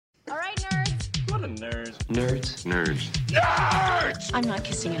not a nerd. Nerds. Nerds. Nerds! I'm not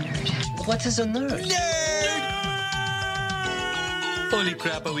kissing a nerd. What is a nerd? Holy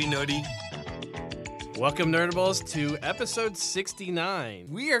crap, are we nerdy? Welcome, Nerdables, to episode 69.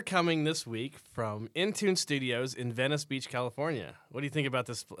 We are coming this week from Intune Studios in Venice Beach, California. What do you think about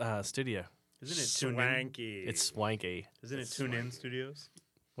this studio? Isn't it swanky? It's swanky. Isn't it TuneIn Studios?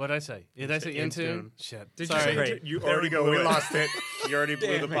 What did I say? Did I say Intune? Intune. Shit. Did Sorry. you say you already go. We lost it. You already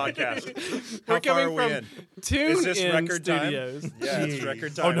blew the podcast. We're How far coming are we from in? Tune Is this In record time? Studios. Yeah, it's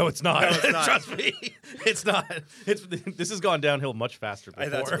record time. Oh no, it's not. No, it's not. Trust me, it's not. This has gone downhill much faster before.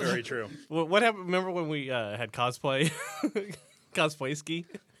 That's very true. What happened? Remember when we had cosplay? Cosplay ski?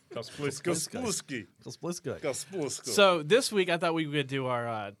 Gospulski. So this week, I thought we would do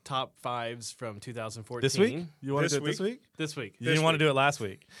our top fives from 2014. This week? You want This to do it this week? week? This week. You didn't want to do it last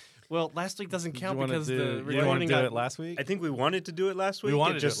week. Well, last week doesn't count you because the you didn't want recording to do got it last week. I think we wanted to do it last week. We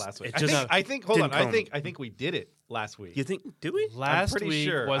wanted to do just- it last week. It just, I think. Hold on. didn't come. I think we did it last week. You think? Did we? Last I'm pretty week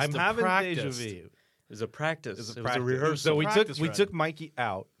sure. was I'm the having practice. deja vu. It was a practice. It was a It practice. was a rehearsal. So we Practice took run. Mikey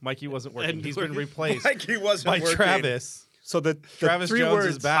out. Mikey wasn't working. And He's been replaced Mikey wasn't by working. Travis. So the Travis three Jones words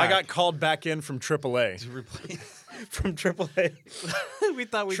is back. I got called back in from AAA. To replace. From AAA. We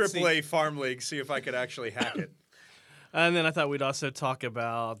thought we'd see. AAA Farm League. See if I could actually hack it. And then I thought we'd also talk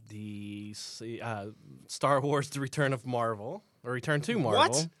about the Star Wars: The Return of Marvel, or Return to Marvel.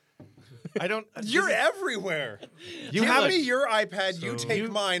 What? I don't. You're everywhere. You Give have me your iPad. You So- take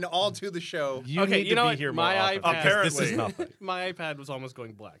mine all to the show. You Okay, need you to know be what? here My more often. iPad- because This is Apparently. nothing. My iPad was almost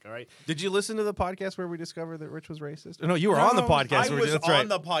going black. All right. Did you listen to the podcast where we discovered that Rich was racist? No, you were on the podcast. I where was that's on right.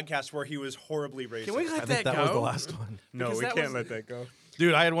 the podcast where he was horribly racist. Can we I let think that go? was the last one. No, Because we that can't was- let that go.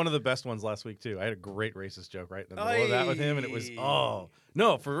 Dude, I had one of the best ones last week too. I had a great racist joke right in the middle of that with him, and it was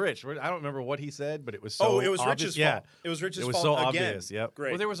no for Rich. I don't remember what he said, but it was so. it was obvious. Rich's Yeah, fault. It was Rich's it was fault so again. obvious. Yep.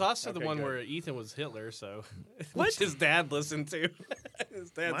 Great. Well, there was also the Okay, one good. where Ethan was Hitler, so which his dad listened to.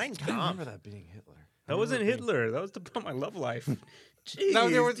 His dad. Mein I remember Kampf. that being Hitler. That wasn't Hitler. That was about my love life. Jeez, No,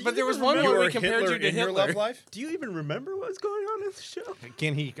 there was, do but you there was even one remember where we compared Hitler you to in your Hitler. love life? Do you even remember what's going on in the show?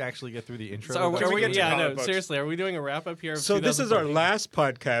 Can he actually get through the intro? So Can are we we? get to Yeah, comic no. books? Seriously, are we doing a wrap up here? Of So this is our 2014? last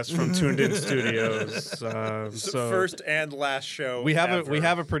podcast from Tuned In Studios. So First and last show. we have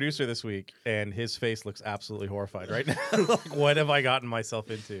ever. a producer this week, and his face looks absolutely horrified right now. Like, what have I gotten myself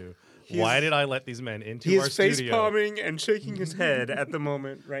into? Why did I let these men into He our is face studio? palming and shaking his head at the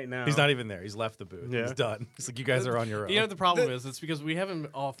moment right now. He's not even there. He's left the booth. Yeah. He's done. He's like, you guys are on your own. You know the problem is it's because we haven't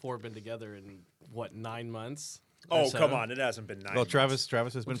all four been together in what 9 months. or Oh, so. come on. It hasn't been 9 well, months.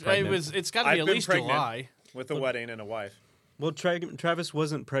 Travis has been It pregnant. was. It's got to be I've at been least pregnant. July. With a wedding and a wife. Well, Travis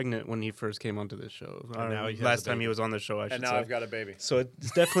wasn't pregnant when he first came onto this show. now he has last a time baby. he was on the show, I should And now say. I've got a baby. So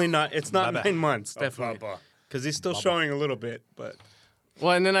it's definitely not. It's not Bye-bye. 9 months, definitely, Bubba. because he's still showing a little bit. But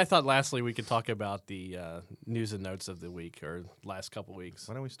Well, and then I thought lastly we could talk about the news and notes of the week or last couple weeks.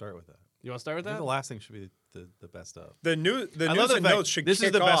 Why don't we start with that? You want to start with I think that? the last thing should be the best of. The I news love the and fact- notes should This kick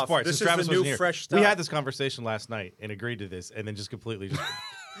is the best off. part. This since Travis is the wasn't new here. fresh stuff. We had this conversation last night and agreed to this, and then just completely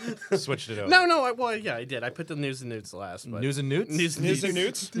just switched it over. No. Well, yeah, I did. I put the news and notes last. But News and newts. News News and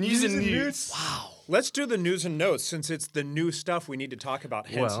newts? News and notes. Wow. Let's do the news and notes since it's the new stuff we need to talk about.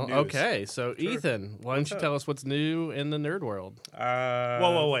 Hence Well, news. okay. So Ethan, why don't you tell us what's new in the nerd world?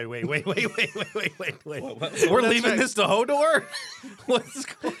 Whoa, wait. We're leaving this to Hodor? What's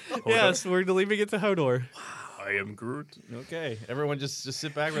going on? Yes, we're leaving it to Hodor. I am Groot. Okay, everyone just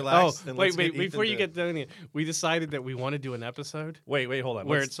sit back, Oh, relax. and let's wait! get Before Ethan you get done, we decided that we want to do an episode Wait, hold on.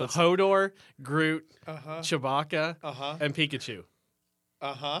 where it's Hodor, Groot, Uh-huh. Chewbacca, Uh-huh. and Pikachu.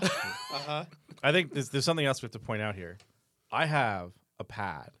 Uh-huh. Uh-huh. I think there's something else we have to point out here. I have a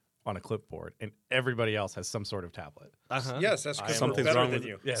pad on a clipboard, and everybody else has some sort of tablet. Uh-huh. Yes, that's because we're Something's better wrong than with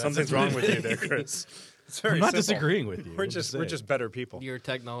you. Yeah, Something's wrong with you there, Chris. It's very I'm not simple. disagreeing with you. We're I'm just saying. better people. You're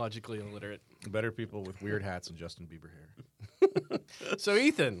technologically illiterate. better people with weird hats and Justin Bieber hair. So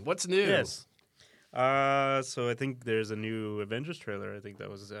Ethan, what's new? Yes. So I think there's a new Avengers trailer. I think that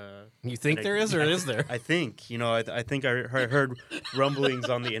was. You think there is or is there? I think I think I heard rumblings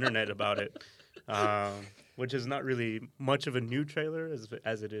on the internet about it, which is not really much of a new trailer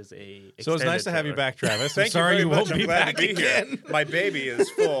as it is a. So it's nice to have you trailer. back, Travis. Thank I'm sorry you you very won't much. be I'm glad back to be again. here. My baby is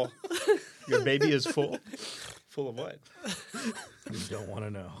full. Your baby is full. Full of what? You don't want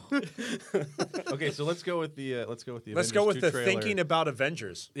to know. Okay, so let's go with the Let's Avengers go with 2 the trailer thinking about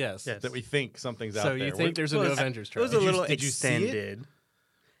Avengers. Yes. that we think something's So out there. you think there's a new Avengers It was trailer? a little did you see it? extended.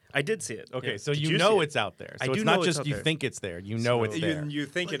 I did see it. Okay, Yeah. so Did you see know it? it's out there. So I it's do not know it's just out you there. think it's there. You know it's there. You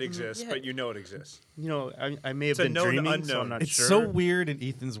think it exists, but you know it exists. You know, I may have a been known dreaming, so unknown. I'm not It's sure. so weird in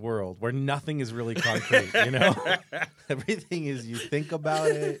Ethan's world where nothing is really concrete, you know? Everything is you think about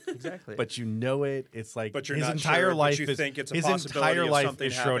it, Exactly. but you know it. It's like But you're his not entire sure, but life you is think it's a his possibility entire of life something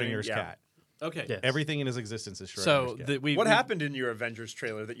is happening. Schrodinger's Yeah. cat. Okay. Yes. Everything in his existence is Schrodinger's So cat. What happened in your Avengers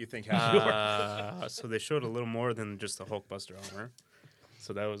trailer that you think happened? So they showed a little more than just the Hulkbuster armor.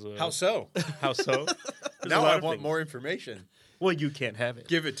 So that was How so? How so? There's a Now lot I of want things. more information. Well, you can't have it.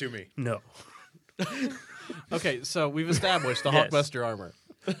 Give it to me. No. Okay, so we've established the Yes. Hulkbuster armor.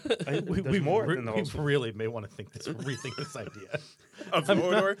 There's more than the we Hulkbuster. really may want to rethink this idea. Of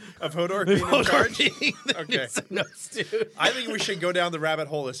Hodor being in charge? Okay. Notes, dude. I think we should go down the rabbit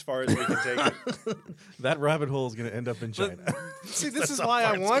hole as far as we can take it. That rabbit hole is going to end up in China. See, this is why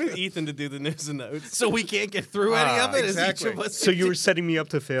I wanted Ethan to do the news and notes. So we can't get through any of it exactly. as each of us. So you were setting me up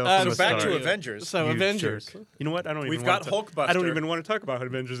to fail. Uh, from So the back start. to Avengers. So You Avengers. jerk. You know what? I don't We've even got want to, Hulkbuster. I don't even want to talk about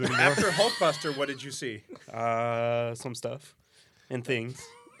Avengers anymore. After Hulkbuster, what did you see? Some stuff and things.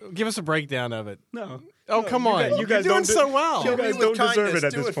 Give us a breakdown of it. No. Oh, come on. you guys You're doing don't do- so well. You guys don't deserve it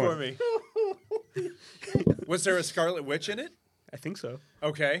at this point. for me. Was there a Scarlet Witch in it? I think so.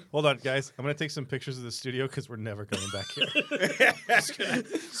 Okay. Hold on, guys. I'm going to take some pictures of the studio because we're never coming back here. Just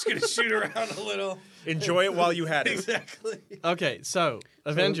gonna shoot around a little. Enjoy it while you had it. Exactly. Okay, so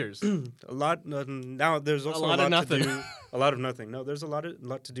Avengers. A lot. Now there's also a lot lot, of nothing. to do. A lot of nothing. No, there's a lot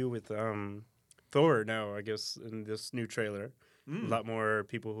to do with Thor now. I guess in this new trailer, a lot more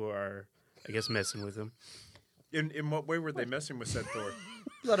people who are, I guess, messing with him. In what way were they messing with said Thor?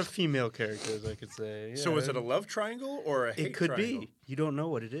 A lot of female characters, I could say. So Yeah. is it a love triangle or a hate It could triangle? be. You don't know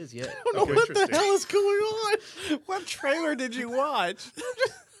what it is yet. Okay, What the interesting. hell is going on? What trailer did you watch?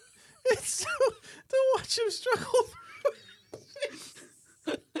 It's so to watch him struggle.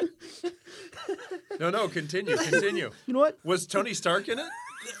 No, continue. You know what? Was Tony Stark in it?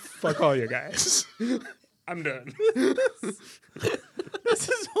 Fuck all you guys. I'm done. This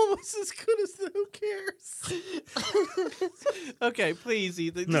is almost as good as the Who Cares. Okay, please,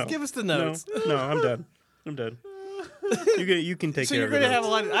 Ethan. No. Just give us the notes. No, I'm done. I'm done. You can take So care you're of going to the have a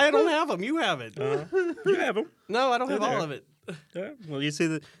lot. I don't have them. You have it. You have them. No, I don't have They're all there. of it. Yeah. Well, you see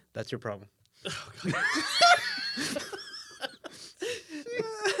that. That's your problem.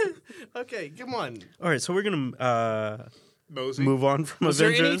 Okay, come on. All right, so we're gonna Mosey. move on from Was there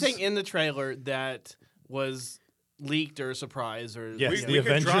Avengers. anything in the trailer that was leaked or a surprise or Yes, We, the we could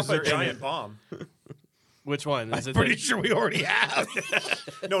Avengers drop are a in giant it. bomb. which one? Is it Pretty the- sure we already have.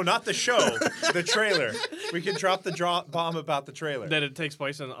 No, not the show. The trailer. We could drop the bomb about the trailer. that it takes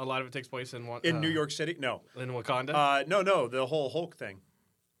place in a lot of it takes place in In New York City? No. in Wakanda? No, the whole Hulk thing.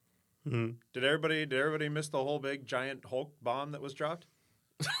 Mhm. Did everybody miss the whole big giant Hulk bomb that was dropped?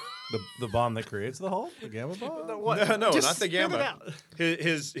 the bomb that creates the Hulk, the Gamma bomb. What? No, Just not the spit it Gamma. out.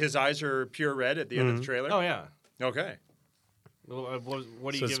 His eyes are pure red at the end of the trailer. Oh yeah. Okay. Well,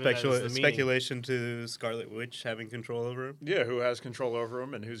 what do So you give it as the meaning? speculation to Scarlet Witch having control over him. Yeah, who has control over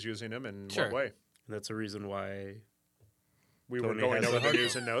him and who's using him and Sure. what way? That's a reason why. We were Tony going has over a the hug.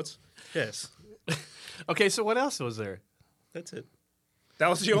 news and notes. Yes, Okay, so what else was there? that's it. That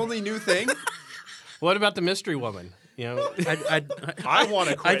was the only new thing. What about the mystery woman? You know, I want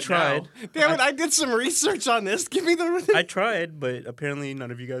to quit I tried. now. damn it! I did some research on this. Give me the. I tried, but apparently none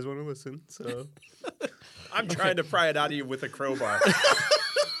of you guys want to listen. So I'm trying to pry it out of you with a crowbar.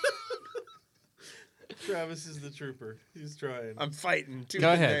 Travis is the trooper. He's trying. I'm fighting tooth Go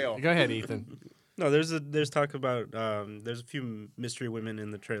and ahead. nail. Go ahead, Ethan. no, there's talk about there's a few mystery women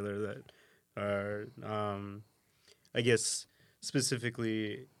in the trailer that are I guess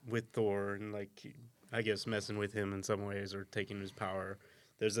specifically with Thor and like I guess messing with him in some ways or taking his power.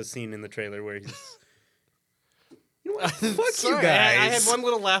 There's a scene in the trailer where he's you know what? Fuck Sorry, you guys. I had one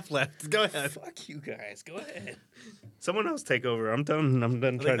little laugh left. Go ahead. Fuck you guys. Go ahead. Someone else take over. I'm done. I'm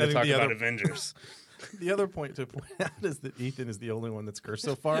done trying I to think talk the about other- Avengers. The other point to point out is that Ethan is the only one that's cursed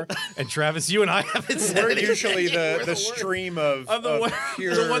so far, and Travis, you and I haven't said We're anything. usually the stream of the one-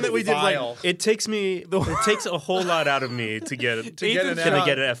 pure the one that we did, like, vile. It takes me. It takes a whole lot out of me to get get an to F-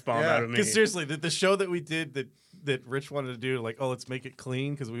 get an F bomb Yeah. out of me. Because seriously, the show that we did that Rich wanted to do, like, oh, let's make it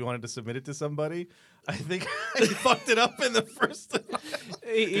clean because we wanted to submit it to somebody. I think I fucked it up in the first.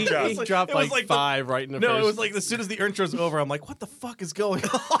 He job. dropped It was like like the- 5 right in the No, first. it was like as soon as the intro's over, I'm like, what the fuck is going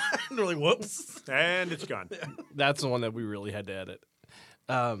on? And we're like, whoops. And it's gone. That's the one that we really had to edit.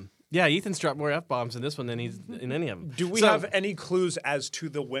 Yeah, Ethan's dropped more F bombs in this one than he's in any of them. Do we So- have any clues as to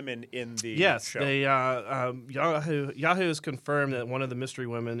the women in the Yes, show? they Yahoo has confirmed that one of the mystery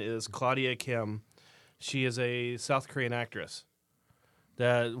women is Claudia Kim. She is a South Korean actress.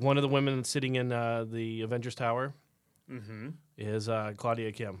 One of the women sitting in the Avengers Tower Mm-hmm. is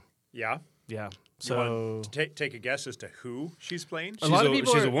Claudia Kim. Yeah. Yeah. You So want to take a guess as to who she's playing? A lot of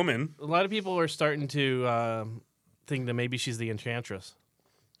people she's are- a woman. a lot of people are starting to think that maybe she's the Enchantress.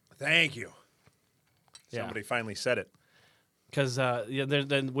 Thank you. Yeah. Somebody finally said it. Because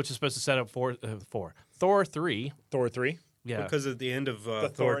which is supposed to set up for Thor 3. Thor 3. Yeah. Because at the end of Thor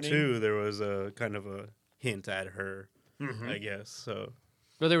Thorny? 2, there was a kind of a hint at her, I guess. So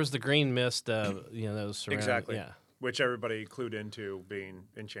But there was the green mist, that was surrounding. Exactly. Yeah. Which everybody clued into being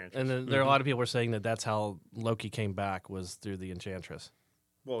Enchantress. And then there are a lot of people are saying that that's how Loki came back was through the Enchantress.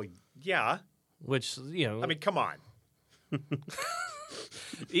 well, yeah. Which, I mean, come on.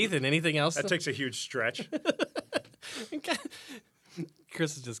 Ethan, anything else? That takes a huge stretch.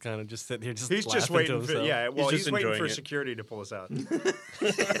 Chris is just kind of just sitting here just He's just laughing to waiting for himself. well, just he's waiting enjoying for it. security to pull us out.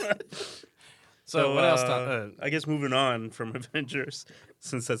 So what else? I guess moving on from Avengers,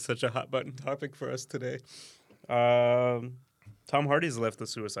 since that's such a hot button topic for us today. Tom Hardy's left the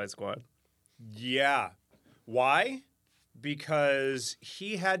Suicide Squad. Yeah. Why? Because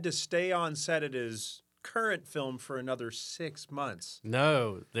he had to stay on set at his current film for another 6 months.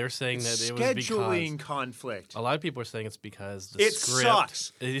 No, they're saying that it was Scheduling because conflict. a lot of people are saying it's because the It script.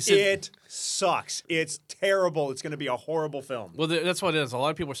 sucks. They said- It sucks. It's terrible. It's going to be a horrible film. Well, that's what it is. A lot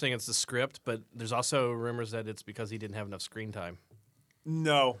of people are saying it's the script, but there's also rumors that it's because he didn't have enough screen time.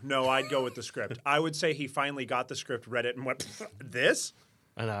 No, I'd go with the script. I would say he finally got the script, read it, and went, this?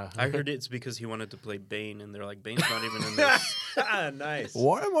 And I heard it's because he wanted to play Bane, and they're like, Bane's not even in this. Nice.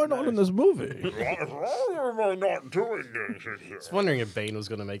 Why am I not in this movie? Why am I not doing this? I was wondering if Bane was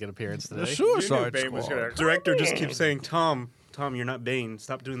going to make an appearance today. Suicide Bane was gonna- Director just keeps saying, Tom, you're not Bane.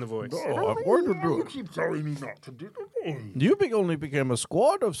 Stop doing the voice. I'm going to do it. Keep telling me not to do the thing. You only became a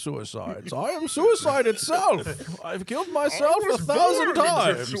squad of suicides. I am suicide itself. I've killed myself 1,000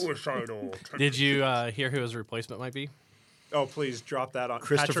 times. Suicidal. Did you hear who his replacement might be? Oh, please drop that on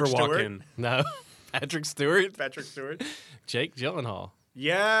Christopher Patrick Stewart? Walken. No, Patrick Stewart, Patrick Stewart. Jake Gyllenhaal.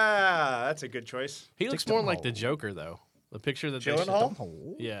 Yeah, that's a good choice. He looks more like the Joker, though. The picture that they Gyllenhaal?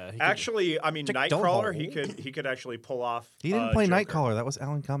 showed- Yeah, he could- Actually, I mean, Jake Nightcrawler, Gyllenhaal. he could actually pull off. He didn't play Joker. Nightcrawler. That was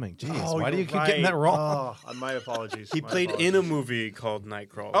Alan Cumming. Jeez, Oh, why do you you're keep getting that right. wrong? Oh, my apologies. He My played apologies. in a movie called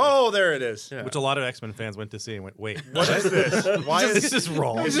Nightcrawler. Oh, there it is. Yeah. Which a lot of X-Men fans went to see and went, wait, What is this? Why this is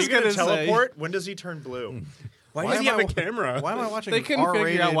wrong. Is he just going to gonna say- teleport? When does he turn blue? Why Why does he am have I- a camera? Why am I watching they an couldn't figure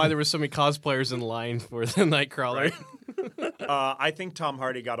out R-rated- why there were so many cosplayers in line for the Nightcrawler. I think Tom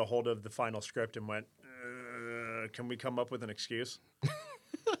Hardy got a hold of the final script and went, can we come up with an excuse?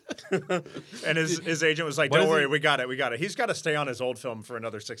 And his agent was like, What don't is worry, he- we got it. He's got to stay on his old film for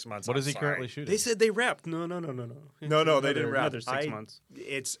another 6 months. What I'm is he sorry. currently shooting? They said they wrapped. No. No, they Another- didn't wrap. Another 6 months.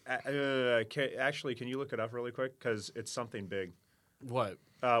 It's actually, can you look it up really quick? Because it's something big. What?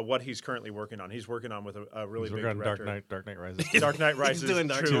 What he's currently working on. He's working on with a really He's big working on director. Dark Knight Rises. Dark Knight Rises, doing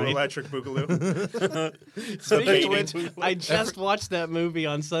Dark True Knight. Electric Boogaloo. Speaking of which, I just watched that movie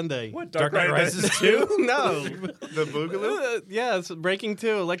on Sunday. What, Dark Knight Rises 2? No. The Boogaloo? Yeah, it's Breaking 2,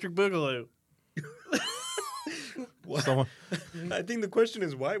 Electric Boogaloo. Someone, I think the question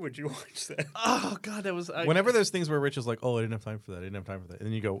is, why would you watch that? Oh, God, that was... whenever there's things where Rich is like, oh, I didn't have time for that. I didn't have time for that. And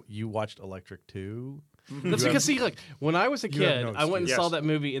then you go, you watched Electric 2? That's because, see, like, when I was a you have kid, no I went and excuse. saw Yes. that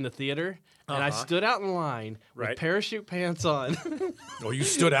movie in the theater, and I stood out in line with Right. parachute pants on, Oh, you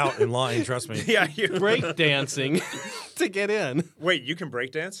stood out in line, trust me. Yeah. break dancing to get in. Wait, you can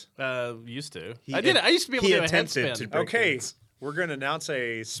breakdance? Used to. He I did. at- I used to be able he to do a attempted headspin. to break Okay, dance. we're going to announce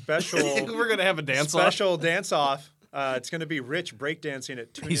a special We're going to have a dance off. special dance off. It's going to be Rich breakdancing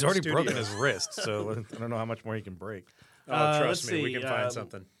at Tune He's In already Studios. broken his wrist, so I don't know how much more he can break. Oh, let's trust me, we see, can find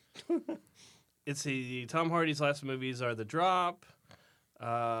something. It's Tom Hardy's last movies are The Drop,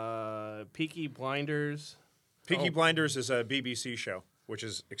 Peaky Blinders, Peaky Blinders is a BBC show, which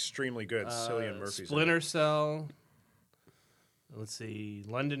is extremely good. Cillian Murphy's in it. Splinter Cell. Let's see,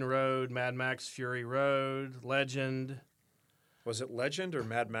 London Road, Mad Max Fury Road, Legend, Was it Legend or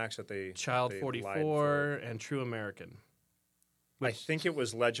Mad Max that they Child they lied 44, for? and True American. I think it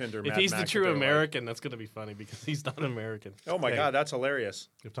was Legend or If Mad he's Max the that true they lied. American, that's going to be funny because he's not American. Oh my Hey. God, that's hilarious.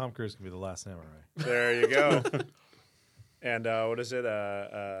 If Tom Cruise can be the last samurai. There you go. And what is it?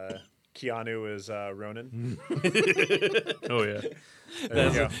 Keanu is Ronin. Oh, yeah. There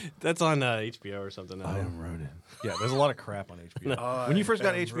you go. That's on HBO or something. Now. Ronin. Yeah, there's a lot of crap on HBO. When you first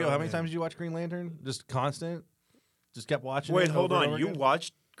got HBO, how many times did you watch Green Lantern? Just constant? Just kept watching it? Wait, hold over and on. over You again?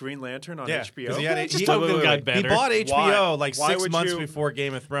 watched Green Lantern on Yeah, HBO? 'cause he had Yeah, it- just he- Tobin got He better. bought HBO Why? like Why 6 would months you- before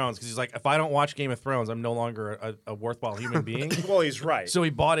Game of Thrones because he's like, if I don't watch Game of Thrones, I'm no longer a worthwhile human being. Well, he's right. So he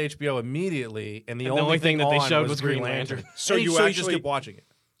bought HBO immediately, and the And the only thing that they on showed was was Green Lantern. So you just actually- keep watching it.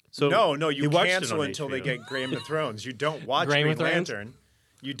 So no, he you watched it cancel on until they HBO. get Game of Thrones. You don't watch Game Green of Thrones? Lantern.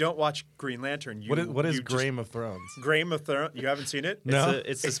 You don't watch Green Lantern. You, What is you just- Game of Thrones? Game of Thrones? You haven't seen it? No.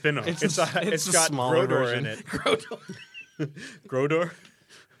 It's a spin-off. It's a got smaller Grodor version. in it. Grodor.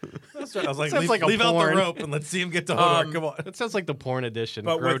 I was like, Sounds like a leave out the porn. rope and let's see him get to Hodor. Come on. That sounds like the porn edition.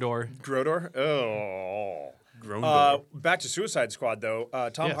 But with Grodor. Grodor? Oh. Grondor. Back to Suicide Squad, though.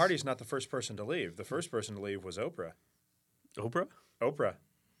 Tom Yes. Hardy's not the first person to leave. The first person to leave was Oprah. Oprah. Oprah.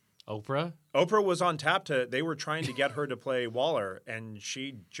 Oprah? Oprah was on tap to. They were trying to get her to play Waller, and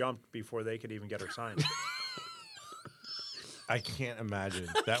she jumped before they could even get her signed. I can't imagine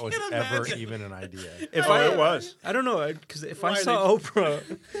that was ever even an idea. If It was. I don't know, because if I Why are saw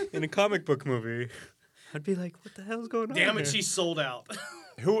Oprah in a comic book movie, I'd be like, "What the hell's going on?" Damn it, here? she's sold out.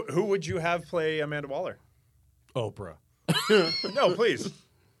 Who would you have play Amanda Waller? Oprah. No, please.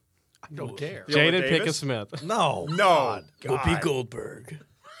 I don't care. Viola Jaden Davis? Pickett Smith. No. No. God. Whoopi Goldberg.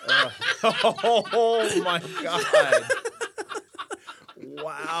 Oh my God.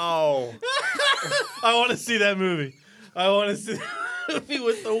 Wow. I want to see that movie. I want to see the movie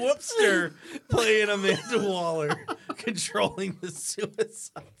with the whoopster playing Amanda Waller controlling the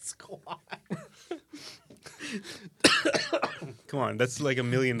Suicide Squad. Come on, that's like $1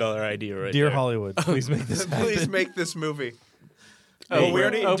 million idea right Dear there. Hollywood, please make this happen. Please make this movie. Oh, Well, we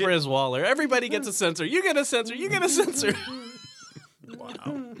already Oprah did- is Waller. Everybody gets a censor. You get a censor. You get a censor.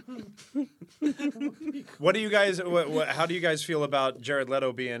 What do you guys? How do you guys feel about Jared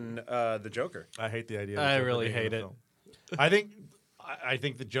Leto being the Joker? I hate the idea. Of I Joker really being in hate the it. film. I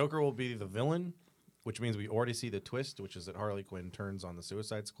think the Joker will be the villain, which means we already see the twist, which is that Harley Quinn turns on the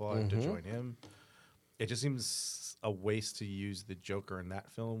Suicide Squad to join him. It just seems a waste to use the Joker in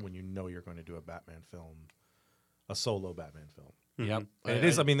that film when you know you're going to do a Batman film, a solo Batman film. Yep. And it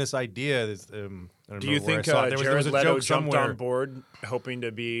is. I mean, this idea is. I don't Do you remember where I think saw it. There Jared was a Leto joke jumped somewhere on board, hoping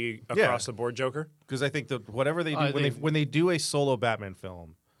to be Yeah. across the board Joker? because I think that whatever they do I when think- they do a solo Batman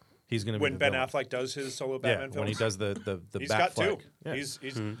film, he's going to be When the Ben villain. Affleck does his solo Yeah, Batman film, when he does the he's Bat got flag. two. Yeah. He's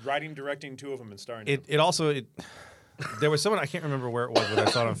writing, directing two of them, and starring. It also there was someone I can't remember where it was, but I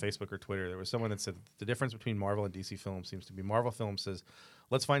saw it on Facebook or Twitter. There was someone that said the difference between Marvel and DC films seems to be Marvel films says,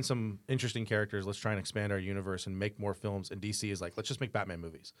 let's find some interesting characters, let's try and expand our universe and make more films. And DC is like, let's just make Batman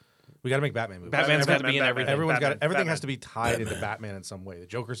movies. We got to make Batman movies. Batman's got to be in everything. Everyone's got everything Batman. has to be tied into Batman in some way. The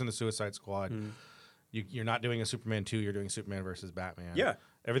Joker's in the Suicide Squad. You're not doing a Superman 2. You're doing Superman versus Batman. Yeah.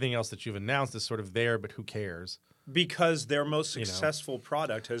 Everything else that you've announced is sort of there, but who cares? because their most know. successful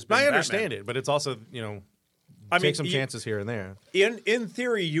product has been. I Batman. understand it, but it's also take some chances here and there. In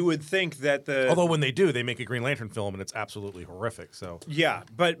theory, you would think that the Although when they do, they make a Green Lantern film and it's absolutely horrific. So yeah,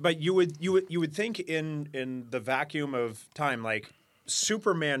 but you would think in the vacuum of time, like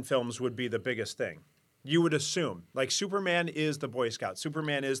Superman films would be the biggest thing. You would assume like Superman is the Boy Scout.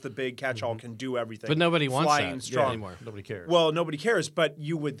 Superman is the big catch-all, can do everything. But nobody wants flying that strong. anymore. nobody cares. Well, nobody cares, but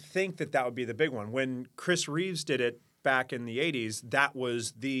you would think that would be the big one. When Chris Reeves did it back in the 80s, that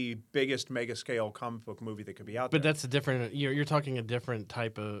was the biggest mega-scale comic book movie that could be out But there. that's a different. You're talking a different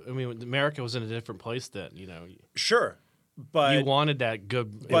type of. I mean, America was in a different place then. Sure, but You wanted that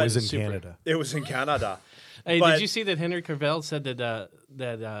good. it was in super- Canada. it was in Canada. Hey, But- did you see that Henry Cavill said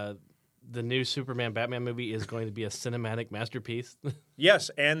that the new Superman Batman movie is going to be a cinematic masterpiece?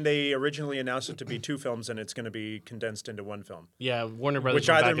 Yes, and they originally announced it to be 2 films, and it's going to be condensed into 1 film. Yeah, Warner Brothers. Which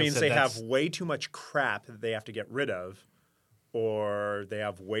went either back and means said they have that's- way too much crap that they have to get rid of, or they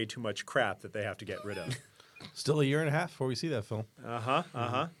have way too much crap that they have to get rid of. Still a year and a half before we see that film.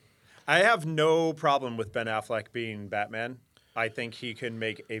 I have no problem with Ben Affleck being Batman. I think he can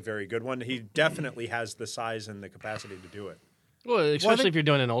make a very good one. He definitely has the size and the capacity to do it. Well, especially think- if you're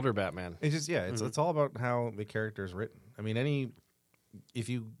doing an older Batman. It's just it's all about how the character is written. I mean, if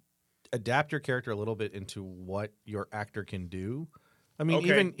you adapt your character a little bit into what your actor can do. I mean,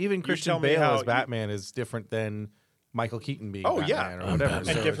 Okay, even you Christian tell me Bale how as you- Batman is different than Michael Keaton being Oh Batman yeah, or whatever. and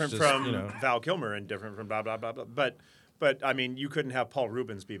So it's different just, from Val Kilmer, and different from blah blah blah blah. But I mean, you couldn't have Paul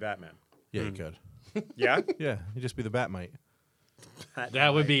Rubens be Batman. yeah, you could. Yeah, Yeah, you just be the Batmite.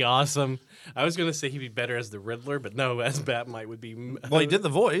 That would be awesome. I was going to say he'd be better as the Riddler, but no, as Batmite would be. Well, he did the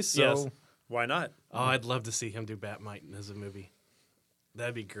voice, so Yes. why not? Oh, I'd love to see him do Batmite as a movie.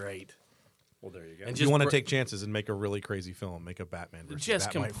 That'd be great. Well, there you go. And If just you want to br- take chances and make a really crazy film, make a Batman versus just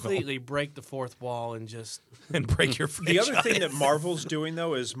Batman completely break the fourth wall and just film and break your The franchise. other thing that Marvel's doing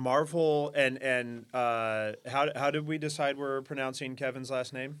though is Marvel and how did we decide we're pronouncing Kevin's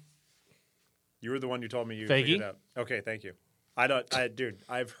last name? You were the one who told me you Feige? figured it out. Okay, thank you. Dude,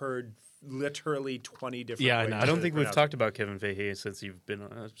 I've heard literally 20 different. Yeah, I ways know. I to don't think we've pronounce talked about Kevin Feige since you've been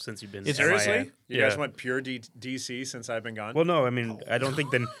it. Seriously. MIA. You Yeah. guys went pure DC since I've been gone. Well, no, I mean I don't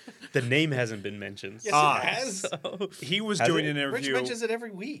think the name hasn't been mentioned. He was Has doing it? an interview. it every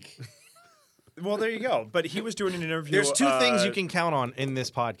week. Well, there you go. But he was doing an interview. There's two things you can count on in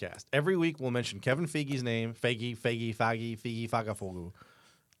this podcast. Every week we'll mention Kevin Feige's name, Feige, Fagafogu,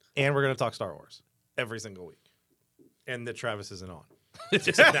 and we're going to talk Star Wars every single week. And that Travis isn't on.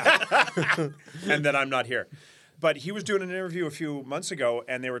 and that I'm not here. But he was doing an interview a few months ago,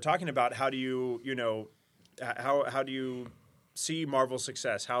 and they were talking about how do you how do you see Marvel's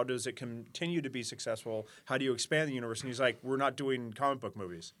success? How does it continue to be successful? How do you expand the universe? And he's like, we're not doing comic book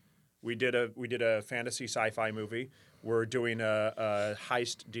movies. We did a fantasy sci-fi movie. We're doing a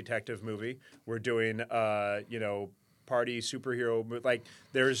heist detective movie. We're doing party superhero movie. Like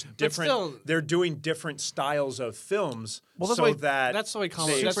there's different. still- they're doing different styles of films. Well, that's so why- that that's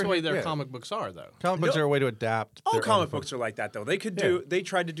the way their yeah. comic books are, though. Comic books are a way to adapt. all their comic own books are like that though. They could do. They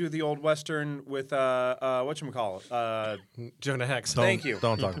tried to do the old western with whatchamacallit. Jonah Hex. Thank you.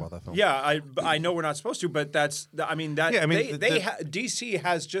 Don't talk about that film. Yeah, I know we're not supposed to, but that's. I mean that. Yeah, I mean, DC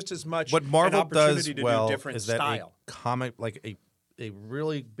has just as much. What Marvel an opportunity does to do well different is that style. a comic, like a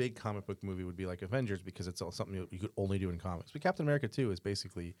really big comic book movie would be like Avengers because it's all something you could only do in comics. But Captain America 2 is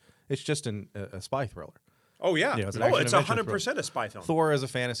basically, it's just a spy thriller. Oh yeah. Yeah, it's an Oh, action it's adventure 100% a spy film. Thor is a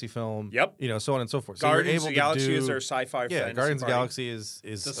fantasy film. Yep. So on and so forth. So Guardians you're of able the Galaxy to is do, their sci-fi. Yeah, fantasy Guardians of the party. Galaxy is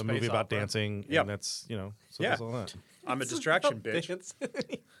It's a a space movie about opera. dancing. Yep. And that's, so Yeah. there's all that. I'm a distraction, bitch.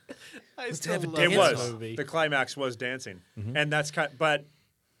 I still love It this was. movie. The climax was dancing, Mm-hmm. and that's kind. But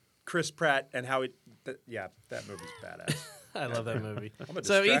Chris Pratt and how it. That movie's badass. I love that movie. I'm a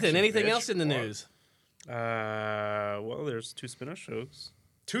So, Ethan, distraction, anything bitch. else in the What? news? Well, there's 2 spin-off shows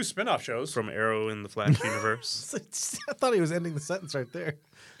 2 spin-off shows. from Arrow in the Flash universe. I thought he was ending the sentence right there.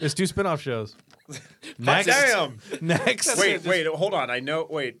 There's 2 spin-off shows. Hot damn. Next. Wait, hold on. I know.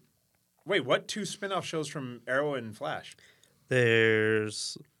 Wait. What 2 spin-off shows from Arrow and Flash?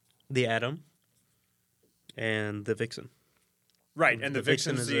 There's the Atom and the Vixen. Right, and the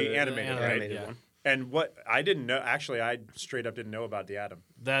Vixen Vixen's is the a- animated, right? animated yeah. one. And what I didn't know. Actually, I straight up didn't know about the Atom.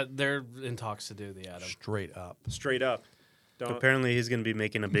 That they're in talks to do the Atom. Straight up. Straight up. Don't. Apparently, he's going to be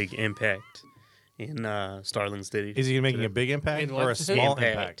making a big impact in Starling City. Is he making a big impact In or a what? small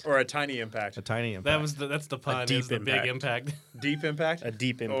Impact. impact? Or a tiny impact. A tiny impact. That's the pun. deep Is the big impact. impact. Deep impact. a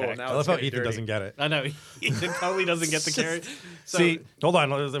deep Oh, impact? now I love it's how getting Ethan dirty. doesn't get it. I know. Ethan totally doesn't get the carry. So, See, hold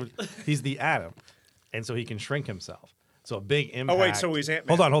on. He's the atom, and so he can shrink himself. So a big impact. Oh wait, so he's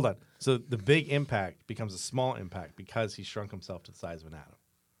Ant-Man. Hold on. So the big impact becomes a small impact because he shrunk himself to the size of an atom.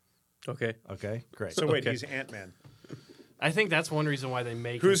 Okay. Okay, great. So wait, Okay. he's Ant-Man. I think that's one reason why they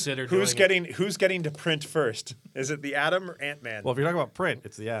may Who's consider who's doing getting to print first? Is it the Atom or Ant-Man? Well, if you're talking about print,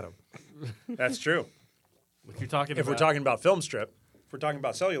 it's the atom. That's true. it. If you're talking If about we're talking about film strip, if we're talking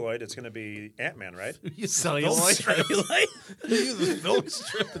about celluloid, it's going to be Ant-Man, right? celluloid, Film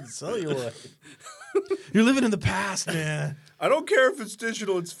strip and celluloid. You're living in the past, man. I don't care if it's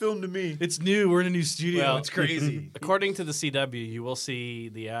digital; it's film to me. It's new. We're in a new studio. Well, it's crazy. according to the CW, you will see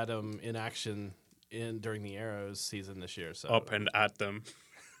the Atom in action during the Arrows season this year. So Up and at them.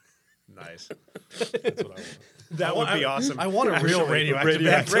 Nice. That would be awesome. I want a real radioactive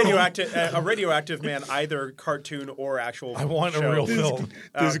man. A radioactive man, either cartoon or actual. I want a show. real film.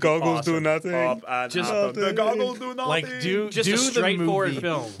 These goggles do nothing. The goggles do nothing. Like do Just do a straightforward the movie.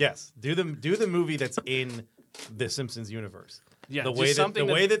 film. Yes, do the movie that's in the Simpsons universe. Yeah, the just way that something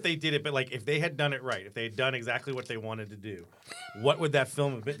the way that they did it, but like if they had done it right, if they had done exactly what they wanted to do, what would that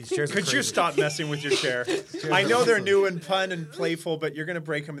film have been? These chairs are Could you crazy. stop messing with your chair? I know they're new and fun and playful, but you're going to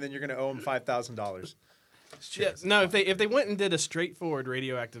break them and then you're going to owe them $5,000. Yeah, no, if they went and did a straightforward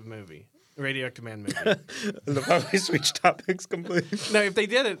radioactive man movie. Look how we switch topics completely. No, if they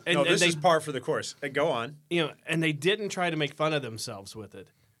did it and, No, and this they is par for the course. Go on. and they didn't try to make fun of themselves with it,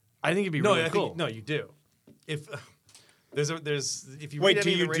 I think it'd be No, really I cool. think, no, you do. If there's if you Wait, read do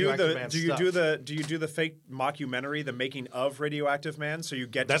any you of the do Radioactive the Man do you stuff, do the fake mockumentary, the making of Radioactive Man, so you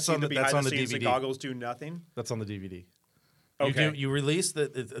get That's to see on the the- that's behind on the the scenes, the DVD. goggles do nothing? that's on the DVD. Okay. You release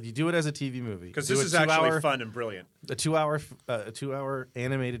you do it as a TV movie Because Do this a is actually 2-hour fun and brilliant. a 2 hour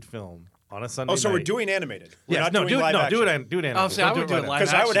animated film on a Sunday. Oh, so we're night. doing animated. We're Yes, not no, doing do it. live No, action. do it. Do it. Oh, see, I would do it live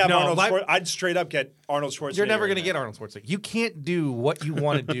Because I would have No, Arnold. live- I'd straight up get Arnold Schwarzenegger. You're never going to in get that. Arnold Schwarzenegger. You can't do what you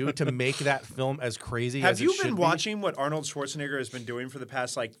want to do to make that film as crazy. Have as you it should been be. watching what Arnold Schwarzenegger has been doing for the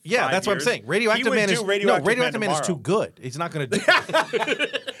past Yeah, 5 that's what I'm years? saying. He Radioactive would Man do is Radioactive Man is too tomorrow. good. He's not going to do.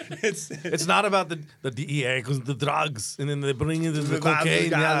 It's not about the DEA because the drugs and then they bring in the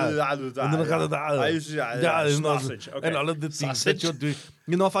cocaine. Sausage. Okay. And all of the things that you're doing.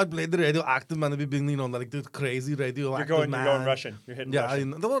 You know, if I played the radioactive man, it'd be being, like the crazy radioactive You're man. going Russian. You're hitting Yeah,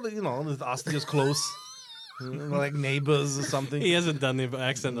 Russian. the Asti is close. Like neighbors or something. He hasn't done the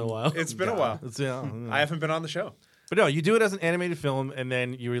accent in a while. It's been a while. Yeah. I haven't been on the show. But no, you do it as an animated film, and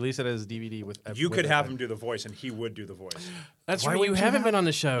then you release it as a DVD with. You with could it. have him do the voice, and he would do the voice. That's Why right. You wouldn't you haven't have- been on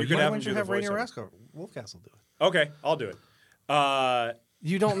the show. You could Why have him wouldn't do you the have Rainier voiceover. Wolfcastle do it? Okay, I'll do it.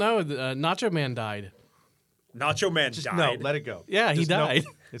 You don't know. Nacho Man died. Nacho Man Just died. no, let it go. Yeah, he Just no, died.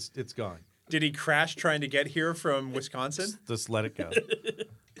 it's gone. Did he crash trying to get here from Wisconsin? Just let it go.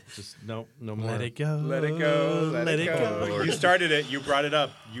 Just no more. Let it go. Let it go. Let it go. go. You started it. You brought it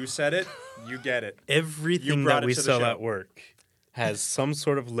up. You said it. You get it. Everything brought that it we to the sell show. at work has some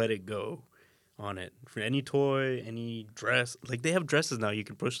sort of let it go on it. For any toy, any dress. Like they have dresses now. You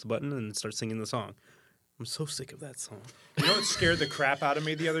can push the button and start singing the song. I'm so sick of that song. You know what scared the crap out of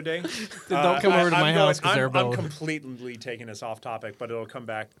me the other day? Don't come over to my house because they're I'm both. completely taking us off topic, but it'll come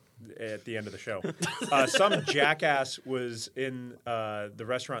back at the end of the show. Some jackass was in the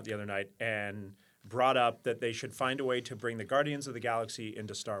restaurant the other night and brought up that they should find a way to bring the Guardians of the Galaxy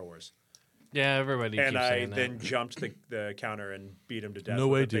into Star Wars. Yeah, everybody And keeps I saying then that. jumped the counter and beat him to death. No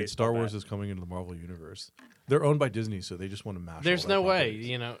with way, a dude. baseball Star Wars bat. is coming into the Marvel universe. They're owned by Disney, so they just want to mash. There's all their no way. properties.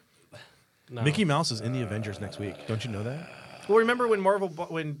 You know. No. Mickey Mouse is in the Avengers next week. Don't you know that? Well, remember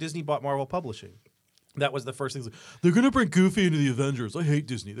when Disney bought Marvel Publishing? That was the first thing. They're going to bring Goofy into the Avengers. I hate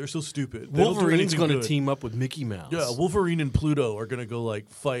Disney. They're so stupid. They don't do Wolverine's anything going to good. team up with Mickey Mouse. Yeah, Wolverine and Pluto are going to go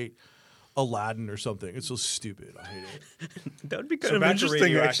fight Aladdin or something. It's so stupid. I hate it. That would be kind So of back to interesting,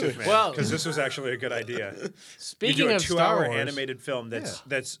 Radioactive actually. Man, Well- because this was actually a good idea. You Speaking do a of 2-hour Star Wars, animated film that's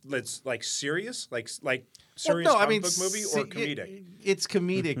like serious, like Well, serious no, I comic mean, book movie or comedic. It's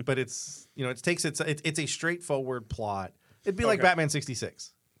comedic, but it's it's a straightforward plot. It'd be like Okay. Batman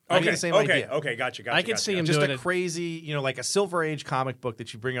 66. I get Okay, the same okay, idea. okay, gotcha. I could see him Just doing a it. crazy, like a Silver Age comic book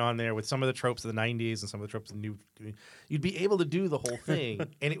that you bring on there with some of the tropes of the 90s and some of the tropes of the new. You'd be able to do the whole thing,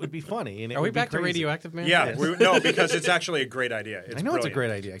 and it would be funny. And it Are we would be back to crazy. Radioactive Man? Yeah, no, because it's actually a great idea. I know it's a brilliant.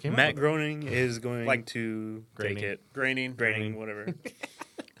 great idea. I came up Matt with it. Groening is going Like to Groening. take it. Graining. Groening, whatever.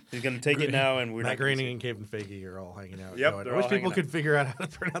 He's going to take it now, and we're Matt not gonna Groening see and Kevin Feige are all hanging out. Yep, going, they're I wish all people hanging could out. figure out how to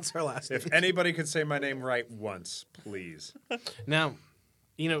pronounce our last name. If anybody could say my name right once, please. Now,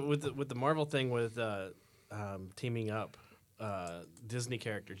 with the Marvel thing with teaming up Disney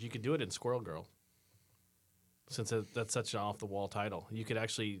characters, you could do it in Squirrel Girl. Since that's such an off-the-wall title, you could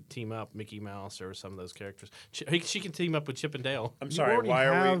actually team up Mickey Mouse or some of those characters. She can team up with Chip and Dale. I'm You sorry. already Why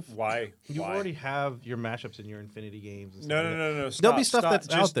are we? have- Why? You Why? already have your mashups in your Infinity games. And No, stuff like that. no. Stop, There'll be stuff stop. that's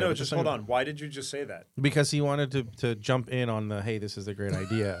just, out there. No, but just just hold saying. on. Why did you just say that? Because he wanted to jump in on the hey, this is a great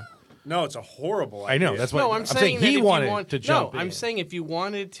idea. No, it's a horrible I idea. know that's what No, I'm saying that he if you wanted want, to jump. No, I'm in. saying if you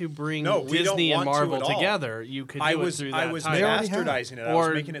wanted to bring No, we don't Disney and want to Marvel at all. together, you could do I it was through that I was title. already have. bastardizing it. I Or-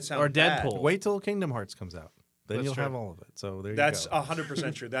 was making it sound or bad. Deadpool. Wait till Kingdom Hearts comes out. Then That's you'll true. have all of it. So there That's you go.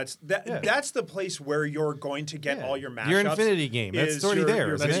 100% true. That's the place where you're going to get Yeah. all your mashups. Your Infinity game. That's is already your, there,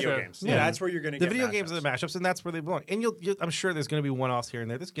 Your isn't it? video That's games. true. Yeah. Yeah. That's where you're going to The get video games are the mashups, and that's where they belong. And I'm sure there's going to be one-offs here and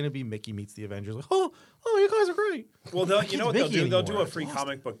there. There's going to be Mickey meets the Avengers. Like, oh, you guys are great. Well, you know what they'll Mickey do? They'll do anymore. a free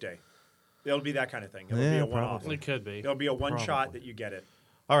comic book day. It'll be that kind of thing. It'll Yeah, be a one-off. probably. It could be. It'll be a one-shot Probably. that you get it.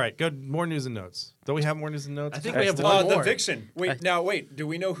 All right, good. More news and notes. Don't we have more news and notes? I think we have one The more. Vixen. Wait. Do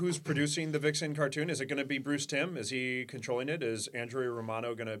we know who's producing the Vixen cartoon? Is it going to be Bruce Timm? Is he controlling it? Is Andrea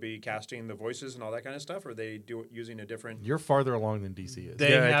Romano going to be casting the voices and all that kind of stuff? Or are they using a different? You're farther along than DC is. They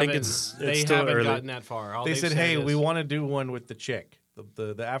Yeah, I haven't, think it's they still haven't early. gotten that far. All They they've said, said "Hey, is, we want to do one with the chick,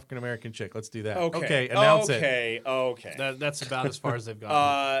 the African American chick. Let's do that." Okay. Announce it. Okay. that's about as far as they've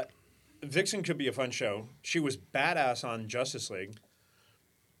gotten. Vixen could be a fun show. She was badass on Justice League.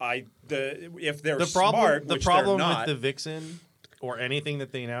 If they're The problem, smart, the which problem they're with not, the Vixen or anything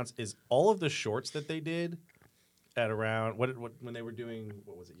that they announced is all of the shorts that they did at around what when they were doing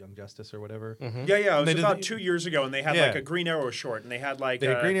what was it, Young Justice or whatever. Yeah, it They was did about the- 2 years ago, and they had Yeah. like a Green Arrow short, and they had like They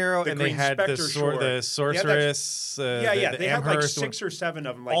had Green Arrow the and Green they had the Spectre short. the They had that- sorceress. yeah, the they had like Amherst 6 or 7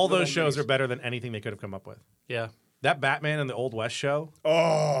 of them. Like all little those shows movies. are better than anything they could have come up with. yeah. That Batman in the Old West show.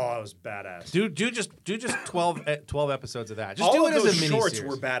 Oh, that was badass. Do just 12 episodes of that. Just All do of it as those a mini shorts series.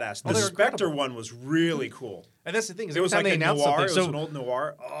 were badass. Oh, The they were Spectre incredible. one was really cool. And that's the thing is It was every like time a they noir. announce It was something. an old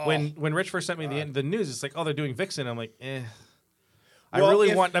noir. Oh. When Rich first sent me the news, it's like, oh, they're doing Vixen. I'm like, eh. Well, I really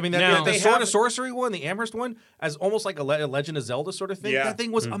if- want. I mean, Now- the they Sword have- of Sorcery one, the Amherst one, as almost like a Legend of Zelda sort of thing. Yeah. That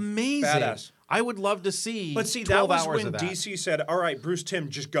thing was amazing. Badass. I would love to see. But see, 12 that was hours when of that. DC said, "All right, Bruce Timm,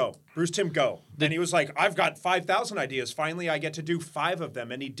 just go. Bruce Timm, go." And he was like, "I've got 5,000 ideas. Finally, I get to do 5 of them."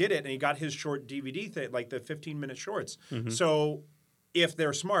 And he did it, and he got his short DVD thing, like the 15-minute shorts. So, if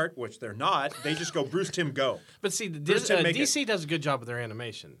they're smart, which they're not, they just go, "Bruce Timm, go." But see, Bruce Timm, make it. DC does a good job with their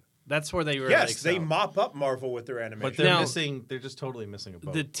animation. That's where they really Yes, they excel. mop up Marvel with their animation. But they're Now- missing. They're just totally missing a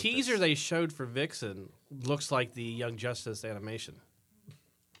boat. The with teaser this. they showed for Vixen looks like the Young Justice animation,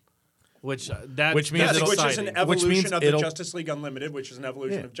 which Which means Yes, it'll- which is exciting. an evolution of the it'll- Justice League Unlimited, which is an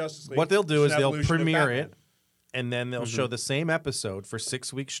evolution of Justice League. What they'll do which is an they'll evolution of premiere Batman. it, and then they'll show the same episode for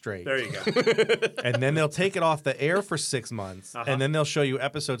 6 weeks straight. There you go. And then they'll take it off the air for 6 months, and then they'll show you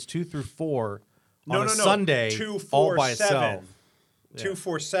episodes 2 through 4 on a Sunday, 2, 4, all by 7. itself. 2,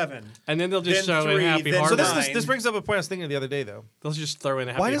 4, 7. and then they'll just Then show in 3, Happy then Harbor. So this 9. brings up a point I was thinking of the other day, though. They'll just throw in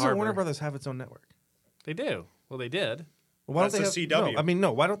Happy Why doesn't Harbor. Warner Brothers have its own network? They do. Well, they did. Why That's don't they the have, CW. No, I mean,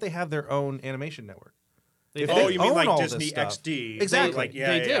 no. Why don't they have their own animation network? They If do. they Oh, you mean own like all this Disney stuff. XD? Exactly. Like, yeah,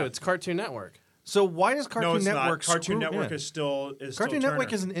 they yeah, do. yeah. It's Cartoon Network. So why does Cartoon No, it's Network? not. Cartoon screw- Network yeah. is still Cartoon still Network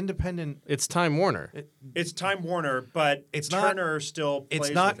Turner. is an independent. It's Time Warner. It's Time Warner, but It's not- Turner still plays It's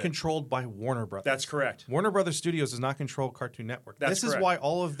not with it. controlled by Warner Brothers. That's correct. Warner Brothers Studios does not control Cartoon Network. That's this is correct. why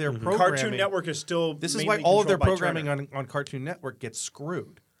all of their programming. Cartoon Network is still. This is mainly why all of their controlled by programming Turner. on Cartoon Network gets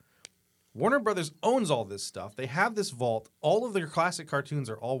screwed. Warner Brothers owns all this stuff. They have this vault. All of their classic cartoons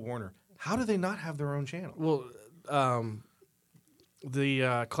are all Warner. How do they not have their own channel? Well,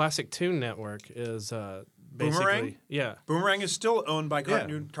 the Classic Toon Network is basically Boomerang? yeah. Boomerang is still owned by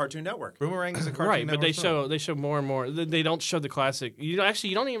Cartoon Network. Boomerang is a Cartoon Right, but Network they show more and more. They don't show the classic. You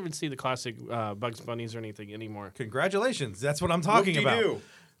don't even see the classic Bugs Bunnies or anything anymore. Congratulations. That's what I'm talking about. Whoop-de-doo.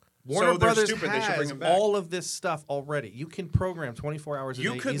 Warner So they're Brothers stupid. They should bring has them back. all of this stuff already. You can program 24 hours a day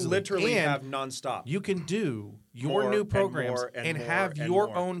You could easily. literally And have nonstop. You can do your More new and programs more and more have and your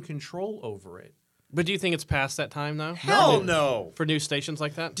more. own control over it. But do you think it's past that time though? Hell no. For new stations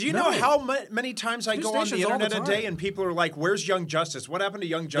like that? Do you know how many times I New go on the stations all the internet a day time. and people are like, "Where's Young Justice? What happened to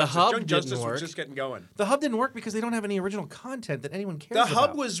Young Justice? Hub Young didn't Justice work. was just getting going." The Hub didn't work because they don't have any original content that anyone cares The about.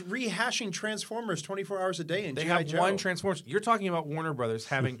 Hub was rehashing Transformers 24 hours a day in They G.I. have Joe. one Transformers. You're talking about Warner Brothers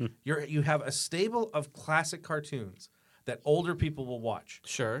having you have a stable of classic cartoons that older people will watch.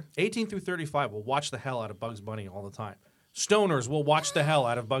 Sure. 18 through 35 will watch the hell out of Bugs Bunny all the time. Stoners will watch the hell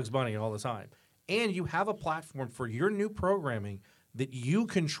out of Bugs Bunny all the time. And you have a platform for your new programming that you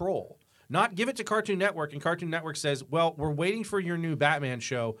control. Not give it to Cartoon Network, and Cartoon Network says, well, we're waiting for your new Batman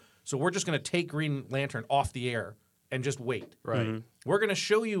show, so we're just going to take Green Lantern off the air and just wait. Right. We're going to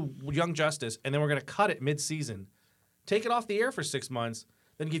show you Young Justice, and then we're going to cut it mid-season, take it off the air for 6 months,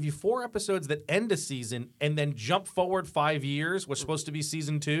 then give you 4 episodes that end a season, and then jump forward 5 years, what's supposed to be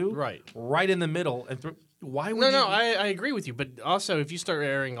season 2, right in the middle. And why would No, you? no, I agree with you. But also, if you start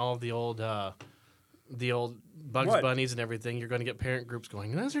airing all of the old Bugs What? Bunnies and everything, you're going to get parent groups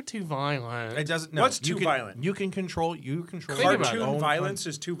going, those are too violent. It doesn't. No, What's you too can- violent? You can control. You control. Think about your it. Cartoon own violence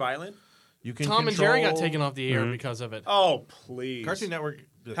is too violent? You can Tom and Jerry got control- taken off the air because of it. Oh, please. Cartoon Network.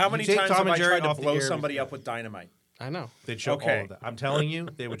 How you many take times Tom have and I Jerry tried off to the blow air somebody because- up with dynamite? I know. They'd show Okay. all of that. I'm telling you,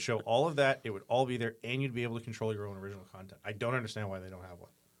 they would show all of that. It would all be there, and you'd be able to control your own original content. I don't understand why they don't have one.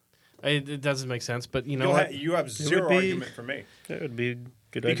 It doesn't make sense, but you know You'll what? ha- you have zero be- argument for me. That would be a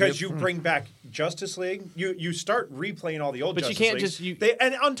good Because idea. you bring back Justice League, you start replaying all the old But you Justice can't Leagues. just-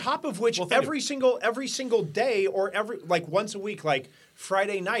 and on top of which, Well, think every single day or like once a week, like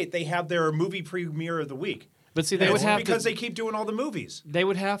Friday night, they have their movie premiere of the week. But see, they And would it's have because to. they keep doing all the movies. They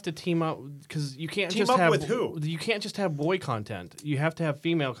would have to team up because you can't Team just up have with who? You can't just have boy content. You have to have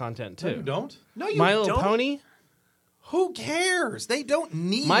female content too. You don't? No, you My Little don't. Pony. Who cares? They don't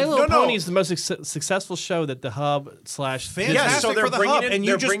need. My Little No. Pony is the most successful show that the Hub / Fantastic Yeah, so they're for the bringing Hub, in- and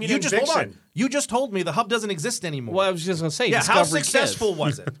they're you just bringing you in just hold on. Vixen. You just told me the Hub doesn't exist anymore. Well, I was just gonna say, yeah, how Discovery successful Kids.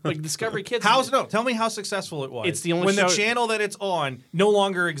 was it? Like Discovery Kids. No, tell me how successful it was. It's the only when show- the channel that it's on no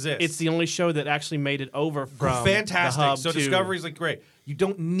longer exists. It's the only show that actually made it over from fantastic. The Hub So to, Discovery's like great. You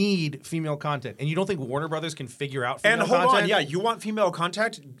don't need female content, and you don't think Warner Brothers can figure out female And hold content? on, yeah, you want female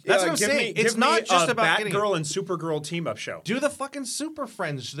contact? That's what I'm give saying. Me, It's give not me just a about getting Batgirl and Supergirl team up show. Do the fucking Super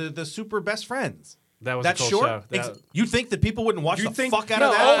Friends, the Super Best Friends. That was That's a cool short. show. That- You think that people wouldn't watch You the think? fuck out No,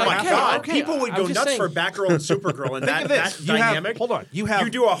 of that? Oh okay, my God! okay. People would I'm go just nuts saying. for Batgirl and Supergirl, and Think of that this. You have- dynamic. hold on. You have-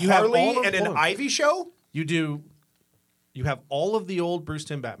 do a you have Harley all of- and an hold on. Ivy show. You do You have all of the old Bruce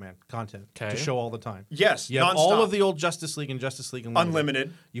Timm Batman content Okay. to show all the time. Yes, You have nonstop. all of the old Justice League and Justice League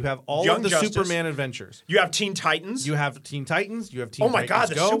Unlimited. You have all Young of the Justice. Superman adventures. You have Teen Titans. You have Teen Titans. You have Teen oh my God, Titans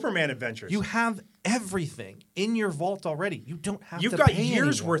the Go. Superman adventures. You have everything in your vault already. You don't have You've to got pay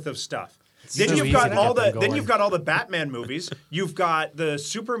years anymore. worth of stuff. so Then you've easy got to all get the them then going. you've got all the Batman movies. You've got the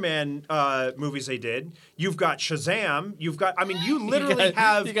Superman movies they did. You've got Shazam. You've got you literally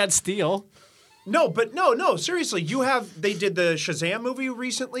have You got Steel. no, seriously. They did the Shazam movie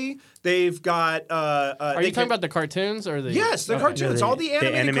recently. They've got Are you talking about the cartoons or the? Yes, the Okay. cartoons, No, all the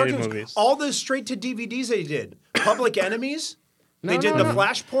animated, animated cartoons, movies. all the straight to DVDs they did. Public Enemies. No, They did no, the no.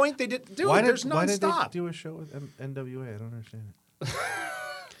 Flashpoint. They did. Dude, Why there's did they nonstop. do a show with NWA? I don't understand it.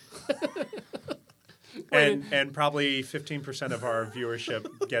 And probably 15% of our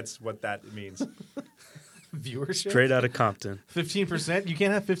viewership gets what that means. Viewership? Straight out of Compton. 15%? You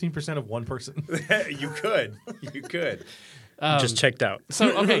can't have 15% of one person. You could. Just checked out.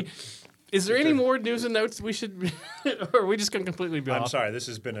 So okay, is there any more news and notes we should, or are we just gonna completely be I'm off? sorry. This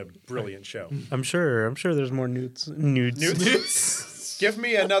has been a brilliant show. I'm sure there's more nudes. Give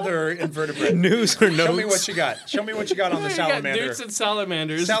me another invertebrate. News or notes? Show me what you got. Show me what you got on the You got salamander. newts and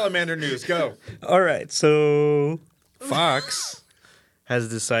salamanders. Salamander news. Go. All right, so Fox has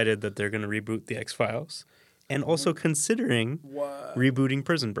decided that they're going to reboot the X-Files and also considering rebooting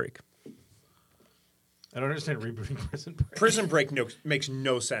Prison Break. I don't understand rebooting Prison Break. Prison Break makes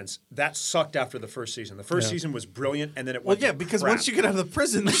no sense. That sucked after the first season. The first season was brilliant, and then it Well, went yeah, to because crap. once you get out of the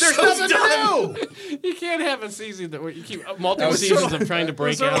prison, the there's show's nothing done. to do. You can't have a season that where you keep multiple was seasons sort of trying to It's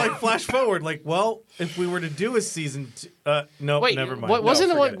break sort out. of like flash forward. Like, well, if we were to do a season, no, Wait, never mind. what,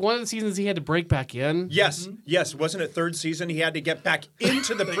 wasn't it forget it. one of the seasons he had to break back in? Yes, yes. Wasn't it third season? He had to get back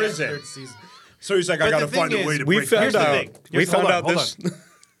into the prison. Third season. So he's like, I But got to the thing find a is, way to We break found back. out. thing. We Here's- found hold out on, this. hold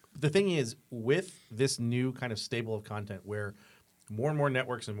The thing is, with this new kind of stable of content where more and more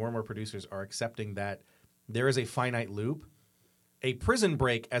networks and more producers are accepting that there is a finite loop, a Prison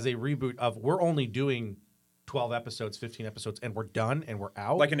Break as a reboot of we're only doing 12 episodes, 15 episodes, and we're done and we're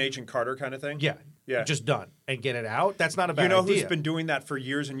out. Like an Agent Carter kind of thing? yeah, Yeah. just done and get it out. That's not a bad You know idea. who's been doing that for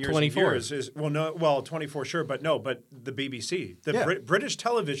years and years 24. and years? Is 24 sure, but the BBC, the Yeah. British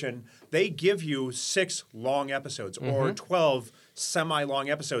television, they give you 6 long episodes or 12 semi-long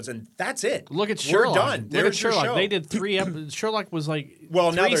episodes, and that's it. Look at We're Sherlock. done. Look at There's your Sherlock. show. They did 3 episodes. Sherlock was like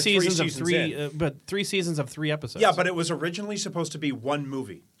Well, now three they're 3 seasons of seasons 3, in. but 3 seasons of 3 episodes. Yeah, but it was originally supposed to be one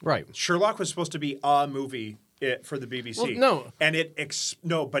movie. right. Sherlock was supposed to be a movie for the BBC. Well, no. And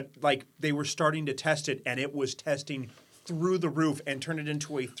but like they were starting to test it, and it was testing through the roof and turned it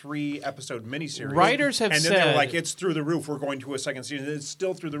into a 3-episode miniseries. Writers have and then they said- were like, it's through the roof. We're going to a second season. It's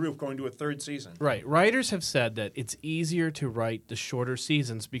still through the roof, going to a third season. Right. Writers have said that it's easier to write the shorter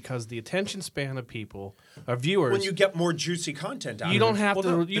seasons because the attention span of people, of viewers, When you get more juicy content out you of don't it. have Well, to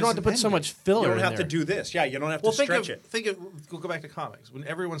no, you don't have to there's put so an much filler You don't in have to there. do this. Yeah, you don't have Well, to think stretch of it. we'll go back to comics. When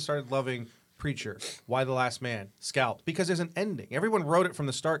everyone started loving Preacher, Why the Last Man, Scalped, because there's an ending. Everyone wrote it from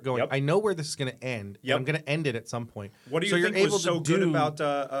the start going, Yep. I know where this is going to end. Yep. I'm going to end it at some point. What do you so think you're able was so to good do- about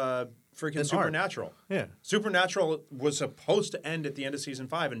freaking an art. Supernatural? Yeah. Supernatural was supposed to end at the end of season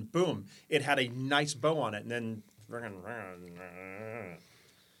 5, and boom, it had a nice bow on it, and then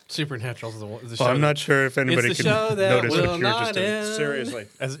Supernatural is the show. Well, I'm not sure if anybody It's the can show that notice will what you're not just doing. end. seriously.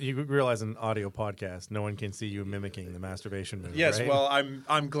 As you realize in an audio podcast, no one can see you mimicking the masturbation movie. Yes, right? well,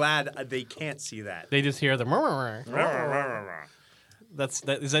 I'm glad they can't see that. They just hear the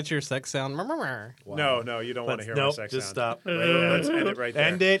Is that your sex sound? No, you don't want to hear nope, my sex just sound. stop. Let's end it right there.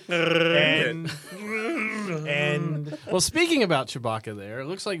 End it. And Well, speaking about Chewbacca there, it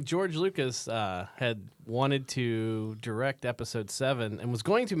looks like George Lucas had wanted to direct Episode 7 and was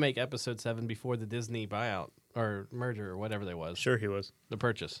going to make Episode 7 before the Disney buyout or merger or whatever there was, Sure, he was. the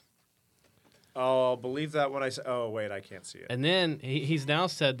purchase. Oh, I'll believe that when I say. Oh, wait, I can't see it. And then he's now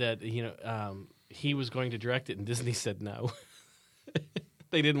said that he was going to direct it, and Disney said no.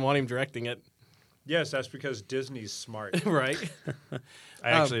 They didn't want him directing it, Yes, that's because Disney's smart. right? I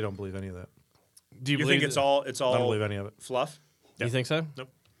actually don't believe any of that. Do You believe think it's that- all I don't believe any of it. fluff? You think so?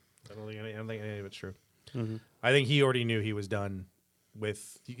 I don't think any of it's true. I think he already knew he was done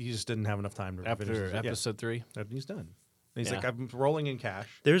with. He just didn't have enough time to finish After it. Episode 3? Yeah, he's done. He's Yeah. like, I'm rolling in cash.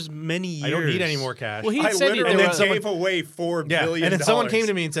 There's many years. I don't need any more cash. Well, he I said he literally there was- gave away $4 yeah, billion. and then someone came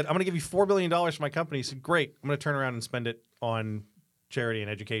to me and said, "I'm going to give you $4 billion for my company." He said, "Great, I'm going to turn around and spend it on charity and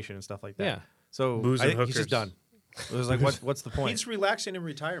education and stuff like that." Yeah. So Booze I and think he's just hookers. done. It was like, what's the point? He's relaxing in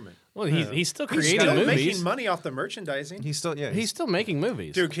retirement. Well, he's still He's creating still movies. making money off the merchandising. He's still He's still making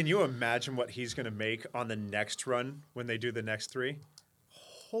movies. Dude, can you imagine what he's going to make on the next run when they do the next 3?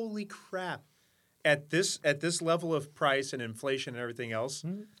 Holy crap. at this level of price and inflation and everything else,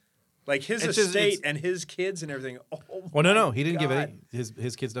 like his It's just- estate it's- and his kids and everything. Oh, Well, no, my he didn't give God. any.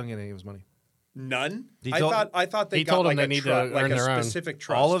 His kids don't get any of his money. None. He I told- thought they he got told them like they a need to like earn a their own. specific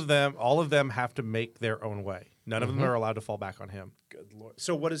trust. All of them have to make their own way. None of them are allowed to fall back on him. Good Lord.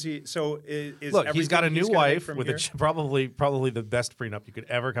 So what is he? So is Look, he's got a everything new gonna make wife from with here? probably the best prenup you could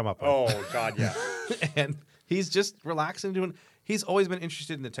ever come up with. Oh God, yeah. And he's just relaxing doing. He's always been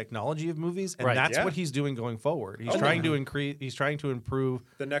interested in the technology of movies, and Right. that's Yeah. what he's doing going forward. He's Oh, trying yeah. to increase. He's trying to improve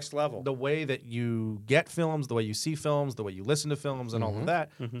The next level. the way that you get films, the way you see films, the way you listen to films, and all of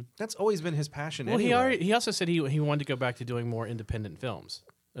that. That's always been his passion. Well, anyway. he also said he wanted to go back to doing more independent films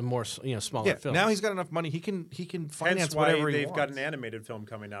and more smaller yeah. films. Now he's got enough money. He can finance Hence why whatever he they've wants. got an animated film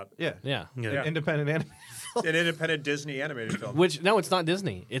coming out. yeah. yeah. Yeah. Independent anime. An independent Disney animated film. Which no, it's not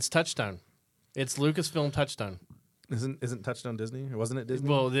Disney. It's Touchstone. It's Lucasfilm Touchstone. Isn't Touchstone Disney? Or wasn't it Disney?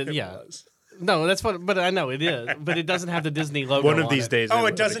 Well, yeah. No, that's what. But I know it is. But it doesn't have the Disney logo. One of on these it. days. Oh, it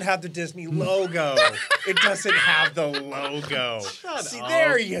will. doesn't have the Disney logo. It doesn't have the logo. See,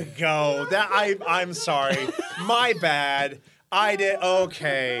 there you go. I'm sorry. My bad. I did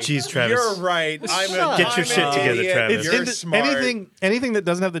okay. Jeez, Travis. You're right. Get your I'm shit an together, idiot. Travis. You're smart. anything that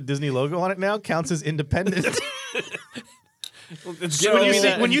doesn't have the Disney logo on it now counts as independent. It's So- giving me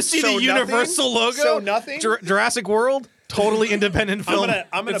that- when you see So the nothing? Universal logo, So nothing? Jurassic World, totally independent film.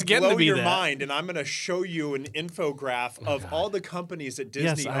 I'm gonna It's getting blow to be your that. mind, and I'm gonna show you an infograph of all the companies that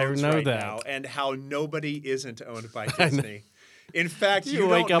Disney Yes, I owns know right that. now, and how nobody isn't owned by Disney. In fact, you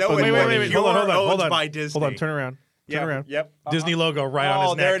wake don't up know and- it, Wait, but wait, you are hold owned on, by Disney. Hold on, turn around. Turn around. Yep. Disney logo right on his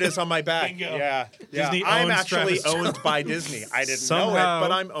Oh, neck. there it is on my back. Bingo. Yeah. Disney I'm owns actually Travis owned by Disney. I didn't know Somehow- it,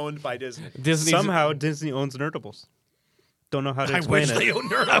 but I'm owned by Disney. Disney's Somehow Disney owns Nerdables. Don't know how to I explain wish it. they owned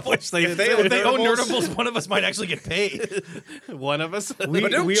Nerdables. If they If they own Nerdables- Nerdables, one of us might actually get paid. one of us. We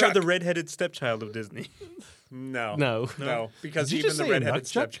But don't are chuck. the redheaded stepchild of Disney. No. No. Because Did you even just the say a redheaded nutchuck?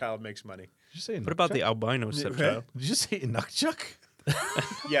 stepchild makes money. Did you say What about the albino stepchild? Did you just say Nukchuk?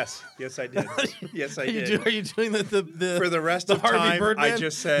 Yes. Yes, I did. Yes, I Are you, did. are you doing the For the rest the of Harvey time, Birdman? I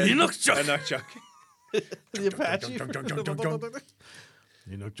just said Inukchuk. a nutchuck. the Apache?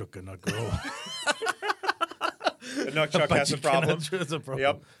 Inukchuk cannot grow. A nutchuck has a problem. That's a problem.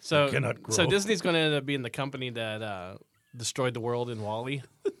 Yep. So, cannot grow. so Disney's going to end up being the company that destroyed the world in Wall-E.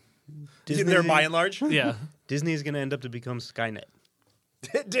 They're by and large. Yeah. Disney's going to end up to become Skynet.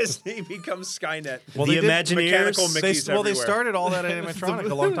 Disney becomes Skynet. Well, the they did- mechanical Imagineers. Mickeys they everywhere. started all that animatronic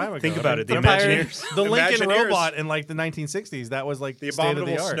a long time ago. Think about it. The Vampire- Imagineers. The Lincoln Imagineers. robot in like the 1960s. That was like The state of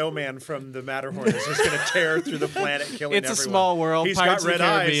abominable the art. snowman from the Matterhorn is just going to tear through the planet, killing It's a everyone. small world. He's Pirates got of the red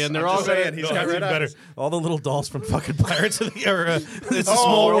eyes. Caribbean. They're I'm all just gonna- saying, he's No, got that's red even better. eyes. All the little dolls from fucking Pirates of the It's a Oh,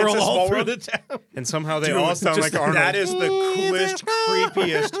 small it's world a all small through world. the town. And somehow they Dude, all sound just- like Arnold. That is the coolest,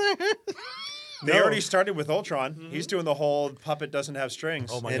 creepiest. They No. already started with Ultron. He's doing the whole puppet doesn't have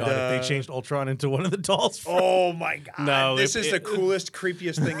strings. Oh my And, god! If they changed Ultron into one of the dolls, Oh my god! No, this if is it- the coolest,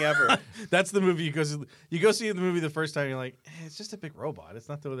 creepiest thing ever. that's the movie you go see the movie the first time. You're like, it's just a big robot. It's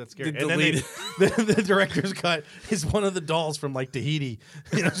not that scary. The And then the director's cut is one of the dolls from like Tahiti,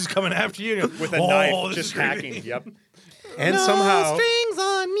 just coming after you. And you're, With a "Oh, knife, this just is creepy." hacking. Yep. and somehow, strings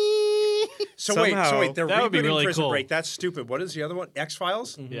on me. So Somehow- wait, they're That would be rebooting really Prison cool. Break. That's stupid. What is the other one? X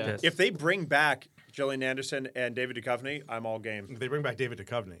Files. Yeah. Yes. If they bring back Gillian Anderson and David Duchovny, I'm all game. They bring back David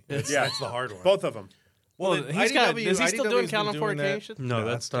Duchovny. Yeah. That's the hard one. Both of them. Well, he's got. Is he still doing IDW's been Californication? no,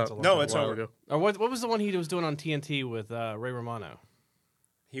 that's a not. long No, time. it's a while over. ago. Or what was the one he was doing on TNT with Ray Romano?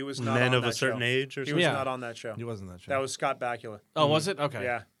 He was not Men on of that a certain show. age or He something. was Yeah. not on that show. He wasn't that show. That was Scott Bakula. Oh, was it? Okay.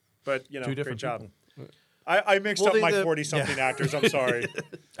 Yeah, but Two great different job. people. I mixed Well, up my the- 40-something actors. I'm sorry.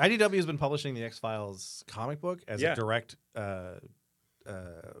 IDW has been publishing the X Files comic book as Yeah. a direct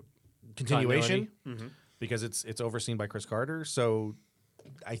continuation Continuity. because it's overseen by Chris Carter. So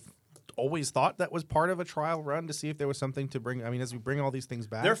I always thought that was part of a trial run to see if there was something to bring. I mean, as we bring all these things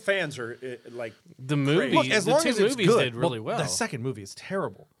back, Their fans are like The movie, Look, as the long two as it's movies good. did really well. The second movie is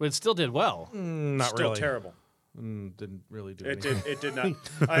terrible. But it still did well. Not still really. terrible. Didn't really do It anything. did. It did not.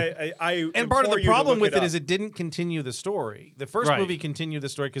 I And part of implore the you to problem look with it up. is it didn't continue the story. The first Right. movie continued the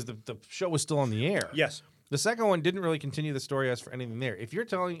story because the show was still on the air. Yes. The second one didn't really continue the story as for anything there. If you're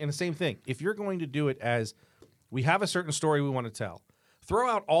telling, and the same thing, if you're going to do it as we have a certain story we want to tell, throw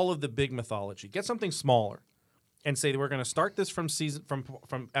out all of the big mythology, get something smaller, and say that we're going to start this from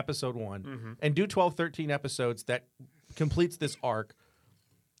episode one and do 12, 13 episodes that completes this arc.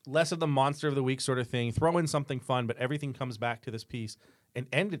 Less of the monster of the week sort of thing. Throw in something fun, but everything comes back to this piece and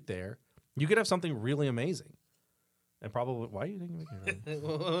end it there. You could have something really amazing. And probably, why are you thinking of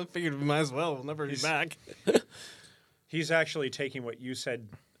Well, I figured we might as well. We'll never be back. He's actually taking what you said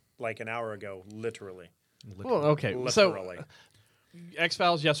like an hour ago, literally. Well, okay. So, Literally.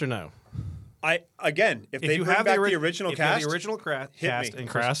 X-Files, yes or no? If they you bring have back the the original if you have cast, the original hit cast me. and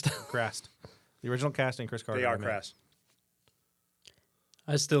Crast. Crast, the original cast and Chris Carter, they are I meant. crass.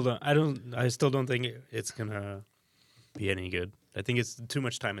 I still don't think it's gonna be any good. I think it's too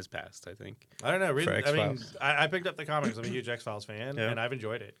much time has passed. I think. I don't know. For I mean, X-Files. I picked up the comics. I'm a huge X-Files fan, Yeah. and I've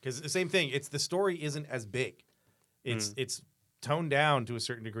enjoyed it because the same thing. It's the story isn't as big. It's toned down to a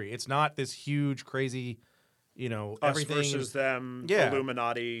certain degree. It's not this huge, crazy, Us everything versus them, Yeah.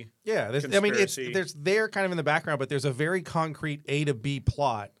 Illuminati. Yeah, they're kind of in the background, but there's a very concrete A to B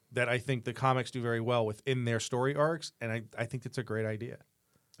plot that I think the comics do very well within their story arcs, and I think it's a great idea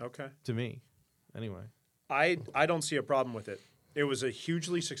Okay. to me. Anyway, I don't see a problem with it. It was a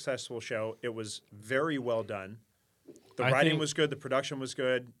hugely successful show. It was very well done. The I writing think- was good. The production was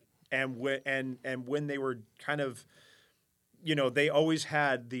good. And when they were kind of, they always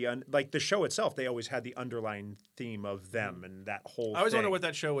had the show itself. They always had the underlying theme of them and that whole. I always wonder thing. what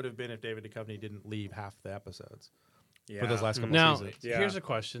that show would have been if David Duchovny didn't leave half the episodes Yeah. for those last couple Now, seasons. Yeah. here's a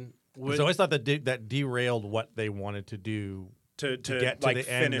question. Because I always thought that derailed what they wanted to do to get to like the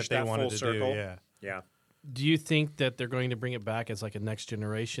end finish that they that wanted full to circle. do. Yeah. Yeah. Do you think that they're going to bring it back as like a next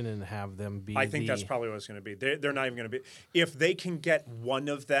generation and have them be? I think that's probably what it's going to be. They're not even going to be. If they can get one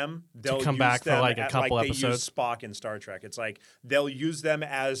of them, they'll come use back for, them like, a couple like episodes? They use Spock in Star Trek. It's like they'll use them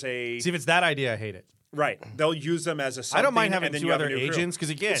as a See, if it's that idea, I hate it. right. They'll use them as a. Something, I don't mind and having then two you have a other new crew. agents because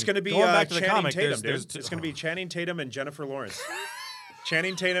again, It's going to be going back to the Channing comic. Tatum, there's dude. It's going to be Channing Tatum and Jennifer Lawrence.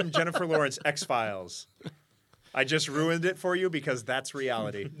 Channing Tatum, Jennifer Lawrence, X-Files. I just ruined it for you because that's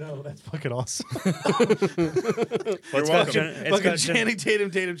reality. no, that's fucking awesome. You're welcome. Fucking Channing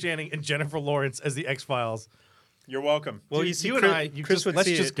Tatum, Channing, and Jennifer Lawrence as the X-Files. You're welcome. Well, Dude, you see, you and I, Chris would let's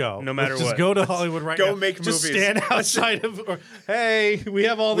see just it go. no matter let's what. Just go to Hollywood right Go now. make just movies. stand outside of. Hey, we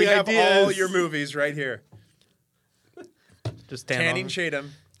have all We the have ideas. all your movies right here. Just stand Channing on.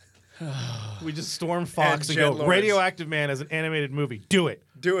 Tatum. We just storm Fox and Jen go Lawrence. Radioactive Man as an animated movie. Do it.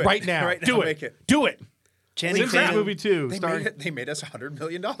 Do it. right now. Right now, Do it. make it. Do it. Channing Simpsons Tatum. movie 2. They made us $100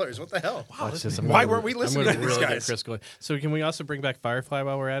 million. What the hell? Watch this. I'm Why gonna- weren't we listening I'm to gonna these really guys? get Chris going. So can we also bring back Firefly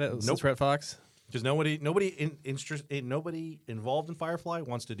while we're at it? Since we're at Fox. Because nobody involved in Firefly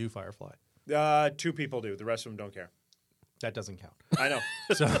wants to do Firefly. 2 people do. The rest of them don't care. That doesn't count. I know.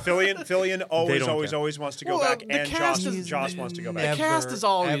 Fillion always wants to go Well, back, the and cast Josh is- wants to go The back. cast has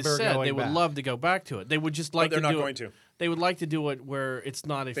always ever said going they would back. love to go back to it. They would just like they're to not do going it. to. They would like to do it where it's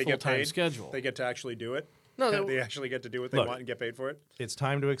not a They full get time paid. schedule. They get to actually do it. No, They actually get to do what they Look. want and get paid for it. It's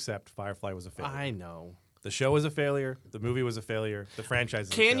time to accept Firefly was a failure. I know. The show was a failure. The movie was a failure. The franchise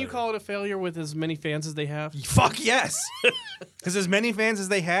is a Can failure. you call it a failure with as many fans as they have? Fuck yes. Because as many fans as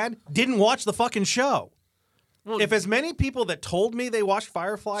they had didn't watch the fucking show. Well, If as many people that told me they watched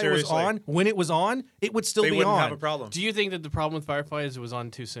Firefly Seriously. was on when it was on, it would still They be wouldn't on. have a problem. do you think that the problem with Firefly is it was on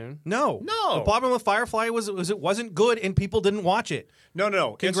too soon? No. No. The problem with Firefly was it wasn't good and people didn't watch it.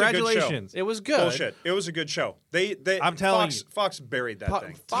 No. Congratulations. It was good. Bullshit. It was a good show. I'm telling you. Fox buried that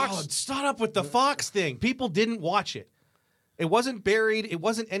thing. Fox, stop up with the Fox thing. People didn't watch it. It wasn't buried. It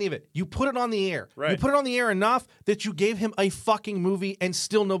wasn't any of it. You put it on the air. Right. You put it on the air enough that you gave him a fucking movie and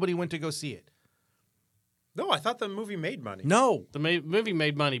still nobody went to go see it. No, I thought the movie made money. No. The movie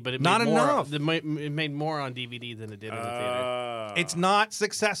made money, but it Not made more, enough. It made more on DVD than it did in the theater. It's not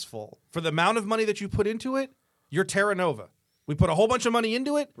successful. For the amount of money that you put into it, you're Terra Nova. We put a whole bunch of money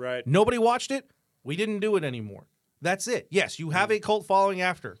into it. Right. Nobody watched it. We didn't do it anymore. That's it. Yes, you have a cult following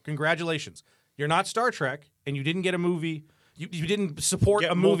after. Congratulations. You're not Star Trek, and you didn't get a movie. You didn't support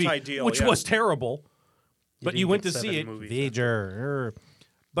Get a movie, multi-deal, which yeah. was terrible. But you didn't went get to see 7 it. movies. Voyager.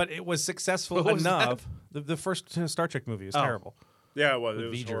 But it was successful What was enough. The first Star Trek movie was terrible. Yeah, it was. It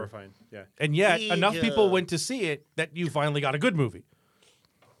was V'ger. horrifying. Yeah. And yet, enough people went to see it that you finally got a good movie.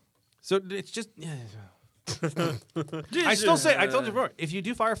 So it's just. I still say, I told you before, if you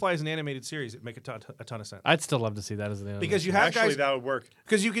do Firefly as an animated series, it'd make a ton of sense. I'd still love to see that as an animation. Because you have Actually, guys. that would work.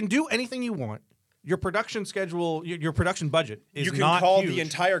 Because you can do anything you want. Your production schedule, your production budget is You can not call huge. the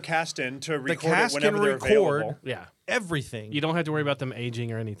entire cast in to record cast it whenever can they're record. available. yeah, everything. you don't have to worry about them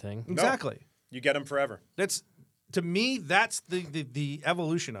aging or anything. Exactly. You get them forever. That's to me. That's the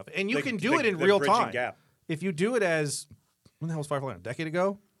evolution of it, and you The- can do the- it in the real bridging time. gap. If you do it as when the hell was Firefly? A decade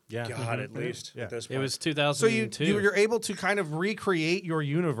ago. Yeah, God, at least Yeah. at this it point. was So 2002. you're able to kind of recreate your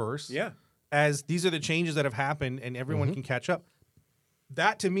universe. Yeah. As these are the changes that have happened, and everyone can catch up.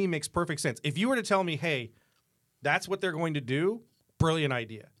 That to me makes perfect sense. If you were to tell me, hey, that's what they're going to do, brilliant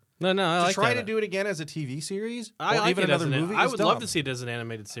idea. no, I To like try that. to do it again as a TV series, I or like even it as another an, movie. I is would love dumb. to see it as an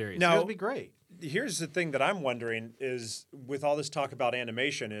animated series. Now- It would be great. here's the thing that I'm wondering is with all this talk about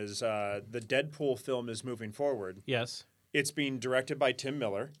animation is the Deadpool film is moving forward. Yes. It's being directed by Tim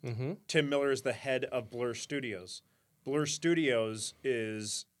Miller. Mm-hmm. Tim Miller is the head of Blur Studios. Blur Studios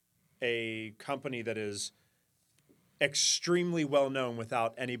is a company that is extremely well known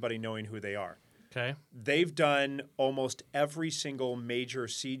without anybody knowing who they are. Okay. They've done almost every single major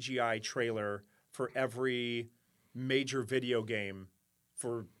CGI trailer for every major video game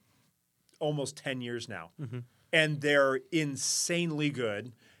for almost 10 years now. Mm-hmm. And they're insanely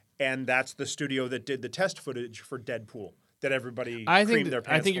good. And that's the studio that did the test footage for Deadpool that everybody creamed their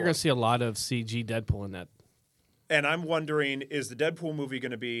pants I think you're for. going to see a lot of CG Deadpool in that. And I'm wondering, is the Deadpool movie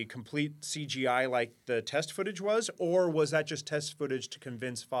going to be complete CGI like the test footage was? Or was that just test footage to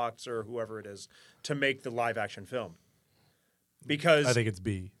convince Fox or whoever it is to make the live action film? Because I think it's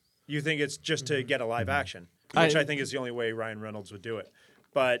B. you think it's just to get a live action, which I think is the only way Ryan Reynolds would do it.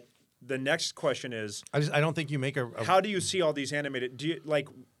 But the next question is, I don't think you make a how do you see all these animated? Do you like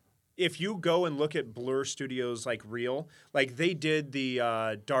if you go and look at Blur Studios like real, like they did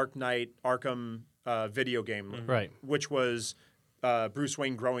the Dark Knight Arkham video game, Right. which was Bruce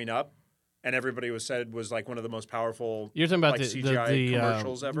Wayne growing up, and everybody was said was like one of the most powerful You're talking about like, the CGI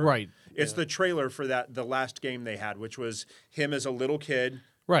commercials ever. Right. It's the trailer for the last game they had, which was him as a little kid,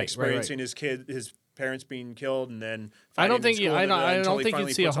 Right, experiencing his parents being killed, and then I don't fighting in think school, I and don't, then I until don't he think finally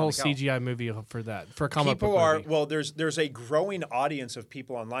you'd see a puts on whole the cowl. CGI movie for that for a comic People book are movie. well. There's a growing audience of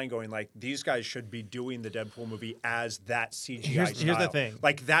people online going like, these guys should be doing the Deadpool movie as that CGI Here's the style. thing.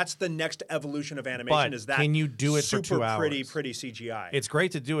 Like that's the next evolution of animation. But is that can you do it for super 2 hours? pretty CGI? It's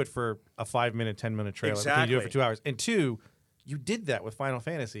great to do it for a 5-minute, 10-minute trailer. But can you do it for Exactly. 2 hours? And 2, you did that with Final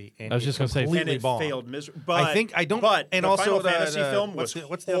Fantasy, and I was just gonna say, completely and it bombed. failed miserably. But I don't. But and the also Final the, Fantasy film was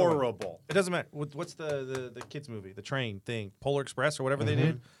what's the other one? horrible. It doesn't matter. What's the kids movie, the train thing, Polar Express or whatever they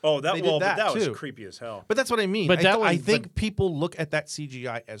did. Oh, They did that that was too. creepy as hell. But that's what I mean. But that I was- think people look at that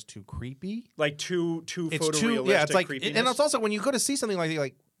CGI as too creepy. Like too It's photorealistic. too. Yeah, it's like, creepiness. and it's also when you go to see something like that, you're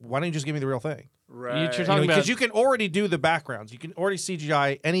like, why don't you just give me the real thing? right. You're talking about Because you can already do the backgrounds. You can already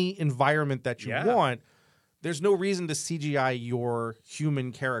CGI any environment that you Yeah. want. There's no reason to CGI your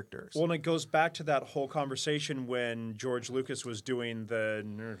human characters. Well, and it goes back to that whole conversation when George Lucas was doing the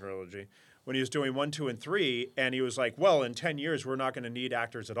trilogy, when he was doing 1, 2, and 3, and he was like, "Well, in 10 years, we're not going to need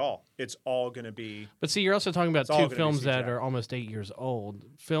actors at all. It's all going to be." But see, you're also talking about all two gonna be films that CGI. are almost 8 years old.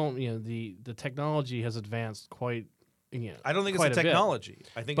 The technology has advanced quite. I don't think it's quite the a bit. technology.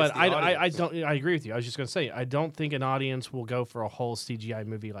 I think But it's the I audience. don't. I agree with you. I was just going to say I don't think an audience will go for a whole CGI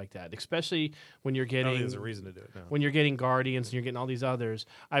movie like that, especially when you're I don't think getting there's a reason to do it. No. when you're getting Guardians and you're getting all these others.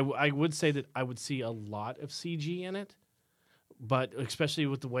 I would say that I would see a lot of CG in it, but especially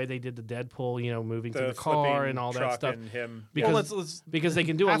with the way they did the Deadpool, moving through the car flipping and all that truck stuff. and him. Because let's because they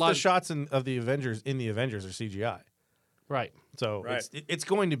can do a half lot. the shots of the Avengers in the Avengers are CGI. Right. So Right. it's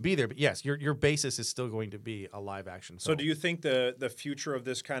going to be there. But yes, your basis is still going to be a live action. So, do you think the future of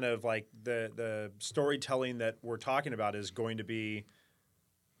this kind of like the storytelling that we're talking about is going to be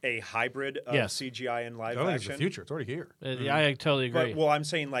a hybrid of Yes. CGI and I live don't think it's action? the future. It's already here. I totally agree. But, well, I'm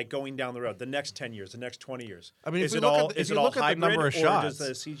saying like going down the road, the next 10 years, the next 20 years. I mean, if is we it look all at- if is you it all look at the hybrid, number of or shots- does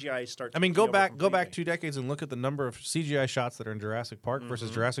the CGI start? I mean, to go take over back completely? 2 decades and look at the number of CGI shots that are in Jurassic Park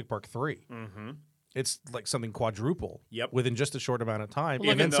versus Jurassic Park 3. Mm-hmm. It's like something quadruple. Yep. Within just a short amount of time. Well,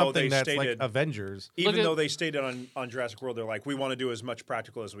 and then even though something they that's like stated- Avengers. Even Look at- though they stated on Jurassic World, they're like, we want to do as much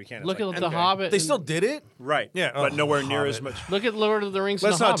practical as we can. It's Look like, at The okay. Hobbit. They and- still did it? Right. Yeah, But oh, nowhere near as Hobbit. much. Look at Lord of the Rings.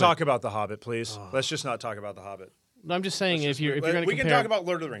 Let's and the not Hobbit. talk about The Hobbit, please. Let's just not talk about The Hobbit. I'm just saying if you're going to we compare, can talk about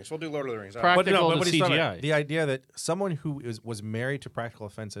Lord of the Rings. We'll do Lord of the Rings. All Prac- right. But no, Practical but to he's talking CGI. about the idea that someone who was married to practical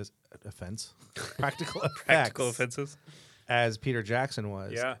practical effects, offenses. as Peter Jackson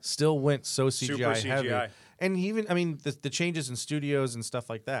was, Yeah. still went so Super CGI heavy. CGI. And even, I mean, the changes in studios and stuff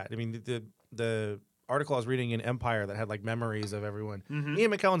like that. I mean, the article I was reading in Empire that had like memories of everyone. Mm-hmm.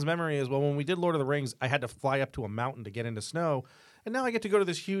 Ian McKellen's memory is, well, when we did Lord of the Rings, I had to fly up to a mountain to get into snow. And now I get to go to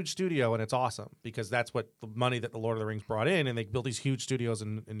this huge studio, and it's awesome because that's what the money that the Lord of the Rings brought in, and they built these huge studios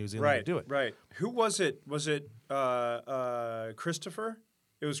in New Zealand Right. to do it. Right. Who was it? Was it Christopher?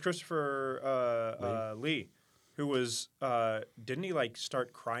 It was Christopher Lee, who was. Didn't he like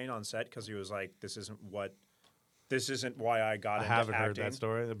start crying on set because he was like, "This isn't why I got I into haven't heard acting." that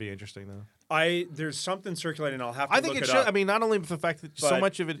story. That'd be interesting, though. There's something circulating. I'll have to I think look it it should. up. I mean, not only the fact that so But-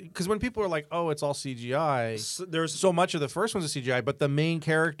 much of it, because when people are like, "Oh, it's all CGI," there's so much of the first one's a CGI, but the main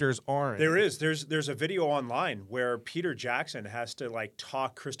characters aren't. There's a video online where Peter Jackson has to like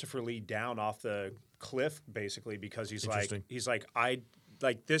talk Christopher Lee down off the cliff basically because he's Interesting. I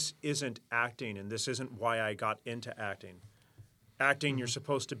like this isn't acting and this isn't why I got into acting. Acting, you're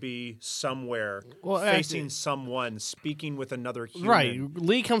supposed to be somewhere, Well, facing someone, speaking with another human. Right.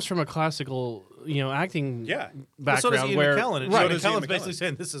 Lee comes from a classical, acting Yeah. Well, so background does Ian where McKellen. And So Ian does Ian McKellen's basically McKellen.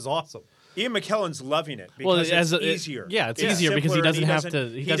 saying this is awesome. Ian McKellen's loving it well, because it's as easier. it's easier because he simpler, doesn't and have to.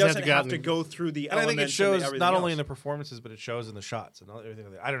 He doesn't have to go out and go through the And I elements. think it shows everything not only else. in the performances, but it shows in the shots and everything.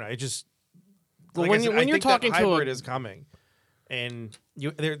 I don't know. It just Well, like when I you- said, when I you're think that talking to a- hybrid is coming, and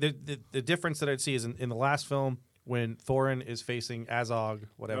the difference that I'd see is in the last film when Thorin is facing Azog,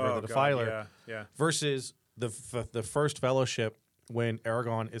 whatever, Oh, the God, Defiler, yeah. versus the first Fellowship when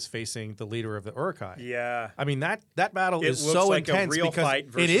Aragorn is facing the leader of the Uruk-hai. Yeah. I mean that battle It is looks so like a intense real because fight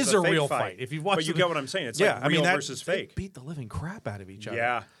it versus is a a fake real fight. fight. If you watch, But you get what I'm saying. It's yeah, like I mean real that, versus they fake. beat the living crap out of each other.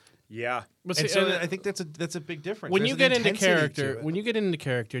 Yeah. But And see, so I think that's a big difference. when There's you an get into intensity to character, it. when you get into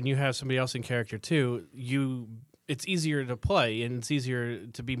character, and you have somebody else in character too, it's easier to play and it's easier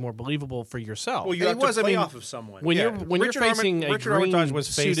to be more believable for yourself. Well, you And have it to play I mean, off of someone. when Yeah. you're Richard facing a Richard green Armitage was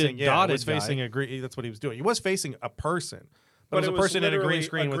suited facing dotted was facing guy, a green. That's what he was doing. He was facing a person, but it was a was person in a green literally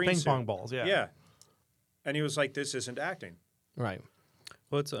screen a with green ping suit. pong balls. Yeah, Yeah. And he was like, "This isn't acting." right?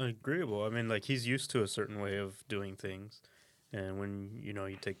 Well, it's agreeable. I mean, like he's used to a certain way of doing things, and when you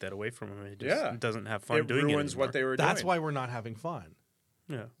take that away from him, he just doesn't have fun It doing ruins it. what they were that's doing. why we're not having fun.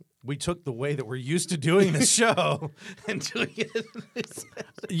 Yeah. We took the way that we're used to doing the show and doing it.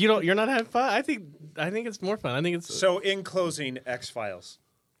 You're not having fun. I think it's more fun. I think it's So, in closing, X Files.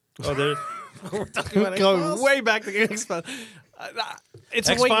 Oh, there. We're talking about going X-Files? way back to X Files. It's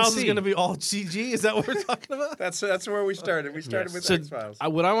a X wait and Files is see. going to be all CG. Is that what we're talking about? That's where we started. We started with So X Files.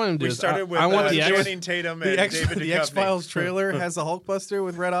 what I want to do We is started with I want the X. Channing Tatum and David The Duchovny. X Files trailer has a Hulkbuster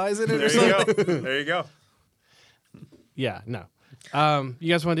with red eyes in it. Or There you something. go. There you go. Yeah, no. You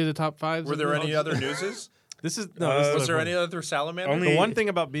guys want to do the top five? Were there any other newses? This is no. This is Was there fun. any other salamander? Only- The one thing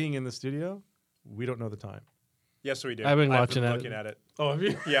about being in the studio, we don't know the time. Yes, we do. I've been watching it. looking at it. Oh, have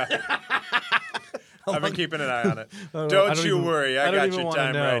you? Yeah. I've been keeping an eye on it. I Don't don't you even- worry. I don't got even your wanna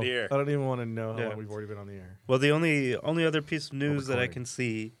time know. right here. I don't even want to know how Yeah. long we've already been on the air. Well, the only other piece of news that I recording. can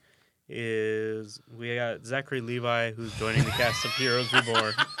see is we got Zachary Levi, who's joining the cast of Heroes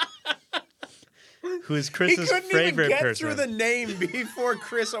Reborn, who is He Chris's couldn't even favorite get person. through the name before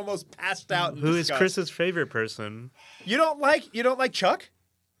Chris almost passed out. in Who is disgust. Chris's favorite person? You don't like Chuck?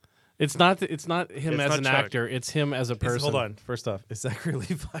 It's not him It's as not an Chuck. actor. It's him as a person. Hold on. First off, is Zachary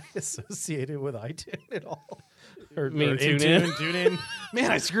Levi associated with iTunes at all? Or, mean or TuneIn? TuneIn? Man,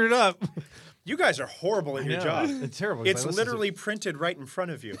 I screwed it up. You guys are horrible at your Yeah, job. It's terrible. 'cause I It's listen to- literally printed right in front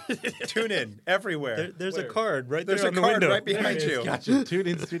of you. Tune in everywhere. There's a card right There's there a on the card window. right behind you. Gotcha. Tune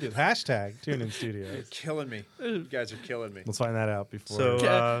in studios. Hashtag Tune in studios. Killing me. You guys are killing me. Let's find that out before.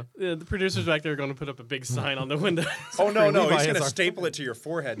 So The producers back there are going to put up a big sign on the window. Oh no, Levi he's is gonna our- staple it to your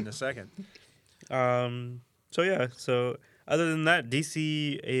forehead in a second. So other than that,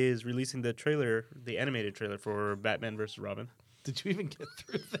 DC is releasing the trailer, the animated trailer for Batman vs. Robin. Did you even get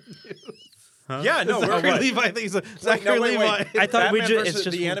through the news? Yeah, no, Zachary we're Levi thinks Zachary wait. Levi. I thought we Batman just versus it's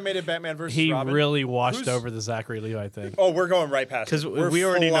just the animated Batman versus He Robin. really washed Who's- over the Zachary Levi thing. Oh, we're going right past 'Cause it. We're we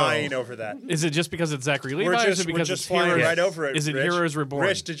already know. flying over that. Is it just because it's Zachary Levi? We're or is just, it because it's flying Heroes? right over it. Is it Rich. Heroes Reborn?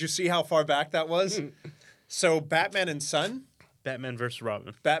 Rich, did you see how far back that was? So Batman and Son, Batman vs.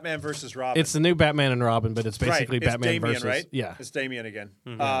 Robin. Batman versus Robin. It's the new Batman and Robin, but it's basically right. It's Batman Damian, versus right? yeah. It's Damian again.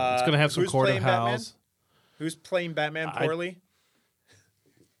 It's going to have some who's Court of playing Batman? Howls. Who's playing Batman poorly?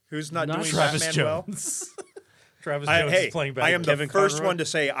 Who's not, Not doing Travis Batman well? Jones. Travis Jones Hey, is playing I Batman. am Kevin the first Conroy? one to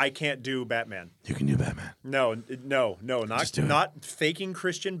say I can't do Batman. You can do Batman. No, not Just do it. not faking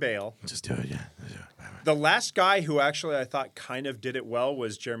Christian Bale. Just do it, yeah. Just do it, Batman. The last guy who actually I thought kind of did it well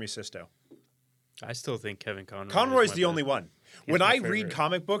was Jeremy Sisto. I still think Kevin Conroy. Conroy's the only one. When my I read favorite.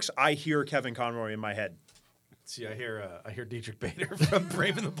 comic books, I hear Kevin Conroy in my head. See, I hear Dietrich Bader from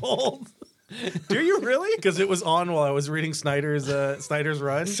Brave and the Bold Do you really? because it was on while I was reading Snyder's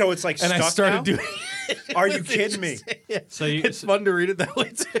run. So it's like and I stuck started now? doing. Are you kidding me? So you It's fun to read it that way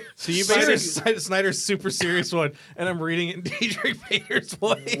too. So you Snyder's super serious one, and I'm reading it in Dietrich Bader's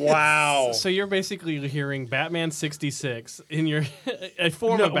voice. Wow. So you're basically hearing Batman 66 in your a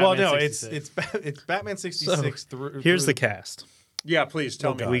form No, of Batman well, no, 66. it's Batman 66 through. Here's the through- cast. Yeah, please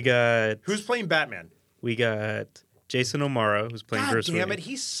tell me. We got Who's playing Batman? Jason O'Mara, who's playing God Bruce damn Wayne. it,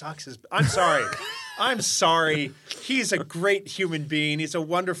 he sucks. I'm sorry. I'm sorry. He's a great human being. He's a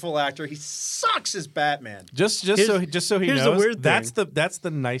wonderful actor. He sucks as Batman. Just Here's- so he here's knows. the weird that's thing. that's the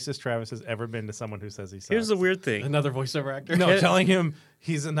nicest Travis has ever been to someone who says he sucks. Here's the weird thing. Another voiceover actor. No, telling him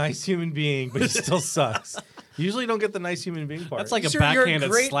he's a nice human being, but he still sucks. You usually don't get the nice human being part. That's like a You're a backhanded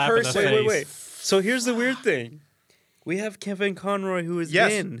great slap in the person. face. Wait. So here's the weird thing. We have Kevin Conroy, who is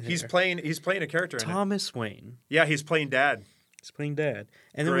Yes, in he's here. playing a character in it. Thomas Wayne. Yeah, he's playing Dad. He's playing Dad.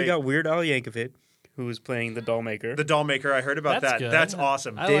 And then we Great. got Weird Al Yankovic, who is playing the doll maker. The doll maker. I heard about That's that. good. That's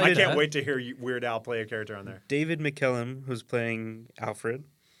awesome. I like I can't that. wait to hear Weird Al play a character on there. David McKellum, who's playing Alfred.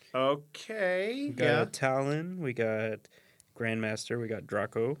 Okay. We got Talon. We got Grandmaster. We got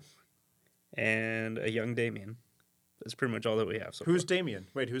Draco. And a young Damien. That's pretty much all that we have so Who's far. Damien?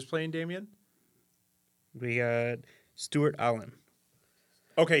 Wait, who's playing Damien? We got Stuart Allen.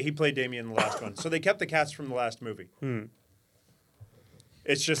 Okay, he played Damien in the last one. So they kept the cast from the last movie.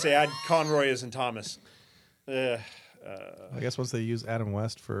 It's just they add Conroy as in Thomas. I guess once they use Adam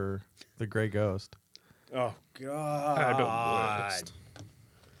West for the Gray Ghost. Oh God!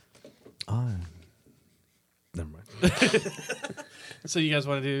 Never mind. So you guys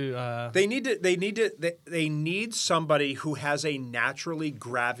want to do? They need somebody who has a naturally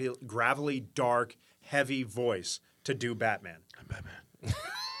gravelly, dark, heavy voice to do Batman. I'm Batman.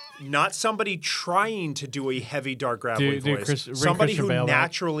 Not somebody trying to do a heavy, dark, gravelly Do voice. bring Somebody Christian who Bale back.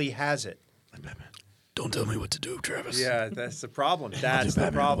 naturally has it. Don't tell me what to do, Travis. Yeah, that's the problem. That's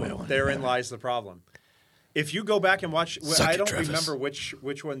the problem. Therein lies the problem. If you go back and watch, Suck I it, don't Travis. remember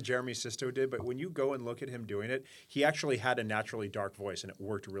which one Jeremy Sisto did, but when you go and look at him doing it, he actually had a naturally dark voice, and it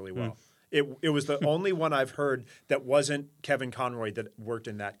worked really well. It was the only one I've heard that wasn't Kevin Conroy that worked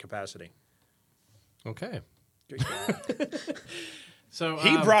in that capacity. Okay. So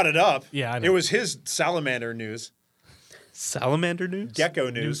He brought it up. yeah, I know. It was his salamander news, Salamander news? gecko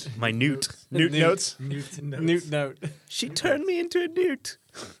news, My newt. newt notes. Newt note. She turned me into a newt.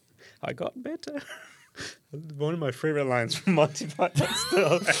 I got better. One of my favorite lines from Monty Python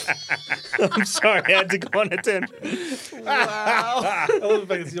still. I'm sorry, I had to go on a tangent. I love the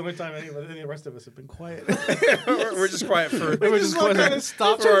fact it's the only time any of the rest of us have been quiet. We're just quiet for We're just going to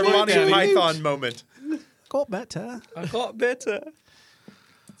stop for our for Monty Python moment. Go better. I got better.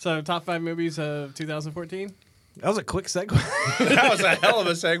 So top 5 movies of 2014. That was a quick segue. That was a hell of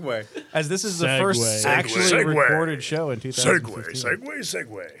a segue. As this is the Segue. first actually Segue. recorded show in 2015.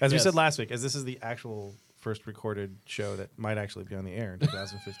 Segue. As we Yes. said last week, as this is the actual first recorded show that might actually be on the air in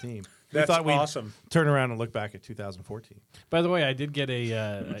 2015. We That's thought we'd awesome. turn around and look back at 2014. By the way, I did get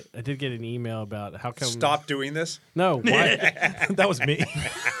I did get an email about how come Stop doing this. No, why? That was me.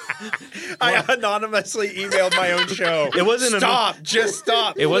 I anonymously emailed my own show. It wasn't stop. Just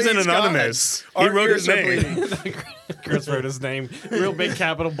stop. It wasn't Please, God. anonymous. He Our wrote ears his are name. bleeding. Chris wrote his name, real big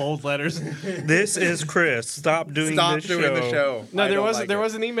capital bold letters. This is Chris. Stop doing Stop this doing the show. No, I there don't was like there it.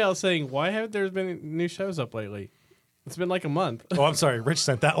 was an email saying why haven't there been new shows up lately? It's been like a month. Oh, I'm sorry. Rich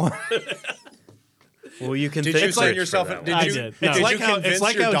sent that one. Well, you can Did thank you send Rich yourself? for that Did one. I you? did. Did No. you Like how-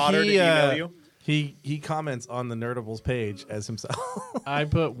 convince your daughter to email you? He comments on the Nerdables page as himself. I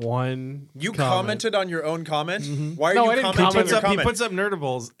put one. You comment. commented on your own comment. Why are No, you I didn't commenting comment. on puts your up, he comment? puts up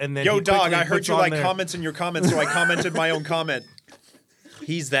Nerdables and then Yo, he dog! quickly I heard puts you on like there- comments in your comments, so I commented my own comment.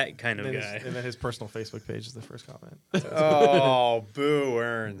 He's that kind of And then, guy. his, and then his personal Facebook page is the first comment. Oh, boo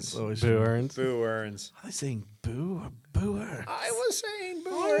earns. Oh, Boo earns. Boo earns. Are they saying boo or booer? I was saying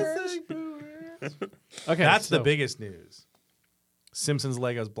boo earns. Okay, That's the so- biggest news. Simpsons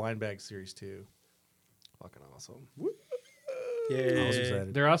Legos Blind Bag Series 2. Fucking awesome. I was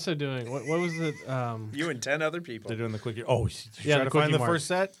excited. They're also doing what was it? You and 10 other people. They're doing the quickie. Oh, you Yeah, try the to find Quickie the Mart. first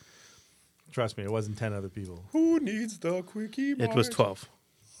set? Trust me, it wasn't 10 other people. Who needs the quickie? It was 12.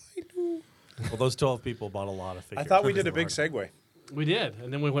 Well, those 12 people bought a lot of I figures. thought we did a big segue, we did,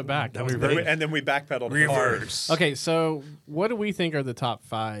 and then we went back. That was we great. and then we backpedaled hard. Okay, so what do we think are the top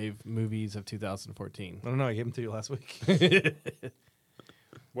 5 movies of 2014? I don't know. I gave them to you last week.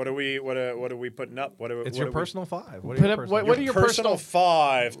 What are we putting up? It's your personal 5. What are Put your up- personal? what are your personal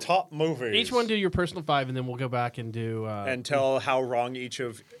 5 top movies? Each one do your personal 5, and then we'll go back and do. and tell how wrong each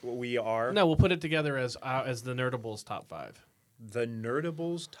of we are. No, we'll put it together as the Nerdables top 5. The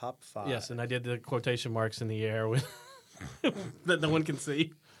Nerdables top 5. Yes, and I did the quotation marks in the air with that no one can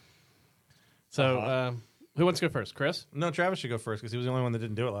see. So, who wants to go first? Chris? No, Travis should go first because he was the only one that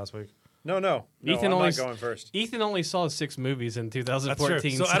didn't do it last week. No. Ethan I'm only not going first. Ethan only saw 6 movies in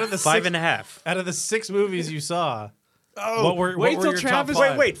 2014. So out of the 5.5. out of the 6 movies you saw, what were wait what till were your Travis- top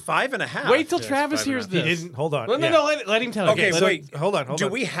 5? Wait, 5.5. wait till Travis hears He this. didn't. Hold on. No, Yeah. let him tell you. Okay, let wait. him- Hold on. Do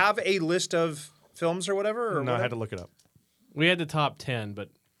we have a list of films or whatever? Or No, I whatever? had to look it up. We had the top 10, but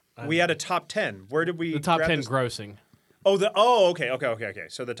We had a top 10. Where did we? the top grab 10 this? grossing. Okay.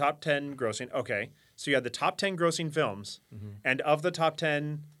 So the top 10 grossing. Okay. So you had the top 10 grossing films, Mm-hmm. and of the top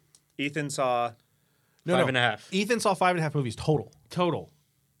 10, Ethan saw No, 5.5. Ethan saw 5.5 movies total.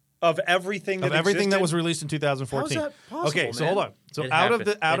 of everything that Of everything that existed? was released in 2014. How is that possible, Okay, so man? hold on. So It out happened. of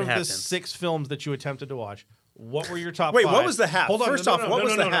the It out of the happened. 6 films that you attempted to watch, What were your top Wait, five? what was the half? Hold on. First no, off, no, what no,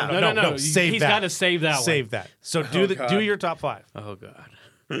 was no, the no, half? No, No, save he's that. gotta save that one. Save that. So God. do your top five. Oh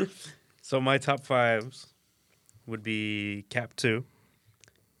God. So my top fives would be Cap 2,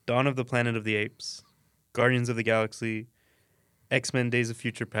 Dawn of the Planet of the Apes, Guardians of the Galaxy, X-Men Days of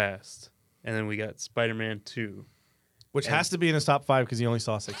Future Past, and then we got Spider-Man 2. Which has to be in his top five because he only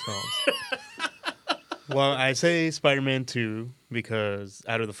saw 6 films. Well, I say Spider-Man 2 because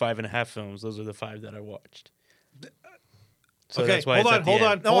out of the 5.5 films, those are the 5 that I watched. So Okay, that's why hold it's on, at the hold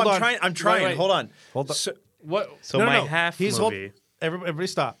end. on. No, Hold I'm on. trying. I'm trying. Wait. Hold on. Hold on. So, What? So No, no, my no. half He's movie. Everybody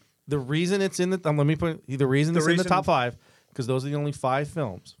stop. The reason it's in the let me put the reason it's in the reason- top 5 because those are the only 5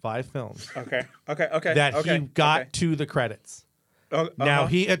 films okay. that okay, he got okay. to the credits. Oh, Now uh-huh.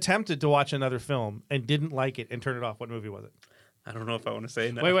 he attempted to watch another film and didn't like it and turned it off. What movie was it? I don't know if I want to say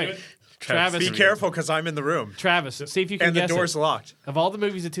that. Wait. Travis, Be careful because I'm in the room Travis, see if you can and the guess door's it. locked. Of all the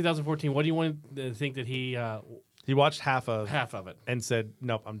movies of 2014, what do you want to think that he He watched half of it? and said,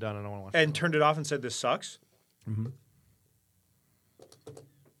 "Nope, I'm done. I don't want to watch." And turned it off and said, "This sucks." Mm-hmm.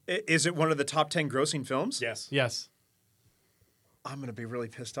 Is it one of the top 10 grossing films? Yes. Yes. I'm gonna be really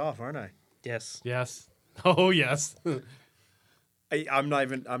pissed off, aren't I? Yes. Yes. Oh yes. I'm not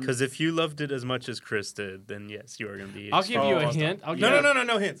even. Because if you loved it as much as Chris did, then yes, you are going to be. I'll give you a Oh, hint. I'll give No, you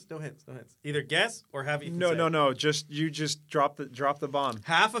no hints. No hints. Either guess or have Ethan say it. No. Just drop the bomb.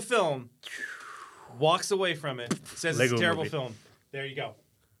 Half a film walks away from it, says Lego it's a terrible movie. film. There you go.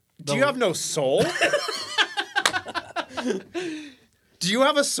 Do you have no soul? Do you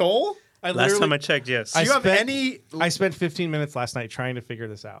have a soul? Last time I checked, yes. Do you have spent- any? I spent 15 minutes last night trying to figure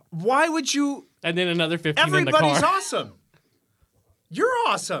this out. Why would you? And then another 15 in the Everybody's car. awesome. You're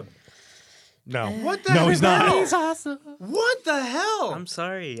awesome. No. What the No, he's not. hell? He's awesome. What the hell? I'm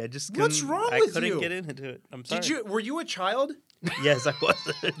sorry. I just What's couldn't- wrong I with couldn't you? get into it. I'm sorry. Did you? Were you a child? Yes, I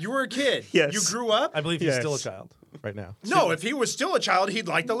was. You were a kid. Yes. You grew up. I believe he's Yes. still a child right now. No, if he was still a child, he'd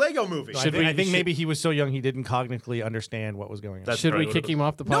like the Lego movie. I think maybe he was so young he didn't cognitively understand what was going on. That's Should we probably kick what it him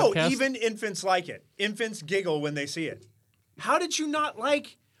off the No, podcast? even infants like it. Infants giggle when they see it. How did you not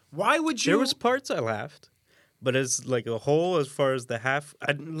like? Why would you? There was parts I laughed, but as like a whole, as far as the half,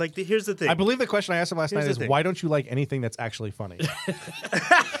 here's the thing. I believe the question I asked him last Here's night the is thing. why don't you like anything that's actually funny?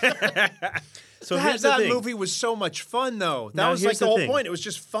 so here's the that thing. movie was so much fun, though. That Now, was like here's the the whole thing. point. It was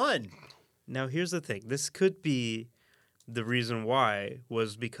just fun. Now here's the thing. This could be the reason why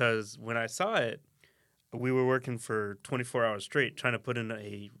was because when I saw it, we were working for 24 hours straight trying to put in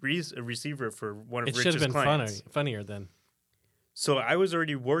a receiver for one of it should have Rich's been clients. funnier then. So I was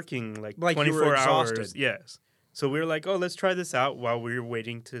already working like Like you were 24 hours. exhausted. Yes. So we were like, oh, let's try this out while we were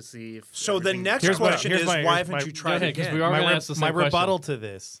waiting to see if. So the everything- next Here's my- question here's is, my- why here's haven't my- you Go tried ahead, 'cause again? we are my gonna ask the same rebuttal question. to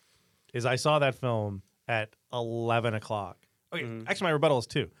this is I saw that film at 11 o'clock. Okay, actually, my rebuttal is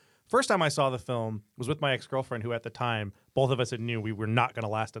 2. First time I saw the film was with my ex-girlfriend, who at the time, both of us had knew we were not going to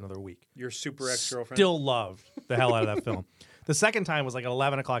last another week. Your super ex-girlfriend. Still loved the hell out of that film. The second time was like at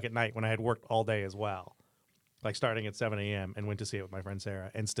 11 o'clock at night when I had worked all day as well, like starting at 7 a.m. and went to see it with my friend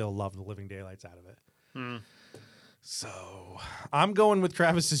Sarah and still loved the living daylights out of it. So I'm going with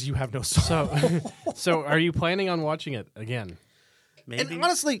Travis's You Have No Soul. So are you planning on watching it again? Maybe. And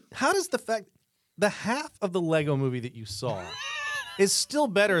honestly, how does the half of the Lego movie that you saw is still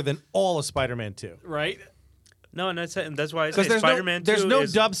better than all of Spider-Man 2? Right? No, and that's why I Because say Spider-Man 2 there's no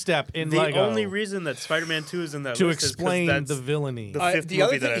is dubstep in the Lego only reason that Spider-Man 2 is in that to list is 'cause explain that's the villainy. the fifth the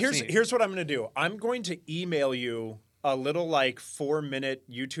other movie that thing, I've seen. here's what I'm going to do. I'm going to email you a little like 4-minute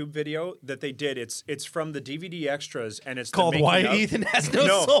YouTube video that they did. It's from the DVD extras and it's Called the making Why of- Ethan Has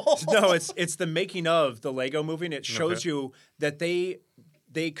No Soul. No, it's the making of the Lego movie, and it shows you that they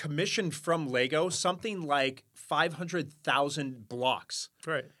commissioned from Lego something like 500,000 blocks.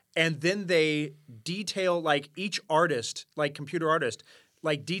 Right. And then they detail like each artist, like computer artist,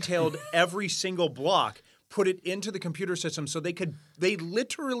 like detailed every single block, put it into the computer system so they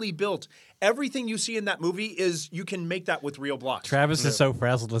literally built everything you see in that movie is you can make that with real blocks. Travis is so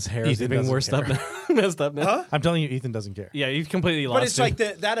frazzled his hair is Ethan even doesn't worse care. up now. Messed up now. I'm telling you, Ethan doesn't care. Yeah, you've completely lost But it's him.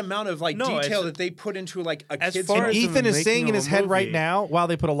 like that amount of like No, detail it's- that they put into like a as kid's far And as the Ethan is making saying in of a his head right movie- now, wow,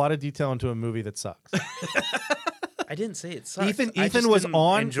 they put a lot of detail into a movie that sucks. I didn't say it sucked. Ethan I just was didn't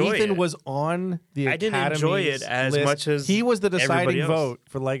on enjoy Ethan it. was on the I didn't enjoy it Academy's as list. much as he was the deciding everybody else. vote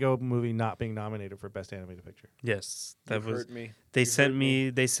for Lego Movie not being nominated for Best Animated Picture. Yes, that was. hurt me. They sent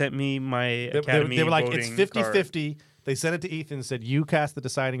me my Academy They were like, it's voting card. 50-50. They sent it to Ethan and said, you cast the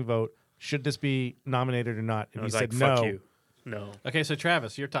deciding vote. Should this be nominated or not? And I he was said like, fuck no. you. No. Okay, so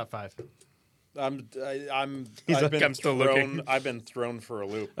Travis, your top 5. He's I've like, been I'm still thrown, looking. I've been thrown for a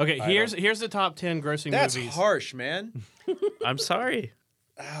loop. Okay, I here's don't- the top 10 grossing That's movies. harsh, man. I'm sorry.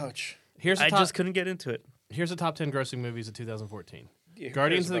 Ouch. Here's the I top, just couldn't get into it. Here's the top 10 grossing movies of 2014. Yeah, who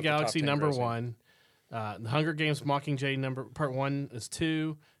Guardians cares of the about the top Galaxy 10 number grossing? 1. The Hunger Games Mockingjay part 1 is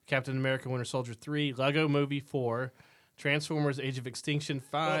 2. Captain America Winter Soldier 3. Lego Movie 4. Transformers Age of Extinction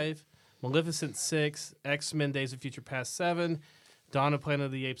 5. Maleficent 6. X-Men Days of Future Past 7. Dawn of Planet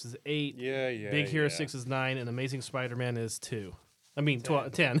of the Apes is 8. Yeah. Big Hero 6 is 9. And Amazing Spider-Man is 2. I mean,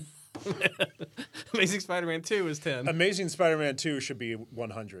 10. Amazing Spider-Man 2 is 10. Amazing Spider-Man 2 should be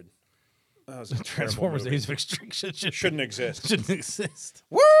 100. That was a terrible Transformers movie. Age of Extinction Shouldn't exist. shouldn't exist.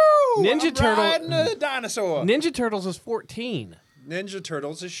 Woo! Ninja I'm Turtle- riding a dinosaur. Ninja Turtles is 14. Ninja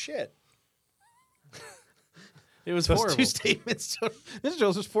Turtles is shit. It was Those horrible. two statements. Ninja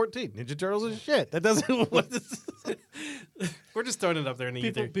Turtles is 14. Ninja Turtles is shit. That doesn't. What this, We're just throwing it up there in the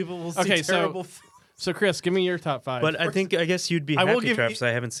ether. people will see Okay, terrible. So Chris, give me your top 5. But I guess you'd be I will happy, give Travis. you-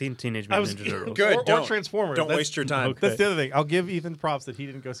 I haven't seen Teenage Mutant Ninja Turtles. Good. or don't. Transformers. Don't That's- waste your time. That's the other thing. I'll give Ethan props that he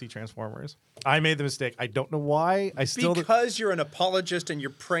didn't go see Transformers. I made the mistake. I don't know why. I still. Because you're an apologist and you're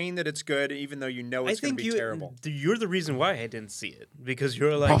praying that it's good, even though you know I it's going to think be terrible. you're the reason why I didn't see it, because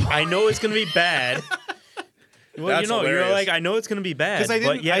you're like, I know it's gonna be bad. Well, That's you're hilarious. like, I know it's gonna be bad, Because I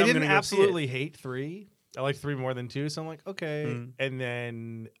didn't, but yet I I'm didn't gonna go see it. absolutely hate 3. I like 3 more than 2, so I'm like, okay. Mm. And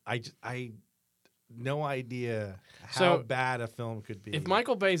then I no idea how So, bad a film could be. if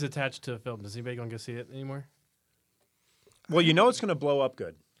Michael Bay's attached to a film, does anybody going to go see it anymore? Well, you know it's going to blow up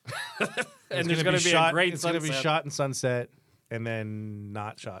good. And it's there's going to be shot, a great it's gonna be sunset. shot in Sunset, and then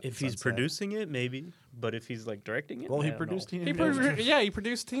not shot. If in he's Sunset. producing it, maybe. But if he's like directing it, well, I he don't produced. know. Teenage He Mutant Ninja Turtles. he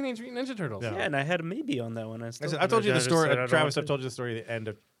produced Teenage Mutant Ninja Turtles. Yeah. Yeah, and I had a maybe on that one. I told you the just story, said I don't Travis. want I've to. told you the story at the end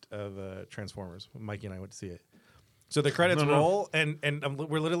of Transformers. Mikey and I went to see it. So the credits roll, and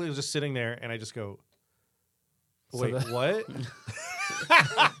we're literally just sitting there, and I just go, "Wait, what?"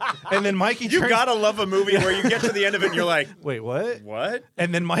 And then Mikey, You turns, got to love a movie where you get to the end of it and you're like, wait, what? what?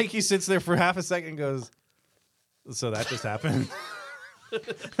 And then Mikey sits there for half a second and goes, "So that just happened."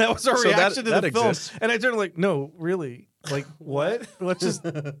 That was our So that- reaction to that the film, exists? and I turned like, "No, really? Like what? What just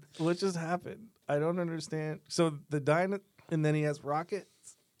happened? I don't understand." So the dino, and then he has rockets.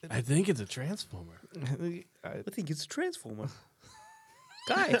 I think it's a Transformer. I think it's a Transformer.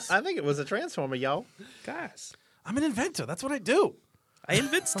 Guys, I think it was a Transformer, yo. guys, I'm an inventor. That's what I do. I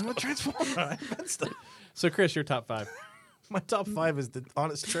invent I'm stuff. a transformer. I invent stuff. So Chris, your top 5. My top 5 is the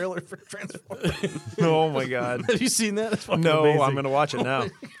honest trailer for Transformers. Oh, my God. Have you seen that? It's fucking No, amazing. I'm going to watch it now.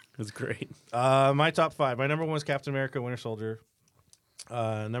 It's great. My top 5. My number 1 is Captain America: Winter Soldier.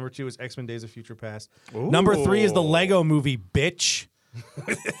 Number 2 is X-Men: Days of Future Past. Number 3 is the Lego Movie, bitch.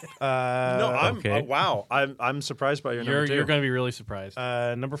 No, I'm Okay. wow. I'm surprised by your number 2. You're going to be really surprised.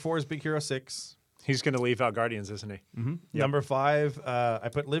 Number 4 is Big Hero 6. He's going to leave out Guardians, isn't he? Number 5, I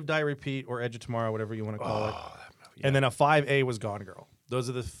put Live, Die, Repeat, or Edge of Tomorrow, whatever you want to call it. And then a 5A was Gone Girl. Those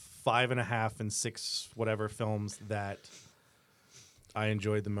are the 5.5 and 6 whatever films that I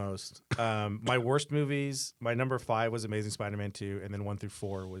enjoyed the most. My worst movies, my number 5 was Amazing Spider-Man 2, and then 1 through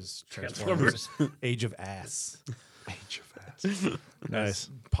 4 was Transformers: Age of Ass. Age of Ass. Nice.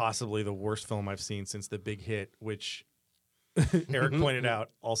 Possibly the worst film I've seen since The Big Hit, which Eric pointed out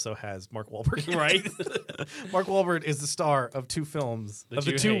also has Mark Wahlberg, right? Mark Wahlberg is the star of 2 films, That of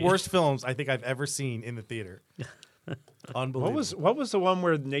the you 2 hate. worst films I think I've ever seen in the theater. Unbelievable. What was the one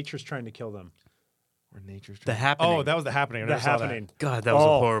where nature's trying to kill them? Where nature's The trying- Happening. Oh, that was The Happening. I The never saw that. Happening. God, that was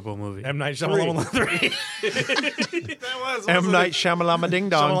Oh. a horrible movie. M. Night Shyamalan 3. That was. M. Night Shyamalama Ding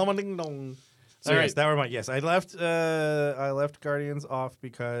Dong. Shyamalan Ding Dong. So All yes, right. that were my yes. I left Guardians off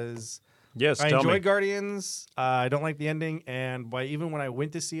because Yes, I tell enjoy me. Guardians. I don't like the ending, and even when I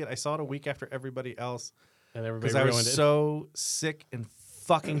went to see it, I saw it a week after everybody else And everybody because I ruined was it. so sick and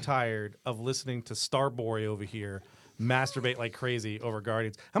fucking tired of listening to Starboy over here masturbate like crazy over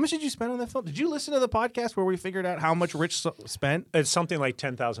Guardians. How much did you spend on that film? Did you listen to the podcast where we figured out how much Rich spent? It's something like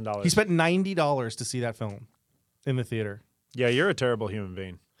 $10,000. He spent $90 to see that film in the theater. Yeah, you're a terrible human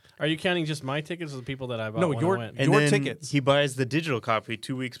being. Are you counting just my tickets or the people that I bought No, when your- I went? And Your then tickets. he buys the digital copy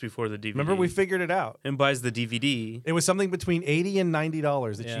 2 weeks before the DVD. Remember, we figured it out. and buys the DVD. It was something between $80 and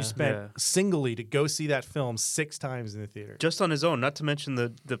 $90 that Yeah. you spent Yeah. singly to go see that film 6 times in the theater. Just on his own, not to mention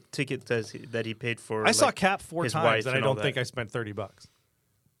the ticket that he paid for. I saw like, Cap 4 his times, wife and I and all don't think that. I spent $30.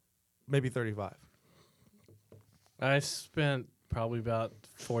 Maybe 35. I spent probably about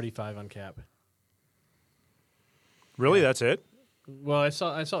 45 on Cap. Really, that's it? Well, I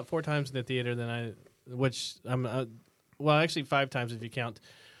saw it 4 times in the theater. Then well, actually 5 times if you count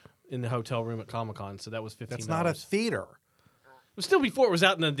in the hotel room at Comic-Con. So that was $15. That's not a theater. It was still before it was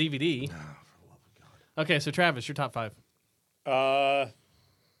out in the DVD. Okay, so Travis, your top 5. I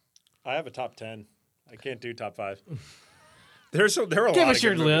have a top 10. I can't do top 5. There are a lot Give of us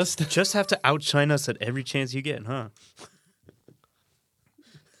your good movies. list. Just have to outshine us at every chance you get, huh?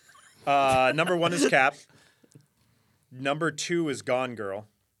 Number 1 is Cap. Number 2 is Gone Girl.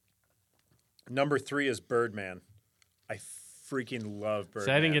 Number 3 is Birdman. I freaking love Birdman.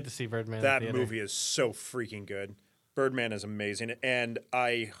 See, I didn't get to see Birdman. in That the theater. movie is so freaking good. Birdman is amazing, and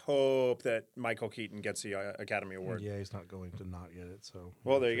I hope that Michael Keaton gets the Academy Award. Yeah, he's not going to not get it. So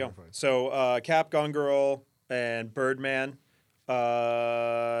Well, there you go. So Cap, Gone Girl, and Birdman,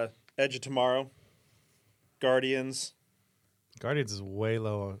 Edge of Tomorrow, Guardians. Guardians is way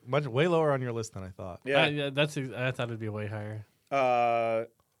lower on your list than I thought. Yeah, I thought it'd be way higher.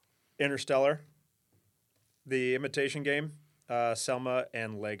 Interstellar, The Imitation Game, Selma,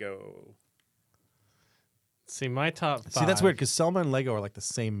 and Lego. See, my top 5. See, that's weird because Selma and Lego are like the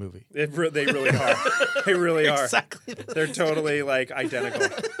same movie. They really are. They really are. Exactly. They're totally like identical.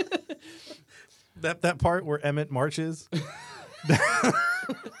 That part where Emmett marches.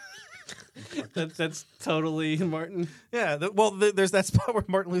 That's totally Martin. Yeah. There's that spot where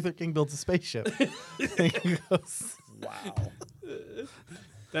Martin Luther King builds a spaceship. He goes, Wow.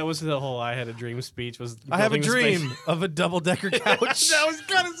 That was the whole "I had a dream" speech. Was I have a building the space- dream of a double-decker couch. I was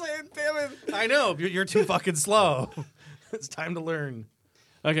gonna say it, damn it. I know you're too fucking slow. It's time to learn.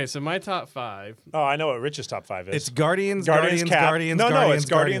 Okay, so my top 5. Oh, I know what Rich's top 5 is. It's Guardians, Cap. Guardians, No, Guardians, it's Guardians,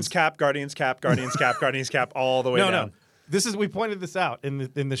 Guardians Cap, Guardians Cap, Guardians Cap, Guardians Cap, all the way down. No. This is we pointed this out in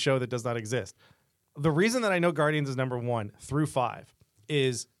the show that does not exist. The reason that I know Guardians is number 1 through 5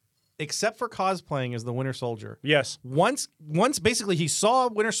 is, except for cosplaying as the Winter Soldier. Yes. Once basically he saw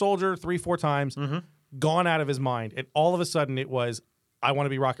Winter Soldier 3-4 times, gone out of his mind, and all of a sudden it was, I want to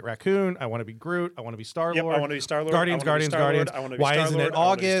be Rocket Raccoon, I want to be Groot, I want to be Star-Lord. Yep, I want to be Star-Lord. Guardians, I wanna be Guardians, Star-Lord, Guardians. I wanna be Why isn't it Star-Lord, I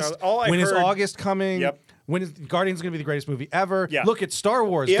wanna be August? Star-Lord. All I When is heard- August coming? Yep. When is Guardians going to be the greatest movie ever? Yeah. Look, it's Star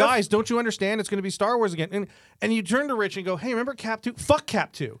Wars. If- Guys, don't you understand? It's going to be Star Wars again. And you turn to Rich and go, hey, remember Cap 2? Fuck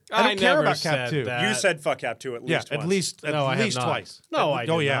Cap 2. I don't care never about Cap said 2. that. You said fuck Cap 2 at Yeah, least at once. least No, I at have least not. twice. No, I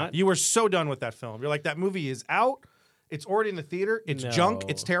Oh did yeah, not. you were so done with that film. You're like, that movie is out. It's already in the theater. It's junk. No.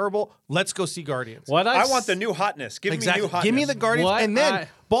 It's terrible. Let's go see Guardians. What I want the new hotness. Give me new hotness. Give me the Guardians, What and then I-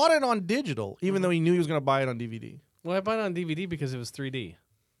 bought it on digital, even though he knew he was going to buy it on DVD. Well, I bought it on DVD because it was 3D.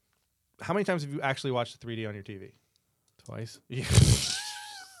 How many times have you actually watched the 3D on your TV? Twice.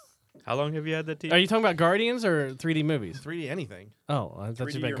 How long have you had that TV? Are you talking about Guardians or 3D movies? 3D anything. Oh, I thought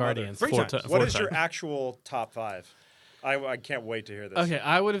 3D you your meant mother. Guardians. Three times. What four is your times. actual top 5? I can't wait to hear this. Okay,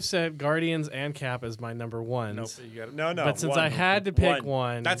 I would have said Guardians and Cap as my number ones. Nope. You got it. No. But since one. I had to pick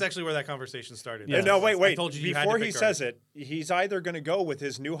one, That's actually where that conversation started. Yeah. No, wait. I told you had to Before pick he Guardians. says it, he's either going to go with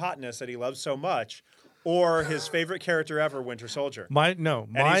his new hotness that he loves so much, or his favorite character ever, Winter Soldier. My he's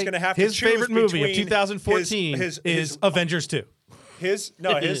gonna have to his choose favorite movie of between 2014 his is Avengers 2. He's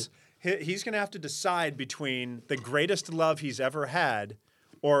going to have to decide between the greatest love he's ever had,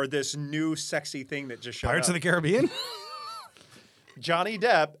 or this new sexy thing that just showed Pirates up. of the Caribbean. Johnny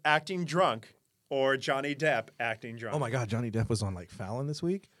Depp acting drunk, or Johnny Depp acting drunk. Oh my God, Johnny Depp was on like Fallon this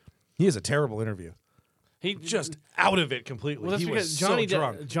week. He is a terrible interview. he Just out of it completely. Well, that's he because was Johnny so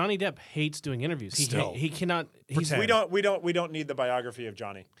drunk. Johnny Depp hates doing interviews. Still. He cannot. He's, Pretend. We don't need the biography of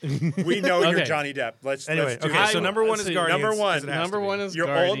Johnny. We know you're Okay. Johnny Depp. Let's Anyway, do okay, it. so number one is see, Guardians. number one. as it has number to be. one is Your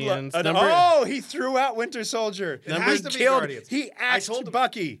Guardians. old number, oh, he threw out Winter Soldier. It has He to be killed. Guardians. He I axed told him-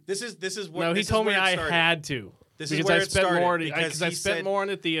 Bucky. This is what. no, he this is told me where it I started. had to. This is because where I it spent started, more. because Because I he spent said- more in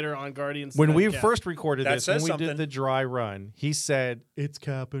the theater on Guardians. When than we Cap. first recorded That this, when says we something. did the dry run, he said it's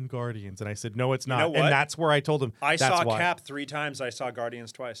Cap and Guardians, and I said no, it's not. know what? And that's where I told him I that's saw why. Cap 3 times. I saw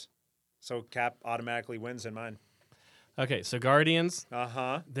Guardians twice. So Cap automatically wins in mine. Okay, so Guardians,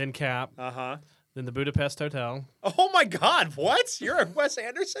 Uh-huh. then Cap, Uh-huh. then the Budapest Hotel. Oh my God! What? You're a Wes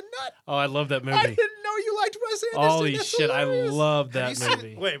Anderson nut? Oh, I love that movie. I didn't know you liked Wes Anderson. Holy That's shit, hilarious. I love Have that you seen-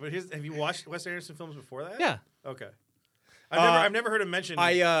 movie. Wait, but have you watched Wes Anderson films before that? Yeah. Okay. I've never heard him mention.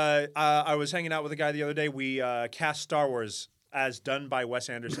 I was hanging out with a guy the other day. We cast Star Wars as done by Wes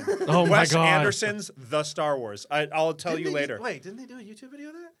Anderson. Oh my Wes God. Anderson's The Star Wars. I'll tell you later. Wait, didn't they do a YouTube video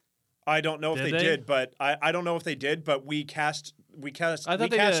of that? I don't know if Did they they? did, but I don't know if they did. But we cast I thought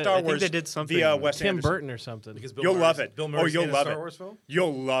they cast did. Star I think Wars. they did something via with Wes Tim Anderson. Burton or something. Because Bill You'll Murray's- love it. Bill Oh, Murray's you'll in a love Star it. Wars film.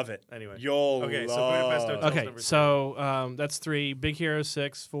 You'll love it. Anyway. You'll Okay, so love Budapest Hotel. Okay, number so that's 3. Big Hero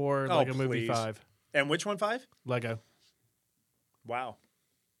 6, 4. Oh, Lego Movie please. 5. And which one? 5? Lego. Wow.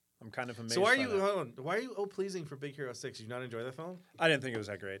 I'm kind of amazed. So why are by you that. hold on, why are you pleasing for Big Hero 6? Did you not enjoy that film? I didn't think it was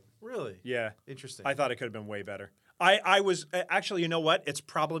that great. Really? Yeah. Interesting. I thought it could have been way better. I was actually, you know what? It's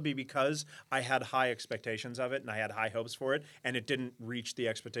probably because I had high expectations of it and I had high hopes for it, and it didn't reach the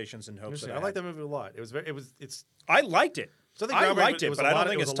expectations and hopes. Interesting. That I like that movie a lot. It was very. It's. I liked it. So I Groundbreaking liked it, was but a I don't lot of-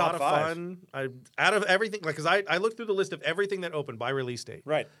 think it was it's a lot top of five. fun. Out of everything, like, because I looked through the list of everything that opened by release date.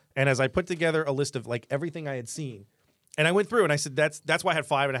 Right. And as I put together a list of like everything I had seen, and I went through and I said that's why I had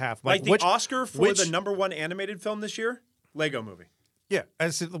 5.5. Like the Oscar for which- the #1 animated film this year, Lego Movie. Yeah, I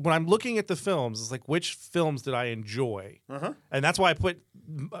said when I'm looking at the films, it's like which films did I enjoy, and that's why I put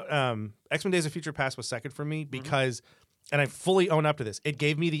X-Men: Days of Future Past was second for me because, and I fully own up to this. It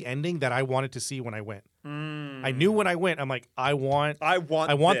gave me the ending that I wanted to see when I went. I knew when I went, I'm like, I want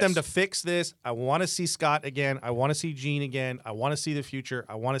them to fix this. I want to see Scott again. I want to see Jean again. I want to see the future.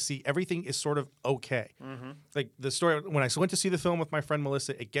 I want to see everything is sort of okay. Like the story when I went to see the film with my friend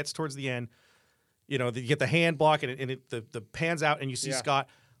Melissa, it gets towards the end. You know, you get the hand block and the pans out and you see Scott.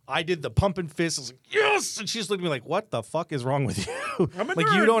 I did the pump and fist. I was like, yes! And she's looking at me like, what the fuck is wrong with you? I'm a like,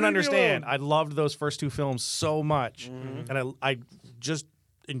 nerd, you don't leave me understand. alone. I loved those first two films so much. And I just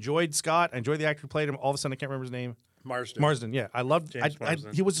enjoyed Scott. I enjoyed the actor who played him. All of a sudden, I can't remember his name. Marsden. Yeah. I loved James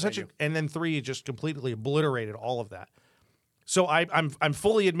Marsden. He was such a... And then 3 just completely obliterated all of that. So I'm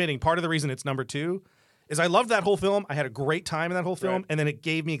fully admitting part of the reason it's number 2 is I loved that whole film. I had a great time in that whole film. Right. And then it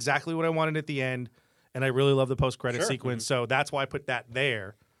gave me exactly what I wanted at the end. And I really love the post-credit sequence. So that's why I put that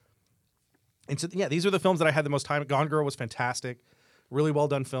there. And so, yeah, these are the films that I had the most time. Gone Girl was fantastic. Really well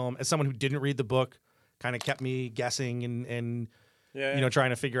done film. As someone who didn't read the book, kind of kept me guessing and you know,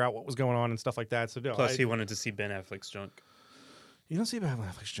 trying to figure out what was going on and stuff like that. So no, Plus, he wanted to see Ben Affleck's junk. you don't see Ben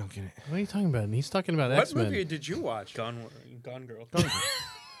Affleck's junk in it. What are you talking about? He's talking about What X-Men. movie did you watch? Gone Girl.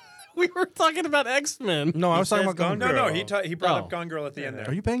 We were talking about X-Men. No, I was talking says about Gone Gone Girl. No, he brought Oh. up Gone Girl at the end there.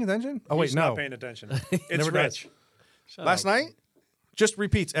 Are you paying attention? Oh, wait, He's no. not paying attention. It's Never does. Rich. Last night, just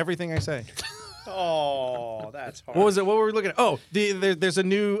repeats everything I say. Oh, that's hard. What was it? What were we looking at? Oh, there's a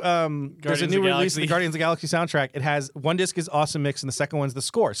new there's a Guardians new of the release of the Galaxy. Guardians of the Galaxy soundtrack. It has one disc is Awesome Mix and the second one's the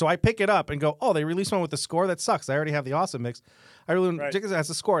score. So I pick it up and go, oh, they released one with the score. That sucks. I already have the Awesome Mix. I really Right. it has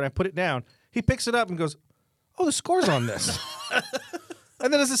the score, and I put it down. He picks it up and goes, oh, the score's on this.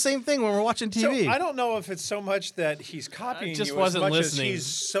 And then it's the same thing when we're watching So TV. I don't know if it's so much that he's copying just you wasn't as much listening. as he's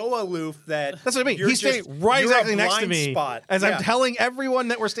so aloof that That's what I mean. you're He's just- standing right you're exactly a next to blind me spot. as Yeah. I'm telling everyone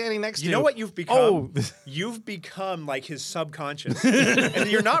that we're standing next to. You know what you've become? Oh, You've become like his subconscious, and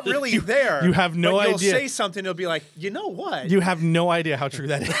you're not really there. you have no but you'll idea. say something, he'll be like, you know what? you have no idea how true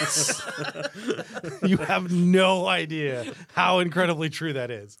that is. You have no idea how incredibly true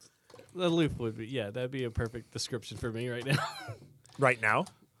that is. The loop would be, yeah, that'd be a perfect description for me right now. right now.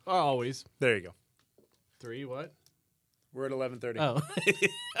 Always. There you go. 3, what? We're at 11:30.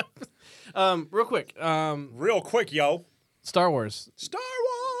 Oh. Real quick. Real quick, yo. Star Wars. Star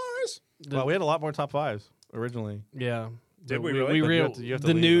Wars. Well, we had a lot more top fives originally. Yeah. Did But we really? But you have to- you have to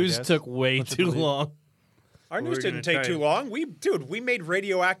the leave, I news guess. took way Don't you too believe- long. Our news we're didn't gonna take try too it. long. We made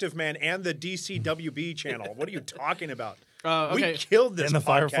Radioactive Man and the DCWB channel. What are you talking about? Okay. We killed this And the podcast.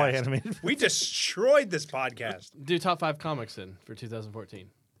 Firefly animated. We destroyed this podcast. Do top 5 comics then for 2014.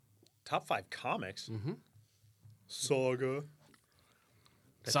 Top 5 comics. Saga.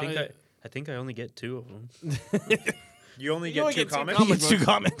 I think I only get 2 of them You only You get only two get two comics. comic It's two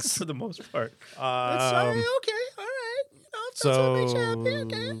comics. for the most part. Okay, all right. You know, if that's what makes you happy,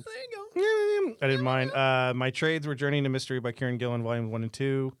 okay, there you go. I didn't mind. My trades were Journey into Mystery by Kieran Gillen, Volume 1 and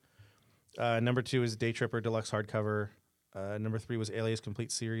 2. Number 2 is Day Tripper Deluxe Hardcover. Number 3 was Alias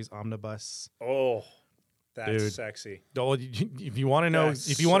Complete Series Omnibus. Oh, that's Dude. sexy. If you want to know, That's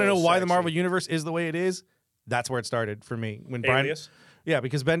if you want to so know why the sexy. Marvel Universe is the way it is, that's where it started for me. When Brian, Alias? yeah,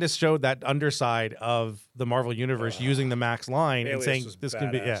 because Bendis showed that underside of the Marvel Universe using the Max line and Alias saying was this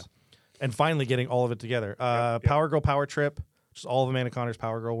can be, badass. and finally getting all of it together. Yep. Power Girl Power Trip, just all of Amanda Connor's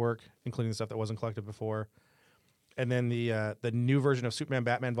Power Girl work, including the stuff that wasn't collected before, and then the new version of Superman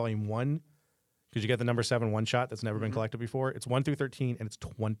Batman Volume 1, because you get the number 7 one shot that's never been collected before. It's 1 through 13, and it's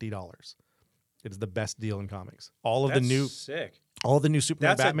 $20. It is the best deal in comics. All of That's the new sick. Superman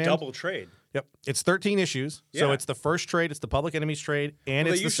That's Batman. a double trade. Yep, it's 13 issues. So Yeah. it's the first trade, it's the Public Enemies trade, and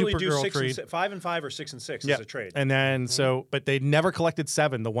Well, it's they the usually do Supergirl 6 trade. and 5 and 5 or 6 and 6 Yeah, as a trade. and then but they never collected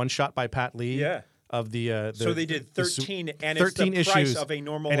 7, the one shot by Pat Lee. Yeah. Of the so they did the 13, and 13 it's the price issues, of a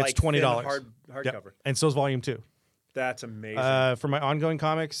normal and like it's $20 thin hardcover. And so is Volume 2. That's amazing. For my ongoing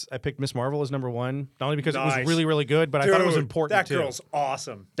comics, I picked Miss Marvel as number 1, not only because it Nice. was really, really good, but I thought it was Dude, important That too. girl's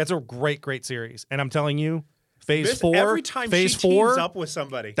awesome. That's a great series, and I'm telling you, Phase Miss- 4, every time Phase she 4, teams up with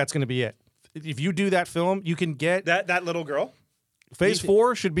somebody, that's going to be it. If you do that film, you can get that little girl. Phase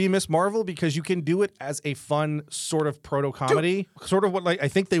 4 should be Miss Marvel because you can do it as a fun sort of proto comedy, sort of what like I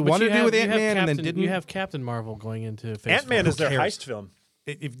think they But wanted you to do with you have Ant-Man and then Captain- didn't. You have Captain Marvel going into Phase Ant-Man 4. is their cares? heist film.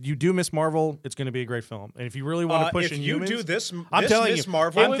 if you do Miss Marvel, it's going to be a great film. And if you really want to push if you Inhumans, do this, I'm telling Miss you,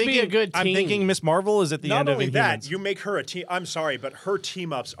 Marvel, It I'm would be thinking, a good I'm team. thinking Miss Marvel is at the not end of only Inhumans. that, you make her a team. I'm sorry, but her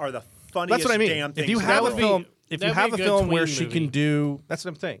team ups are the funniest That's what I mean. damn things. If you in have the a world. film, if you that'd be have a a good film where tween she can movie. do, that's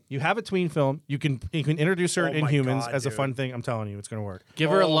what I'm saying. You have a tween film. You can introduce her Oh in my Humans God, as a dude. fun thing. I'm telling you, it's going to work. Give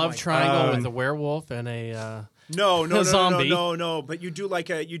her a Oh love my triangle God. with a werewolf and a. No, zombie. no. But you do like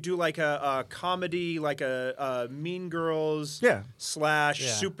a comedy, like a Mean Girls, Yeah. slash Yeah.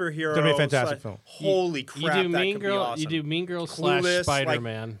 superhero. It's gonna be a fantastic slash- film. Holy crap! You do that Mean could be Girl. awesome. You do Mean Girls Clueless, /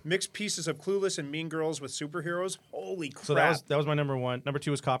 Spider-Man. like mixed pieces of Clueless and Mean Girls with superheroes. Holy crap! So that was my number one. Number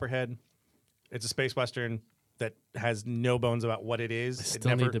two was Copperhead. It's a space western that has no bones about what it is.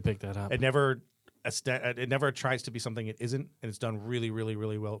 Still need to pick that up. It never tries to be something it isn't, and it's done really, really,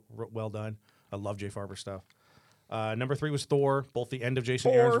 really well done. I love Jay Farber stuff. Number three was Thor, both the end of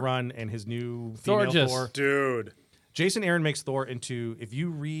Jason Aaron's run and his new female Thorgeous. Thor. dude. Jason Aaron makes Thor into, if you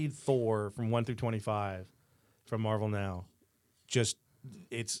read Thor from 1 through 25 from Marvel now, just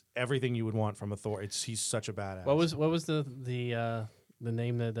it's everything you would want from a Thor. He's such a badass. What was the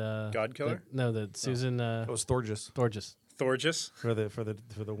name that God Killer? that Susan it was Thorgeous Thorgeous. Thorgeous. for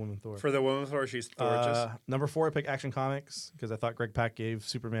the woman Thor. For the woman Thor, she's Thorgeous. Number four, I picked Action Comics because I thought Greg Pak gave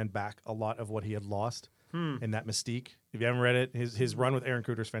Superman back a lot of what he had lost in that mystique. If you haven't read it, his run with Aaron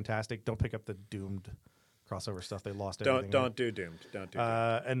Kruger is fantastic. Don't pick up the Doomed crossover stuff. They lost everything. Don't do Doomed. Don't do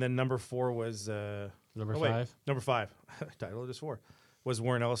Doomed. And then number four was Number wait, 5. Number 5. Title just 4 was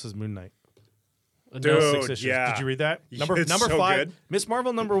Warren Ellis's Moon Knight. Dude, 6 issues. yeah. Did you read that? Number It's number so 5. good. Miss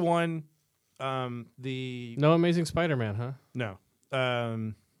Marvel number 1. The No Amazing Spider-Man, huh? no.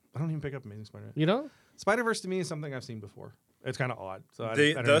 I don't even pick up Amazing Spider-Man. You don't? Spider-Verse to me is something I've seen before. It's kind of odd. So I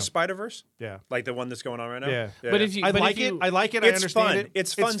The don't know. Spider Verse, Yeah. like the one that's going on right now. Yeah. But if you, I but like if you, it. I like it. I It's understand fun. it.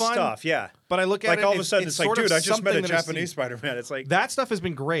 It's fun stuff. Yeah. But I look at Like it. all of a sudden, it's like, sort of dude, I just met a something that I've Japanese seen. Spider Man. It's like That stuff has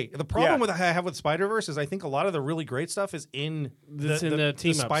been great. The problem Yeah. with I have with Spider Verse is I think a lot of the really great stuff is in It's in the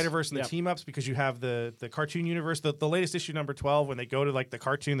team-ups. Spider Verse and Yep. the team ups because you have the cartoon universe. The latest issue number 12 when they go to like the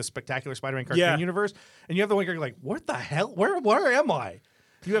cartoon, the Spectacular Spider-Man cartoon Yeah. universe, and you have the one guy like, what the hell? Where am I?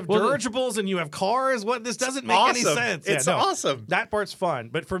 You have Well, dirigibles and you have cars. What? This doesn't make any awesome. sense. It's awesome. That part's fun.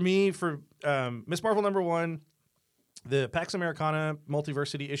 But for me, for Miss Marvel number 1, the Pax Americana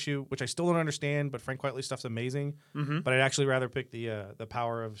Multiversity issue, which I still don't understand, but Frank Quitely stuff's amazing. But I'd actually rather pick the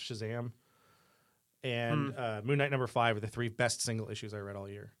power of Shazam and Moon Knight number 5 are the 3 best single issues I read all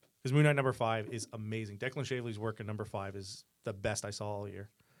year. Because Moon Knight number 5 is amazing. Declan Shavely's work in number 5 is the best I saw all year.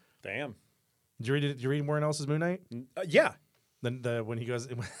 damn. Did you read it? Did you read Warren Ellis's Moon Knight? Yeah. Then when he goes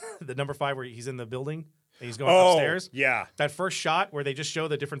the number 5 where he's in the building and he's going Oh, upstairs. yeah. That first shot where they just show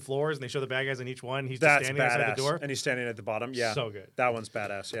the different floors and they show the bad guys in each one. He's just That's standing outside badass. the door. And he's standing at the bottom. Yeah. So good. That one's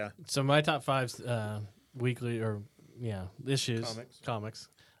badass. Yeah. So my top 5's weekly or issues comics.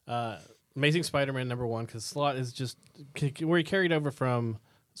 Amazing Spider-Man number 1 because Slott is just where he carried over from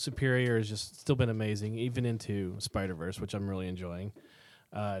Superior has just still been amazing, even into Spider-Verse, which I'm really enjoying.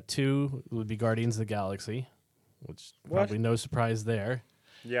 2 would be Guardians of the Galaxy, which probably no surprise there.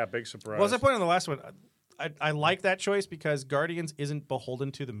 Yeah. Big surprise. Well, as I pointed on the last one, I like that choice because Guardians isn't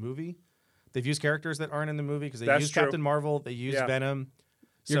beholden to the movie. They've used characters that aren't in the movie because they That's used true. Captain Marvel, they used Yeah. Venom.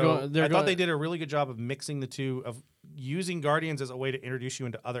 You're So going- they're I thought going- they did a really good job of mixing the two, of using Guardians as a way to introduce you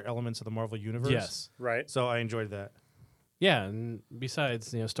into other elements of the Marvel universe. Yes. Right. So I enjoyed that. Yeah, and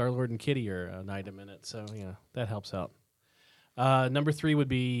besides, Star-Lord and Kitty are an item in it, so that helps out. Number 3 would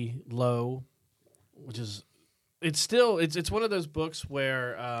be Low, which is it's one of those books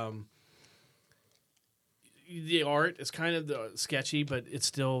where the art is kind of sketchy, but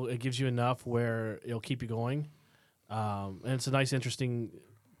it gives you enough where it'll keep you going, and it's a nice, interesting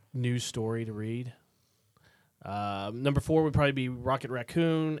news story to read. Number 4 would probably be Rocket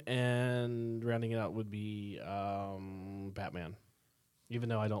Raccoon, and rounding it out would be Batman. Even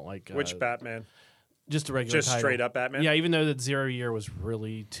though I don't like Which Batman? just a regular Just title. straight up Batman? Yeah, even though that Zero Year was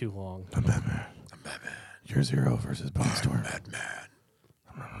really too long. You're Zero versus Bone Storm.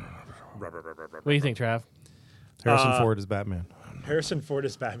 What do you think, Trav? Harrison Ford is Batman. Harrison Ford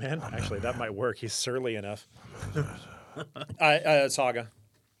is Batman. Actually, that might work. He's surly enough. Saga.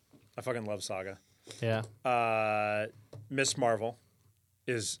 I fucking love Saga. Yeah. Miss Marvel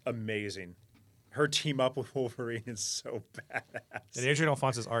is amazing. Her team up with Wolverine is so badass. And Adrian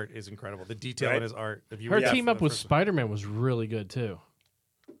Alphonse's art is incredible. The detail Right? in his art. If you Her read that team for up the with first- Spider-Man was really good too,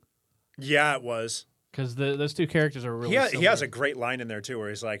 Yeah, it was. because those two characters are really. He has a similar. great line in there too, where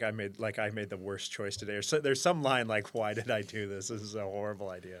he's like, "I made the worst choice today." Or so, there's some line like, "Why did I do this? This is a horrible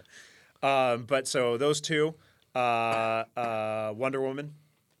idea." But so those two, Wonder Woman.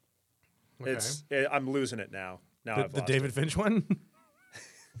 Okay. I'm losing it now. Now I've the lost David it. Finch one.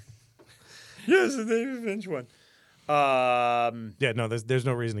 Yes, the David Finch one. Yeah, no, there's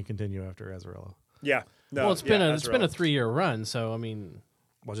no reason to continue after Azzarello. Yeah. No, Well, it's yeah, been a Azzarello. 3-year run, so I mean,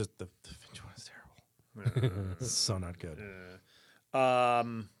 Well, just the Finch one is terrible. It's so not good.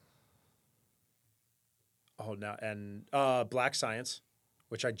 Black Science,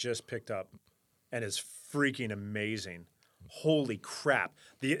 which I just picked up, and is freaking amazing. Holy crap!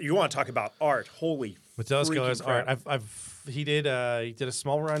 You want to talk about art? Holy With those freaking colors, art. crap. He did a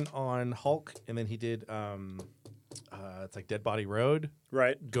small run on Hulk, and then he did it's like Dead Body Road.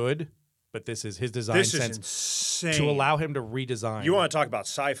 Right. Good, but this is his design This is sense insane. to allow him to redesign. You want to talk about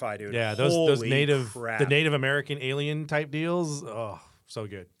sci-fi, dude? yeah, those Holy native crap. the Native American alien type deals. Oh, so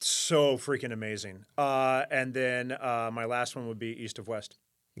good. So freaking amazing. And then my last one would be East of West.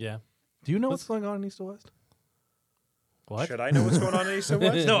 yeah. Do you know what's going on in East to West? What? Should I know what's going on in East of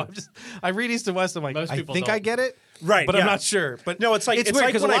West? No, I read East to West. I'm like, Most I people think I don't. get it, Right, but yeah. I'm not sure. But No, it's like weird,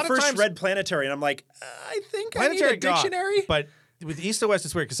 like 'cause when a I lot of first times- read Planetary, and I'm like, I think Planetary I need a dictionary. got, but with East to West,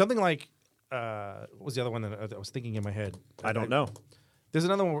 it's weird because something like what was the other one that I was thinking in my head? I don't know. There's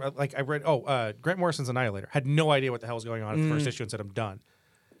another one where, like I read. Grant Morrison's Annihilator. Had no idea what the hell was going on at the first issue and said I'm done.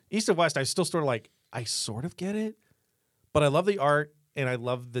 East of West, I still sort of like I sort of get it, but I love the art and I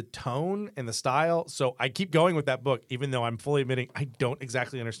love the tone and the style. So I keep going with that book, even though I'm fully admitting I don't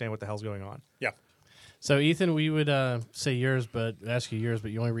exactly understand what the hell's going on. Yeah. So Ethan, we would say yours, but ask you yours,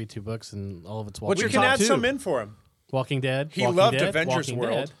 but you only read 2 books, and all of it's What's Walking, your We can top add 2? some in for him. Walking Dead. He Walking loved Dead, Avengers Walking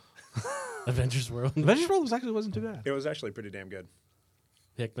World. Dead. Avengers World. Avengers World wasn't too bad. It was actually pretty damn good.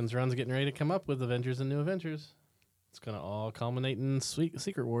 Hickman's run's getting ready to come up with Avengers and New Avengers. It's gonna all culminate in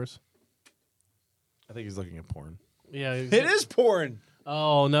Secret Wars. I think he's looking at porn. Yeah, It is porn.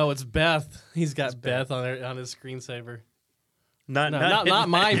 Oh no, it's Beth. He's got Beth on his screensaver. Not No, not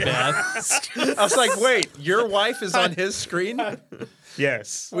my Beth. I was like, wait, your wife is on his screen?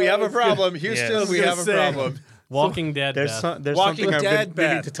 Yes. We have a problem. Houston, Yes. we have a problem. Walking Dead There's Beth. there's Walking something I've Dead, been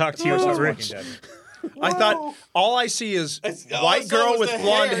meaning Beth. to talk to you about, Rich. I thought all I see is all I white saw girl was with the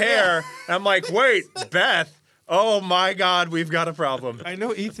blonde hair, hair. And I'm like, wait, Beth. Oh my God, we've got a problem. I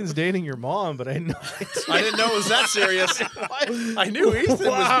know Ethan's dating your mom, but I know. I didn't know it was that serious. I knew Ethan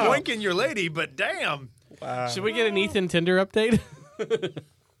was boinking your lady, but damn. Should we get an Ethan Tinder update?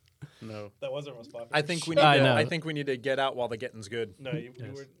 No. That wasn't most popular. I think we need I to. know. I think we need to get out while the getting's good. No, you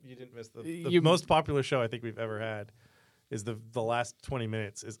didn't miss the You- most popular show I think we've ever had. Is the last 20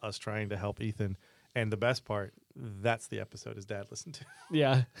 minutes is us trying to help Ethan, and the best part, that's the episode his dad listened to.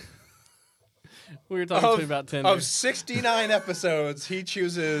 Yeah. We were talking to him about Tinder. Of 69 episodes, he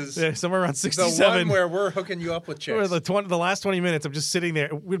chooses Yeah, somewhere around the 67. one where we're hooking you up with Where chicks. the last 20 minutes, I'm just sitting there.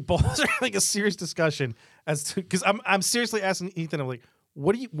 We're both having a serious discussion as to because I'm seriously asking Ethan. I'm like,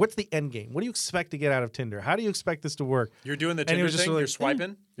 what's the end game? What do you expect to get out of Tinder? How do you expect this to work? You're doing the And he Tinder was just thing. like, You're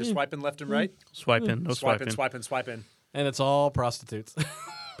swiping. You're swiping left and right. Swiping. No swiping. Swiping. and it's all prostitutes.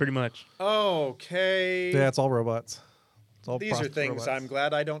 Pretty much. Okay. Yeah, it's all robots. It's all These are prostitute things robots. I'm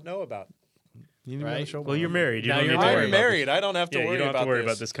glad I don't know about. You didn't even know Right? the show Well, you're married. You Now don't you're need to worry I'm about married. I don't have to this. Yeah, worry you don't have about to worry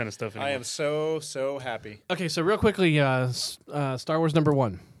this. about this kind of stuff anymore. I am so happy. Okay, so real quickly, Star Wars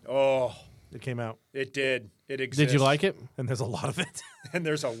 #1. Oh, It came out, it did. It exists. Did you like it? and there's a lot of it. And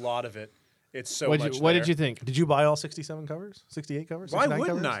there's a lot of it. It's so What much. did there. you think? Did you buy all 67 covers? 68 covers? Why 69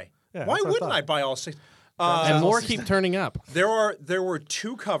 wouldn't covers? I? Yeah, Why that's what I wouldn't thought. I buy all 6? And more keep turning up. There were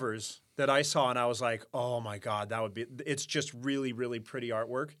 2 covers that I saw, and I was like, oh my God, that would be. It's just really, really pretty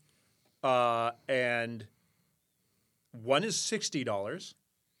artwork. And one is $60.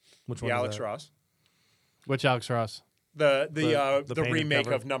 Which The one? Alex is that? Ross. Which Alex Ross? The the painted remake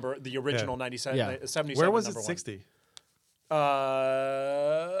cover. of the original Yeah. 97, Yeah. 77. Where was it? number 60. one.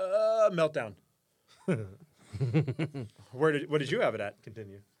 Meltdown. What did you have it at?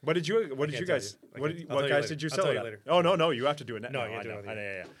 Continue. What did you can't tell guys? you. I What, can't- did, I'll what tell you guys later. did you I'll sell tell it you at? later. Oh no, you have to do it now. No, you I have to do know. it at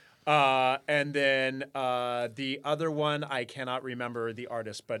the Yeah. And then the other one I cannot remember the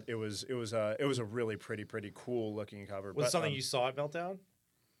artist, but it was a really pretty cool looking cover. Was but, it something you saw at Meltdown?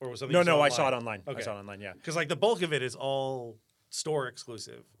 Or was something No, you saw no, I online? saw it online. I Okay. saw it online. Yeah. Because like the bulk of it is all store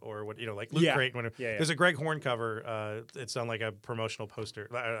exclusive, or what like Loot Yeah. Crate. When Yeah. There's a Greg Horn cover. It's on like a promotional poster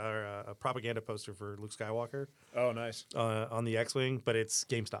or a propaganda poster for Luke Skywalker Oh, nice. on the X-wing, but it's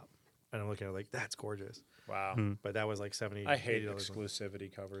GameStop, and I'm looking at it like that's gorgeous. Wow. But that was like $70. I hate $80.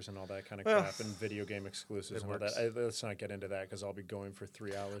 exclusivity covers and all that kind of Well, crap and video game exclusives it and all works. that. Let's not get into that because I'll be going for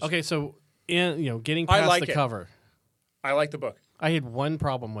 3 hours. Okay, so getting I past like the it. cover, I like the book. I had one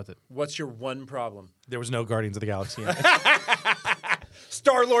problem with it. What's your one problem? There was no Guardians of the Galaxy. In it.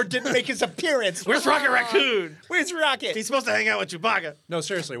 Star-Lord didn't make his appearance. Where's Rocket Raccoon? Where's Rocket? He's supposed to hang out with Chewbacca. No,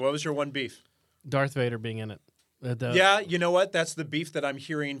 seriously, what was your one beef? Darth Vader being in it. Yeah, you know what? That's the beef that I'm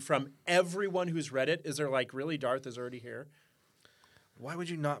hearing from everyone who's read it. Is they're like, really, Darth is already here? Why would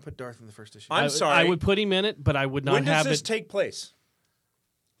you not put Darth in the first issue? I'm sorry. I would put him in it, but I would not When does have this it. take place?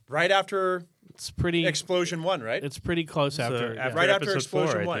 Right after It's pretty. Explosion 1, right? It's pretty close after. after- Right after episode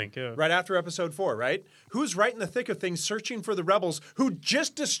Explosion 4, I 1. think, yeah. Right after Episode 4, right? Who's right in the thick of things searching for the rebels who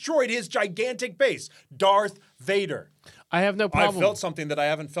just destroyed his gigantic base? Darth Vader. I have no I problem. felt something that I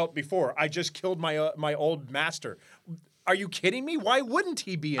haven't felt before. I just killed my old master. Are you kidding me? Why wouldn't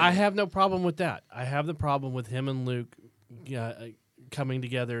he be in I it? have no problem with that. I have the problem with him and Luke coming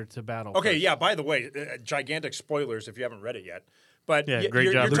together to battle. Okay, first. yeah, by the way, gigantic spoilers if you haven't read it yet. But Yeah,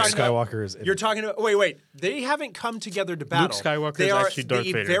 great job. Luke talking about- Skywalker is in You're it. talking about Wait. They haven't come together to battle. Skywalker they is are actually Darth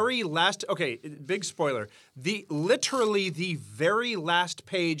the Vader. very last. Okay, big spoiler. Literally the very last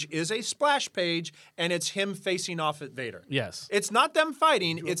page is a splash page, and it's him facing off at Vader. Yes. It's not them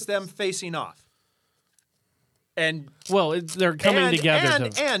fighting; it's them facing off. And Well, they're coming and, together.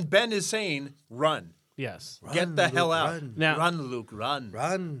 and Ben is saying, "Run, yes. get the hell out, run. Now- run, Luke, run,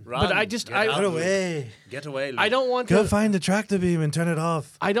 Run. run." But I just- get I- out, Get Luke. away. Get away, Luke. I don't want Go to. find the tractor beam and turn it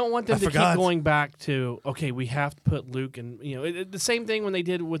off. I don't want them I to forgot. keep going back to we have to put Luke and the same thing when they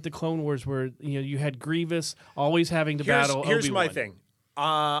did with the Clone Wars, where you had Grievous always having to battle. Here's my Obi-Wan. thing.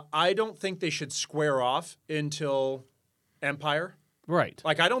 I don't think they should square off until Empire. Right.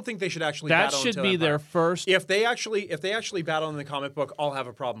 Like I don't think they should actually. That battle should until be Empire. their first. If they actually battle in the comic book, I'll have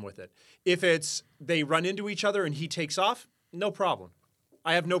a problem with it. If it's they run into each other and he takes off, no problem.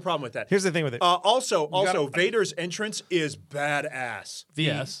 I have no problem with that. Here's the thing with it. Also, Vader's entrance is badass.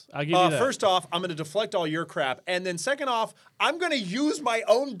 Yes, I'll give you that. First off, I'm going to deflect all your crap, and then second off, I'm going to use my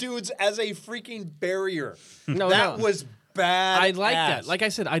own dudes as a freaking barrier. No, that no. was bad. I like that. Like I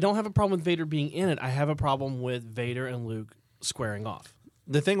said, I don't have a problem with Vader being in it. I have a problem with Vader and Luke squaring off.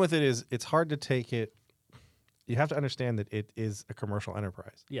 The thing with it is, it's hard to take it. You have to understand that it is a commercial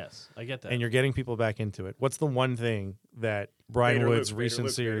enterprise, Yes, I get that. and you're getting people back into it. What's the one thing that Brian Vader, Wood's Luke, recent Vader,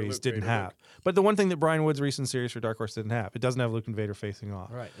 Luke, Vader, series Luke, didn't Vader, have? Luke. But the one thing that Brian Wood's recent series for Dark Horse didn't have, it doesn't have Luke and Vader facing off.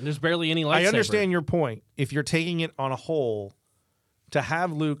 right, and there's barely any lightsaber. I understand your point. If you're taking it on a whole, to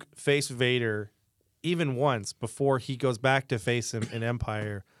have Luke face Vader even once before he goes back to face him in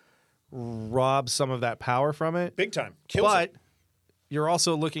Empire robs some of that power from it. Big time. Kills But it. you're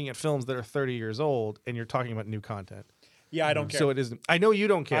also looking at films that are 30 years old, and you're talking about new content. Yeah, I don't care. So it isn't. I know you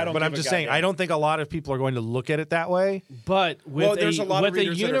don't care, I don't but I'm give a just saying goddamn. I don't think a lot of people are going to look at it that way. But with Well, there's a lot of with the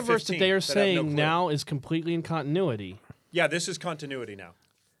readers that are universe that 15 they are that have no saying clue. now is completely in continuity. Yeah, this is continuity now.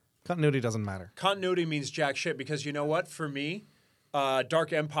 Continuity doesn't matter. Continuity means jack shit because you know what? For me,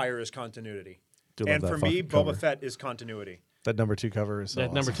 Dark Empire is continuity. Do love And that for me, fucking Boba cover. Fett is continuity. That number 2 cover is so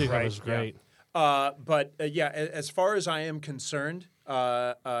That number awesome. 2 cover Right, is yeah. great. But as far as I am concerned,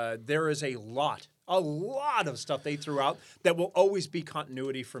 there is a lot of stuff they threw out that will always be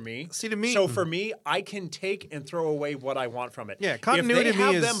continuity for me. See, to me- so for me, I can take and throw away what I want from it. Yeah, continuity If to they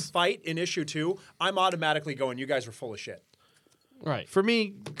me have them is- fight in issue 2, I'm automatically going, you guys are full of shit. Right. For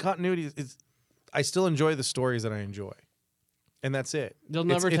me, continuity is I still enjoy the stories that I enjoy. And that's it. They'll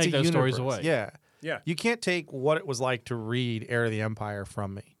never It's take a those stories universe. away. Yeah. Yeah. You can't take what it was like to read Heir of the Empire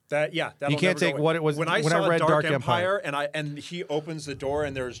from me. That'll You can't never go take away. what it was- when I when I saw read Dark, Dark Empire, Empire. and he opens the door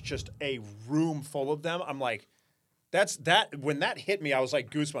and there's just a room full of them. I'm like, that's that. When that hit me, I was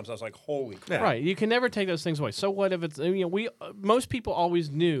like goosebumps. I was like, holy crap. Yeah. Right. You can never take those things away. So what if it's most people always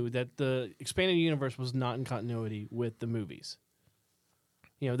knew that the expanded universe was not in continuity with the movies.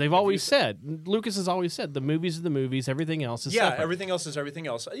 They've always said, Lucas has always said, the movies are the movies, everything else is Yeah, separate. everything else is everything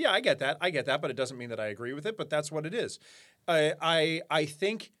else. Yeah, I get that, but it doesn't mean that I agree with it. But that's what it is. I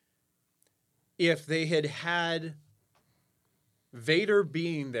think if they had Vader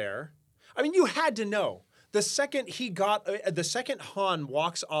being there, I mean, you had to know the second Han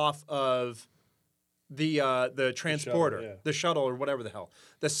walks off of the transporter, the shuttle or whatever the hell.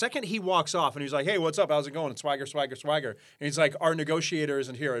 The second he walks off and he's like, "Hey, what's up? How's it going?" And swagger, and he's like, "Our negotiator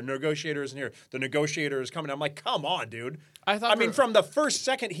isn't here. Our negotiator isn't here. The negotiator is coming." I'm like, "Come on, dude." I mean, from the first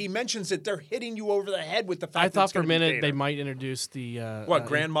second he mentions it, they're hitting you over the head with the fact. I that thought it's for a gonna be minute Vader. they might introduce the What,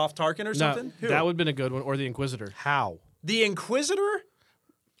 Grand Moff Tarkin or no, something? Who? that would have been a good one, or the Inquisitor. How? The Inquisitor?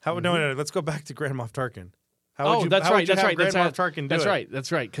 How? No. Let's go back to Grand Moff Tarkin. How would you, that's how right. Would you That's have right. Grand That's Moff Tarkin do That's it? right.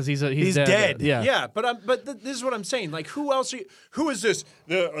 That's right. Because he's He's dead. dead. Yeah. Yeah, but this is what I'm saying. Like, who else? Who is this?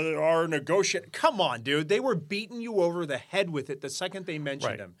 Our negotiator? Come on, dude. They were beating you over the head with it the second they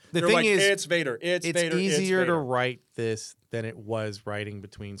mentioned Right. him. The They're thing like, is, it's Vader. It's Vader. easier it's to Vader. write this than it was writing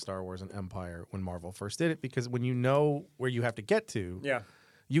between Star Wars and Empire when Marvel first did it, because when you know where you have to get to, Yeah.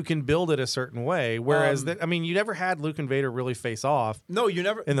 you can build it a certain way. Whereas, you never had Luke and Vader really face off. No, you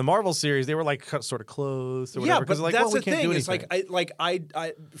never. In the Marvel series, they were like sort of close or whatever. Yeah, but like, that's well, we the can't thing. do It's anything.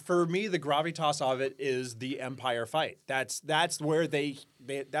 I for me, the gravitas of it is the Empire fight. That's where they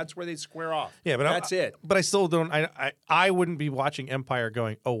square off. Yeah, but that's it. But I still don't. I wouldn't be watching Empire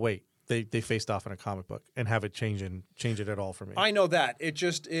going, oh wait, they faced off in a comic book and have it change it at all for me. I know that it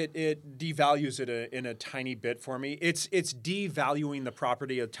just it devalues it in a tiny bit for me. It's devaluing the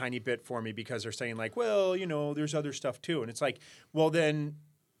property a tiny bit for me because they're saying like, well, there's other stuff too, and it's like, well then.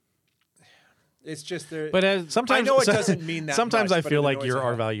 It's just there. But sometimes I know it doesn't mean that. Sometimes much, I but feel it like annoys you're the our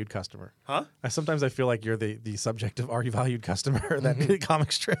hell. valued customer. Huh? Sometimes I feel like you're the subject of our valued customer that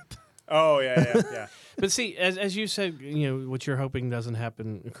comic strip. Oh yeah. But see, as you said, what you're hoping doesn't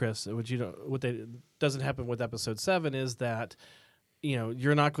happen, Chris. Doesn't happen with episode 7 is that,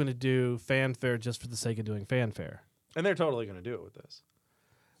 you're not going to do fanfare just for the sake of doing fanfare. And they're totally going to do it with this.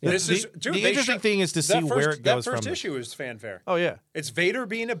 The interesting thing is to see where it goes that first from. issue is fanfare. Oh yeah, it's Vader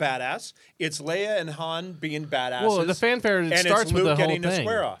being a badass. It's Leia and Han being badasses. Well, the fanfare starts it's with Luke the whole getting thing. a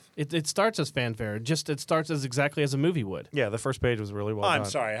square off. It starts as fanfare. It starts as exactly as a movie would. yeah. The first page was really well done. I'm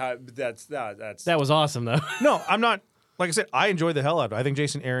sorry. That's That was awesome, though. No, I'm not. Like I said, I enjoyed the hell out of it. I think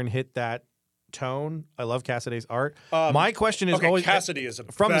Jason Aaron hit that tone. I love Cassidy's art. My question is always Cassidy is a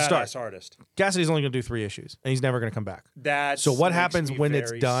from the badass start. artist. Cassidy's only going to do 3 issues, and he's never going to come back. So what happens when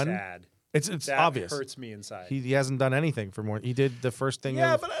it's done? Sad. It's That obvious. hurts me inside. He hasn't done anything for more. He did the first thing.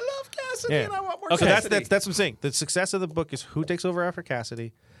 Yeah, of, but I love Cassidy, Yeah. and I want more So Cassidy. that's what I'm saying. The success of the book is who takes over after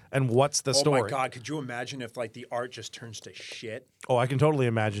Cassidy, and what's the Oh story. my God! Could you imagine if like the art just turns to shit? Oh, I can totally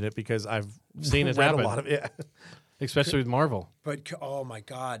imagine it because I've Seen it read happen. a lot of it. Yeah. Especially with Marvel. But oh my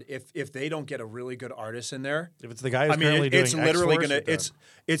God, if they don't get a really good artist in there, If it's the guy who's I mean, currently doing it's literally X-Force, gonna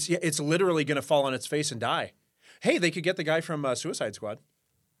you're done. it's literally gonna fall on its face and die. Hey, they could get the guy from Suicide Squad.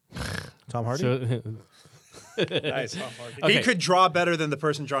 Tom Hardy. So, Nice. Okay. He could draw better than the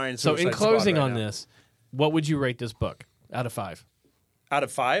person drawing. so Suicide in closing Squad right on now. this, what would you rate this book out of 5? Out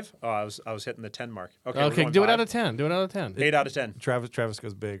of 5, oh, I was hitting the 10 mark. Okay, we're Okay, going do it 5. out of 10. Do it out of 10. 8 out of 10. Travis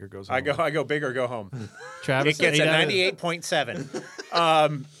goes big or goes home. I go big or go home. Travis, It gets 8 a out of- 98.7.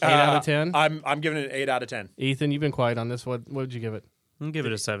 8 out of 10. I'm giving it an 8 out of 10. Ethan, you've been quiet on this. What would you give it? I'll give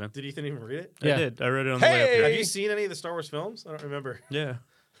it a 7. Did Ethan even read it? Yeah. I did. I read it on the way up Hey! here. Have you seen any of the Star Wars films? I don't remember. Yeah.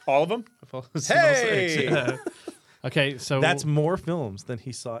 All of them? Hey! Yeah. Okay, so That's more films than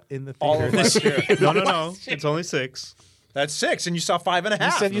he saw in the All theater of this last year. year. No. It's only 6. That's 6, and you saw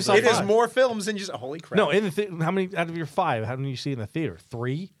 5.5. said you saw It is 5. more films than you saw. Holy crap. No, in the how many out of your 5? How many you see in the theater?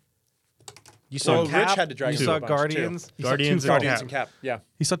 3. You saw Well, Cap. Rich had to drag You us saw a bunch, Guardians. too. You saw Guardians two and films. Guardians and Cap. Yeah.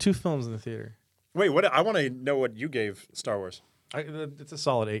 He saw 2 films in the theater. Wait, what? I want to know what you gave Star Wars. It's a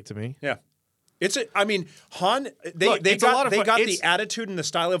solid 8 to me. Yeah. I mean, Han. They Look, they it's a lot got of they fun. got It's- the attitude and the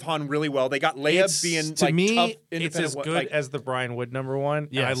style of Han really well. They got Leia It's, being to like me, tough, it's independent. as good like, as the Brian Wood #1.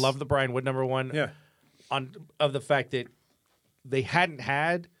 Yes. And I love the Brian Wood #1. yeah. Of the fact that they hadn't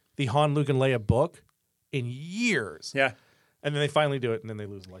had the Han, Luke, and Leia book in years. Yeah. And then they finally do it, and then they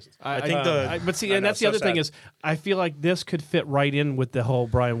lose the license. I think but see, I and know, that's the so other thing sad. is, I feel like this could fit right in with the whole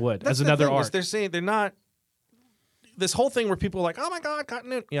Brian Wood as the another thing, is arc. They're saying they're not. This whole thing where people are like, oh my God,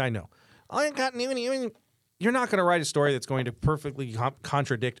 continuity. Yeah, I know. Continuity. You're not going to write a story that's going to perfectly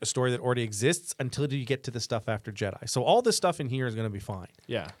contradict a story that already exists until you get to the stuff after Jedi. So all this stuff in here is going to be fine.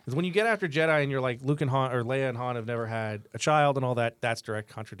 Yeah. Because when you get after Jedi and you're like Luke and Han or Leia and Han have never had a child and all that, that's direct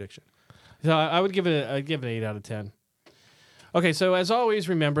contradiction. So I would give it an 8 out of 10. Okay, so as always,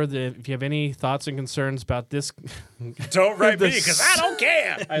 remember that if you have any thoughts and concerns about this, Don't write me This- because I don't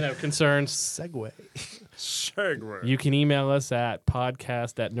care. I know concerns, Segue. Segue. you can email us at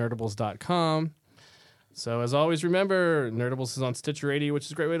podcast@nerdables.com. So as always, remember Nerdables is on Stitcher Radio, which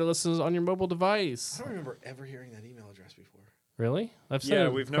is a great way to listen on your mobile device. I don't remember ever hearing that email address before. Really? I've said Yeah,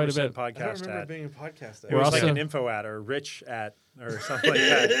 it we've quite never a said bit. I don't podcast remember it at. being a podcast. It We're was like also- an info at or rich at or something like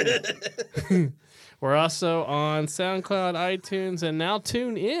that. We're also on SoundCloud, iTunes, and now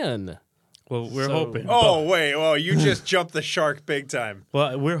TuneIn. Well, we're So- hoping. Oh wait, you just jumped the shark big time.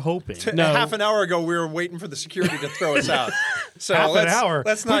 Well, we're hoping. No. Half an hour ago, we were waiting for the security to throw us out. So Half let's, an hour.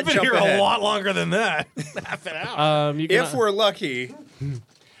 Let's not We've been jump here ahead. a lot longer than that. Half an hour. You can If we're lucky,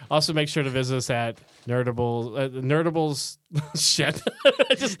 also make sure to visit us at Nerdables shit.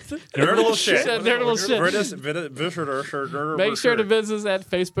 Just Nerdable shit. Nerdable shit. Make sure to visit us at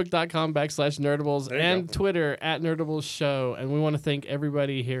facebook.com/nerdables There you and go. Twitter at Nerdables Show. And we want to thank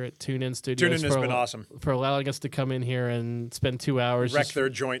everybody here at TuneIn Studios TuneIn has been awesome. for allowing us to come in here and spend 2 hours. Wreck just- their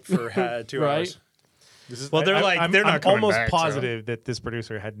joint for 2 Right. hours. Well, they're they're not coming almost back, so. positive that this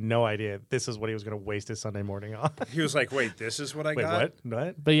producer had no idea this is what he was going to waste his Sunday morning on. He was like, "Wait, this is what I Wait, got."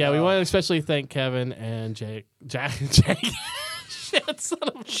 what? But yeah, we want to especially thank Kevin and Jake. Shit, son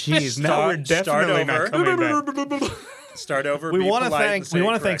of a Jeez, now we're Start definitely not coming back. Start over. We be want to polite, thank and say we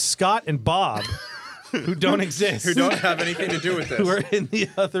want it to thank correct. Scott and Bob, who don't exist, who don't have anything to do with this. who are in the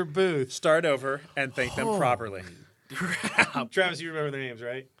other booth. Start over and thank them properly. Travis, you remember their names,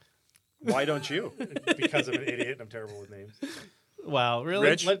 right? Why don't you? Because I'm an idiot and I'm terrible with names. Wow, really?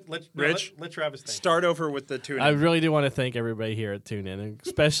 Rich? Let Travis think. Start over with the tune. I really do want to thank everybody here at TuneIn, and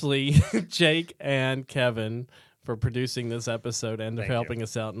especially Jake and Kevin for producing this episode and for Thank helping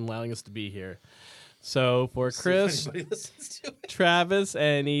us out and allowing us to be here. So for Chris, Travis,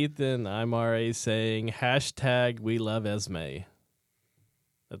 and Ethan, I'm RA saying #We love Esme.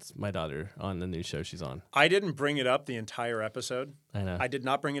 That's my daughter on the new show she's on. I didn't bring it up the entire episode. I know. I did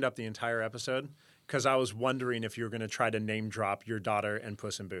not bring it up the entire episode because I was wondering if you were going to try to name drop your daughter and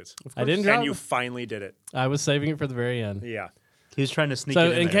Puss in Boots. I didn't drop And you it. finally did it. I was saving it for the very end. Yeah. He was trying to sneak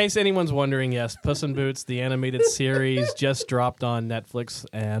So, it in there. case anyone's wondering, yes, Puss in Boots, the animated series, just dropped on Netflix,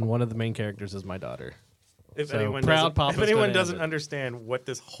 and one of the main characters is my daughter. If So, anyone proud doesn't, Papa's if anyone gonna doesn't end it. understand what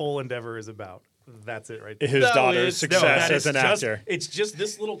this whole endeavor is about, that's it right there. His No, daughter's it's- success that as is an just- actor. It's just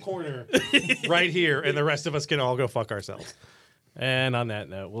this little corner right here, and the rest of us can all go fuck ourselves. And on that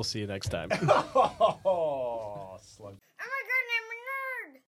note, we'll see you next time.